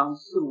be down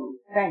soon.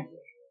 Thank you.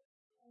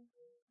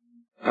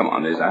 Come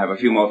on, Liz. I have a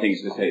few more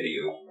things to say to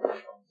you.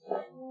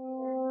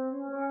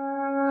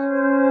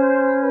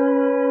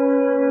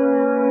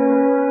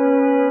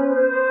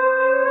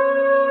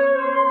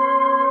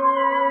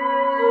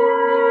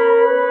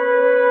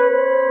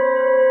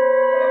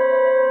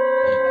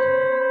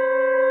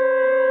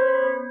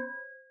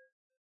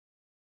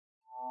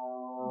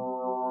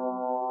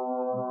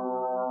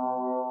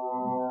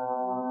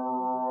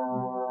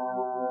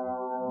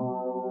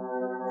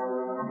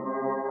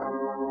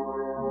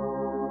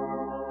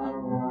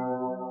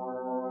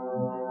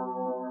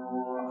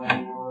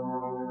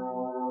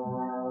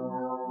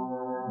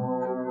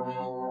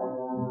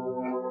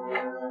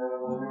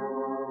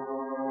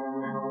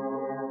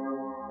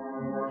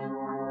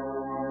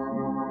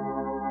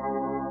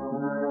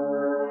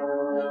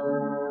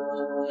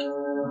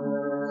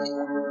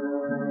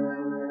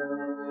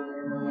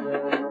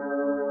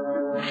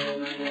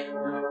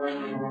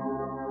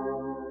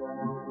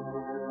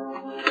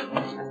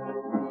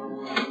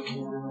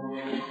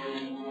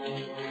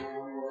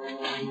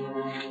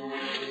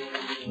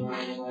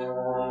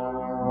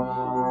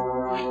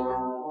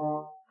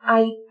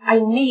 I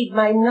need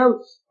my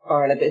notes,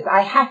 Barnabas.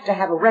 I have to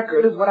have a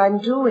record of what I'm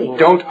doing.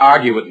 Don't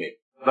argue with me.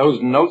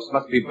 Those notes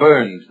must be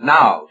burned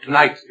now,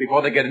 tonight,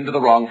 before they get into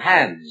the wrong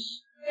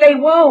hands. They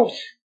won't.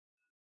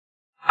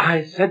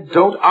 I said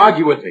don't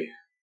argue with me.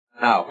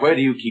 Now, where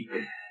do you keep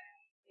them?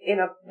 In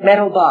a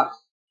metal box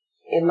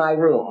in my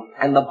room,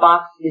 and the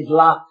box is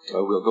locked.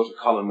 So we'll go to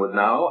Collinwood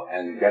now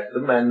and get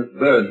them and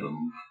burn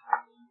them.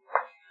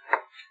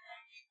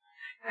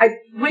 I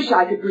wish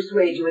I could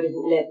persuade you it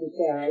isn't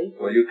necessary.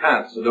 Well, you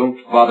can't, so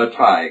don't bother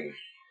trying.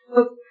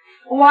 But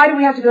why do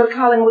we have to go to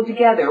Collinwood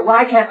together?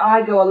 Why can't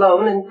I go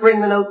alone and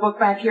bring the notebook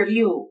back here to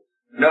you?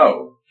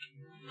 No.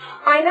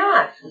 Why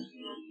not?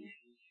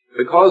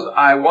 Because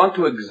I want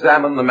to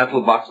examine the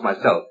metal box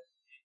myself.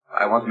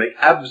 I want to make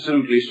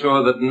absolutely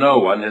sure that no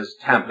one has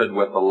tampered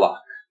with the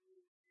lock.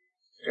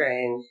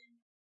 Strange.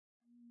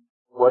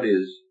 What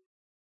is?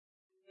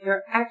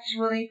 You're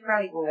actually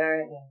frightened,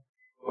 aren't you?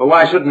 Well,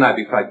 why shouldn't I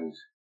be frightened?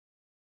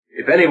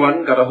 If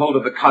anyone got a hold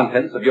of the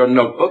contents of your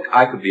notebook,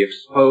 I could be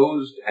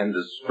exposed and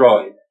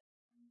destroyed.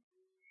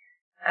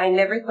 I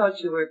never thought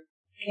you were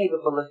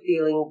capable of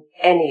feeling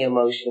any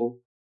emotion,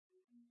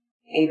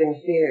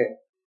 even fear.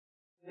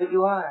 But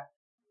you are.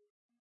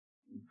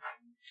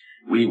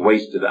 We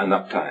wasted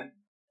enough time.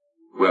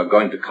 We're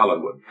going to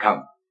Collinwood.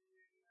 Come.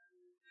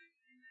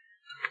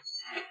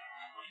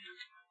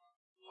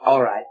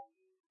 All right.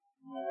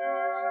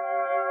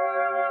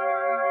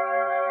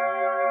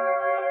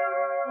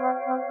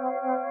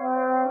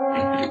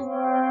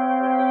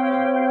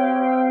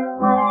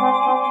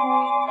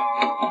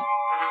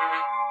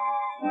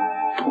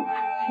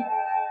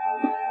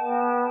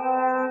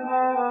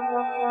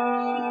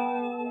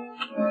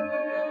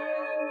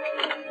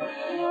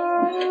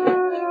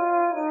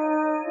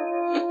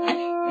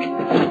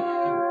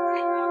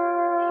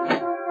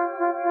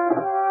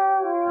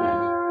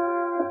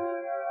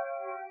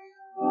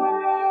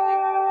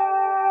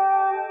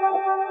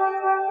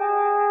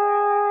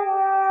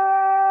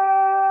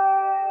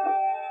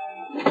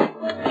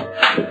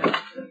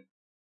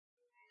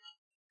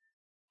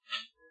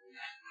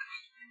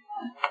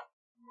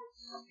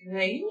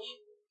 Strange.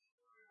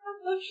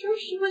 I thought sure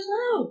she was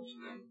out.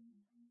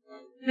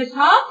 Miss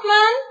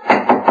Hoffman?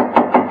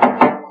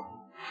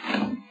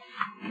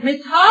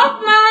 Miss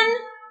Hoffman?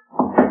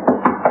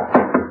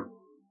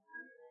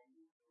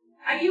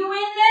 Are you in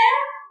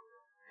there?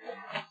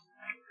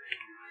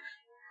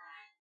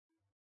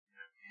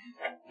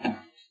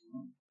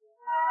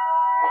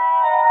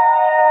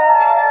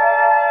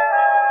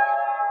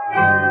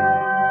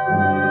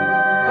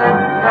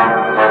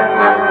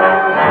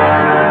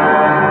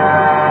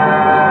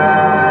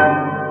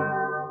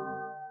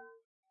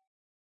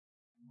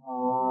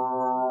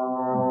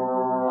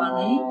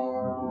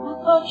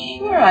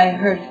 Sure, I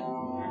heard.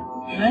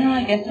 Well,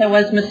 I guess I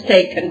was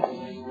mistaken.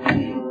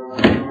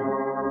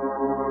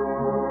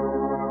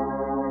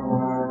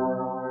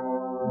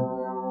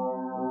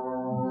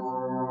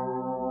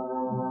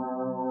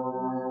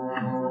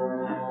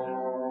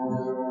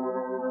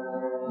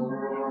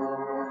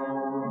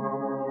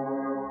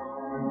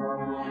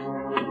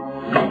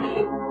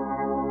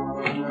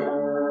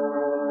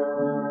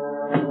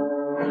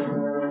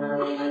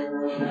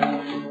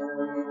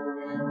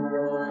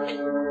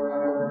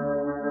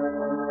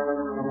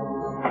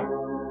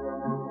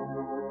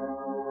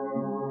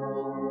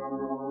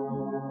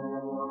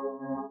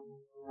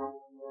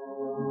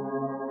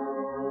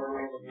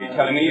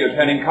 Telling me you're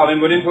turning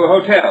Collinwood into a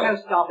hotel. Oh,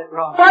 stop it,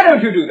 Ron. Why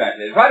don't you do that,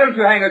 Liz? Why don't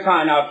you hang a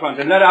sign out front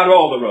and let out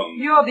all the rooms?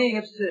 You're being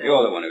absurd.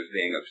 You're the one who's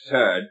being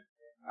absurd.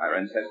 Our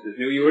ancestors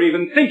knew you were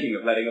even thinking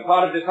of letting a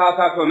part of this house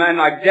out to a man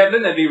like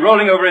Devlin. They'd be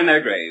rolling over in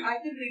their graves.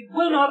 I simply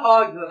will not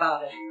argue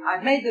about it.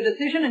 I've made the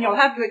decision and you'll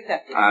have to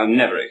accept it. I'll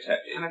never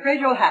accept it. I'm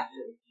afraid you'll have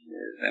to.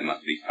 Yes, there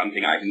must be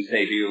something I can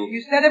say to you.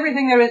 You said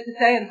everything there is to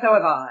say, and so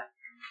have I.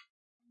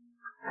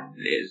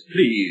 Liz,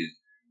 please.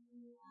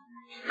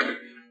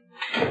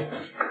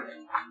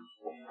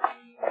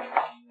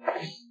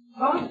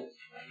 Huh?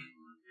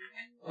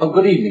 Oh,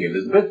 good evening,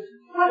 Elizabeth.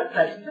 What a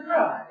pleasant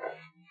surprise.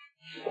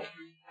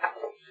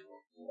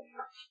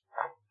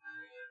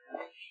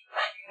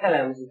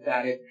 Hello, Mrs.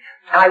 Stoddard.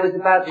 I was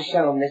about to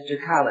show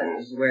Mr.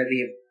 Collins where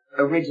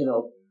the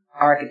original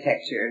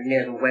architecture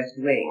near the west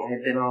wing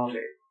had been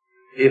altered.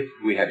 If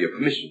we have your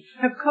permission.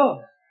 Of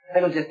course.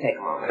 It'll just take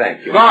a moment.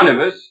 Thank you.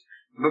 Barnabas,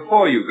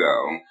 before you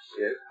go,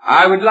 yes,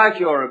 I would like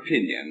your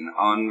opinion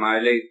on my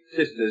late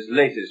sister's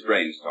latest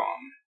brainstorm.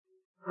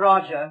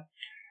 Roger.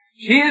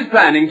 She is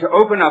planning to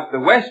open up the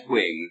west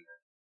wing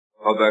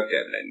for Burke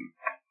Devlin.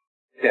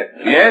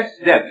 Devlin? Yes,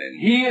 Devlin.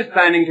 He is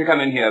planning to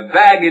come in here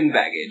bag and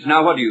baggage.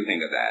 Now, what do you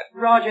think of that?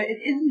 Roger, it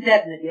isn't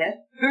definite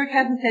yet. Burke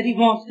hasn't said he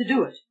wants to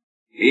do it.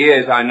 He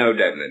is, I know,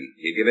 Devlin.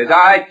 He'd give his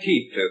eye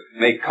teeth to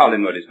make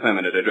Collinwood his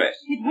permanent address.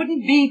 It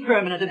wouldn't be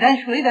permanent.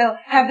 Eventually they'll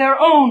have their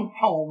own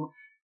home.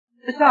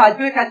 Besides,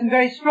 Burke has some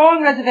very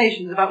strong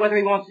reservations about whether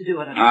he wants to do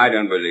it or not. I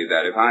don't believe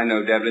that. If I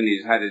know Devlin,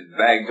 he's had his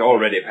bags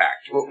already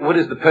packed. Well, what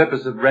is the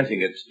purpose of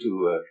renting it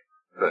to,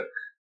 Burke?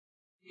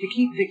 To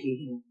keep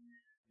Vicky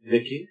here.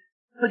 Vicky?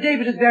 Well,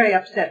 David is very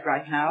upset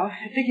right now.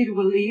 If Vicky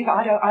will leave,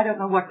 I don't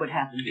know what would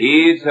happen.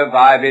 He'd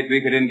survive it.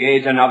 We could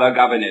engage another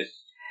governess.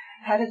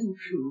 That isn't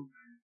true.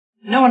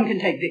 No one can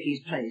take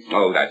Vicky's place.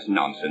 Oh, that's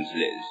nonsense,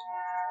 Liz.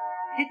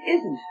 It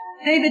isn't.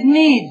 David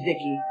needs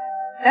Vicky.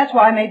 That's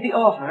why I made the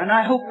offer, and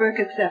I hope Burke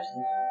accepts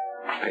it.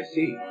 I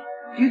see.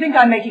 Do you think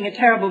I'm making a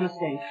terrible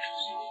mistake?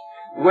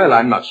 Well,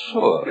 I'm not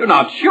sure. You're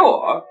not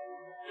sure?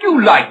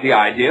 You like the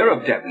idea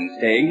of Devlin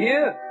staying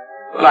here?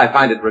 Well, I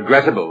find it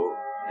regrettable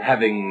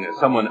having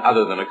someone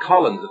other than a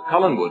Collins at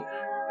Collinwood.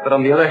 But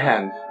on the other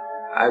hand,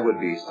 I would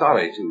be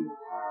sorry to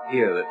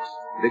hear that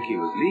Vicky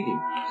was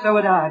leaving. So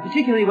would I,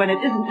 particularly when it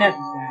isn't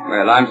necessary.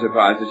 Well, I'm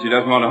surprised that she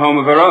doesn't want a home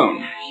of her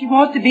own. She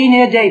wants to be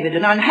near David,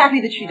 and I'm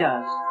happy that she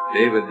does.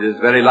 David is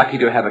very lucky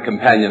to have a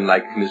companion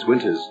like Miss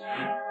Winters.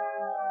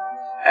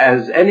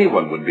 As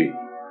anyone would be.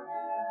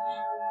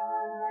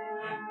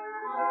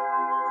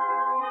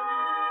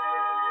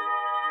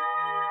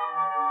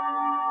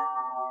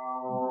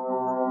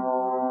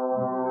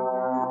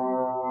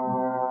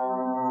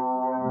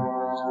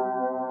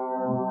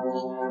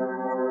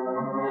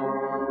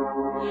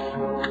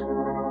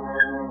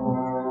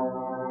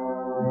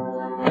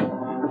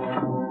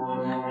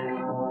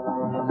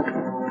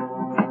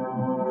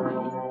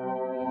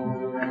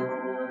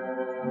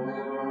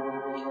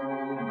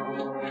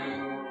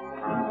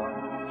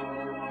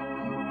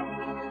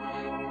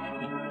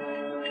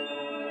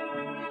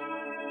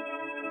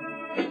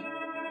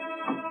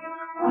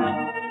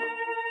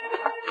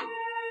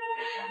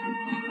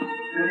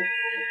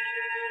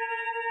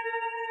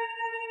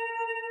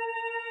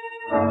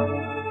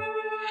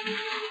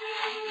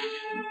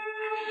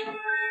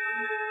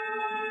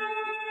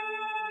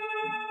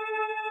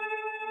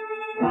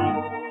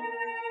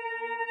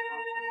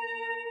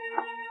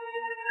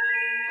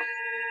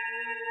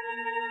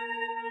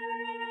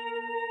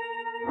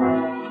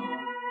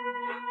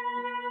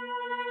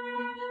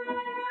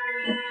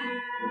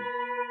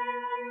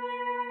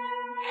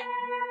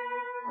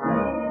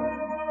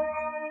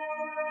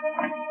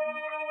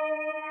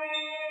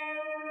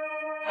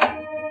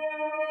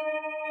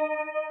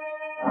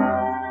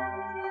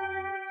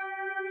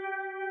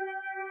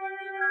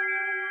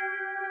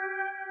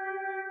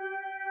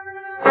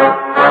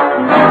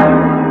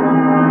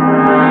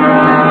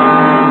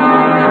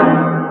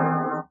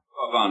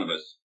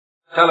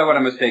 Tell her what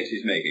a mistake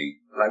she's making.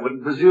 Well, I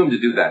wouldn't presume to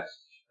do that.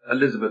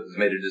 Elizabeth has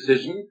made a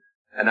decision,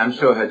 and I'm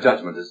sure her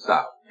judgment is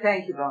sound.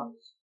 Thank you, Barnes.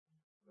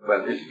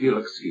 Well, if you'll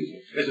excuse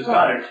me. Mrs.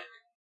 Stoddard.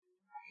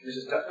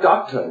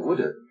 Dr.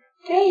 Woodard.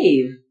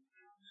 Dave.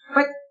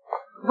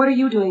 What are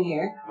you doing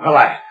here? Well,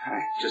 I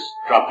just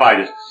dropped by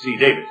to see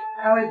David.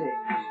 How is he?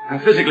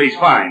 Physically, he's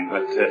fine,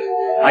 but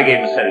I gave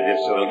him a sedative,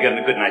 so he'll get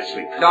a good night's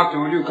sleep. Doctor,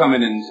 will you come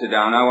in and sit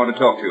down? I want to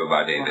talk to you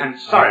about David. Well, I'm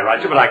sorry,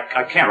 Roger, but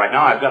I can't right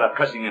now. I've got a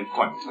pressing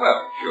appointment.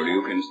 Well, surely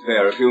you can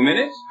spare a few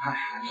minutes?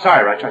 I'm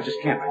sorry, Roger, I just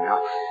can't right now.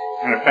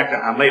 Matter of fact,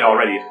 I'm late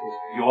already. If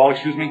you all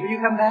excuse me. Will you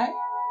come back?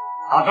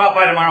 I'll drop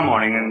by tomorrow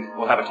morning, and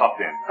we'll have a talk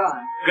then.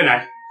 Fine. Good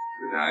night.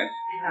 Good night.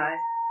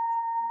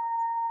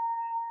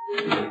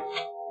 Good night.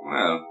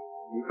 Well,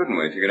 you couldn't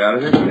wait to get out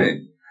of here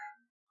today.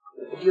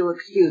 If you'll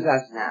excuse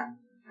us now.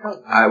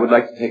 I would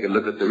like to take a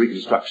look at the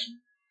reconstruction.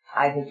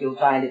 I think you'll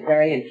find it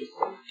very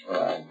interesting.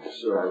 I'm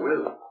sure I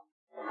will.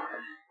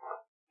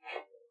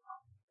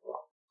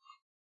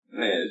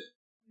 Liz?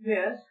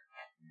 Yes?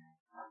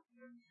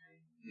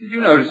 Did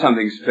you notice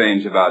something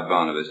strange about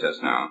Barnabas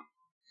just now?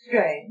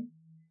 Strange?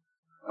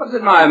 Was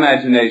it my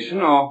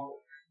imagination, or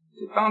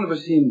did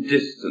Barnabas seem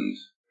distant,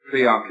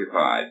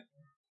 preoccupied,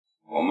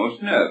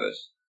 almost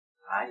nervous?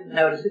 I didn't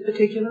notice it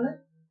particularly.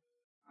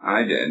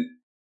 I did.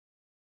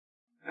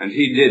 And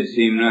he did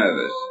seem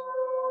nervous.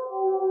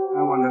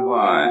 I wonder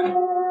why.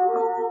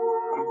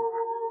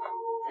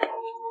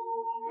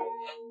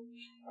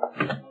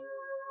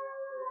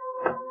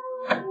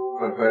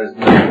 But where's the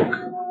book?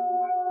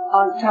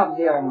 On top of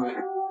the armory.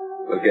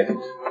 We'll get it.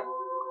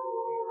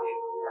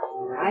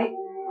 Right?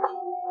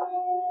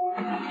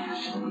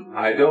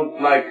 I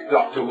don't like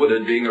Dr.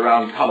 Woodard being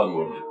around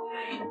Collinwood.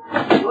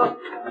 Look,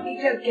 he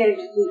just gave it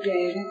to see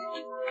David.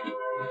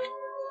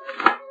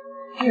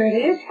 Here it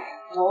is.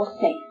 All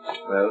safe.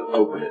 Well,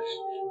 open it.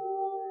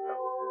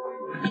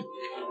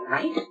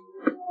 Right?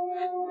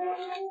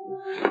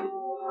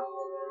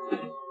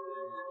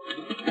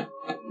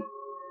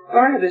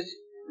 Barnabas,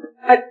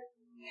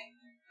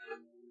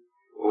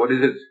 What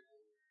is it?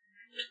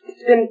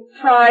 it's been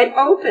pried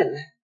open.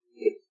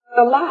 It's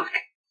the lock.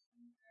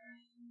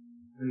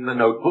 In the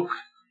notebook?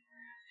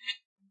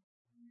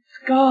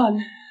 It's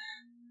gone.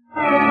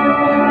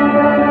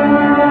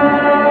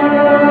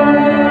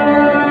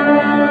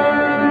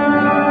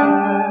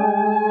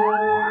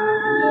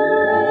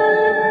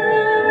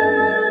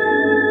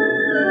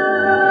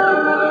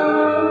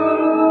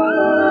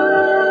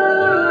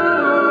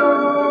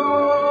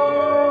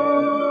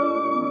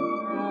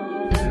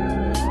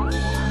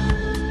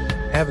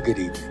 Have a good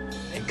evening,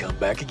 and come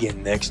back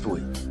again next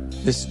week.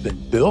 This has been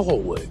Bill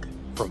Holweg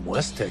from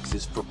West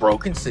Texas for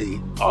Broken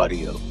Sea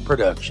Audio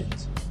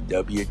Productions.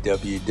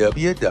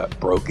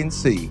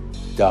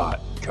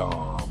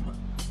 www.brokensea.com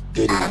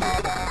Good evening.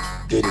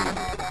 Good evening.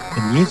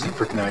 The music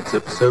for tonight's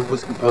episode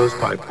was composed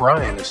by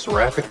Brian of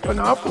Seraphic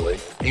Monopoly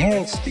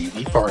and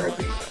Stevie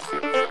Farnaby.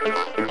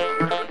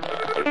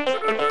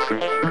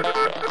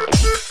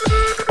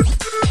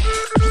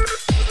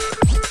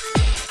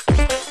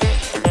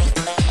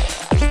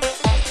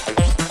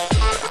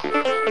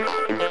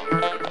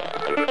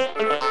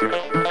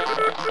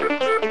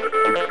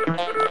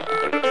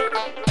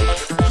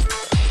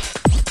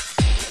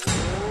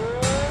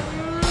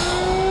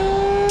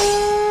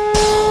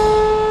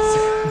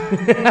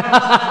 Ha ha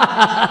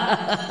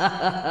ha ha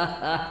ha ha!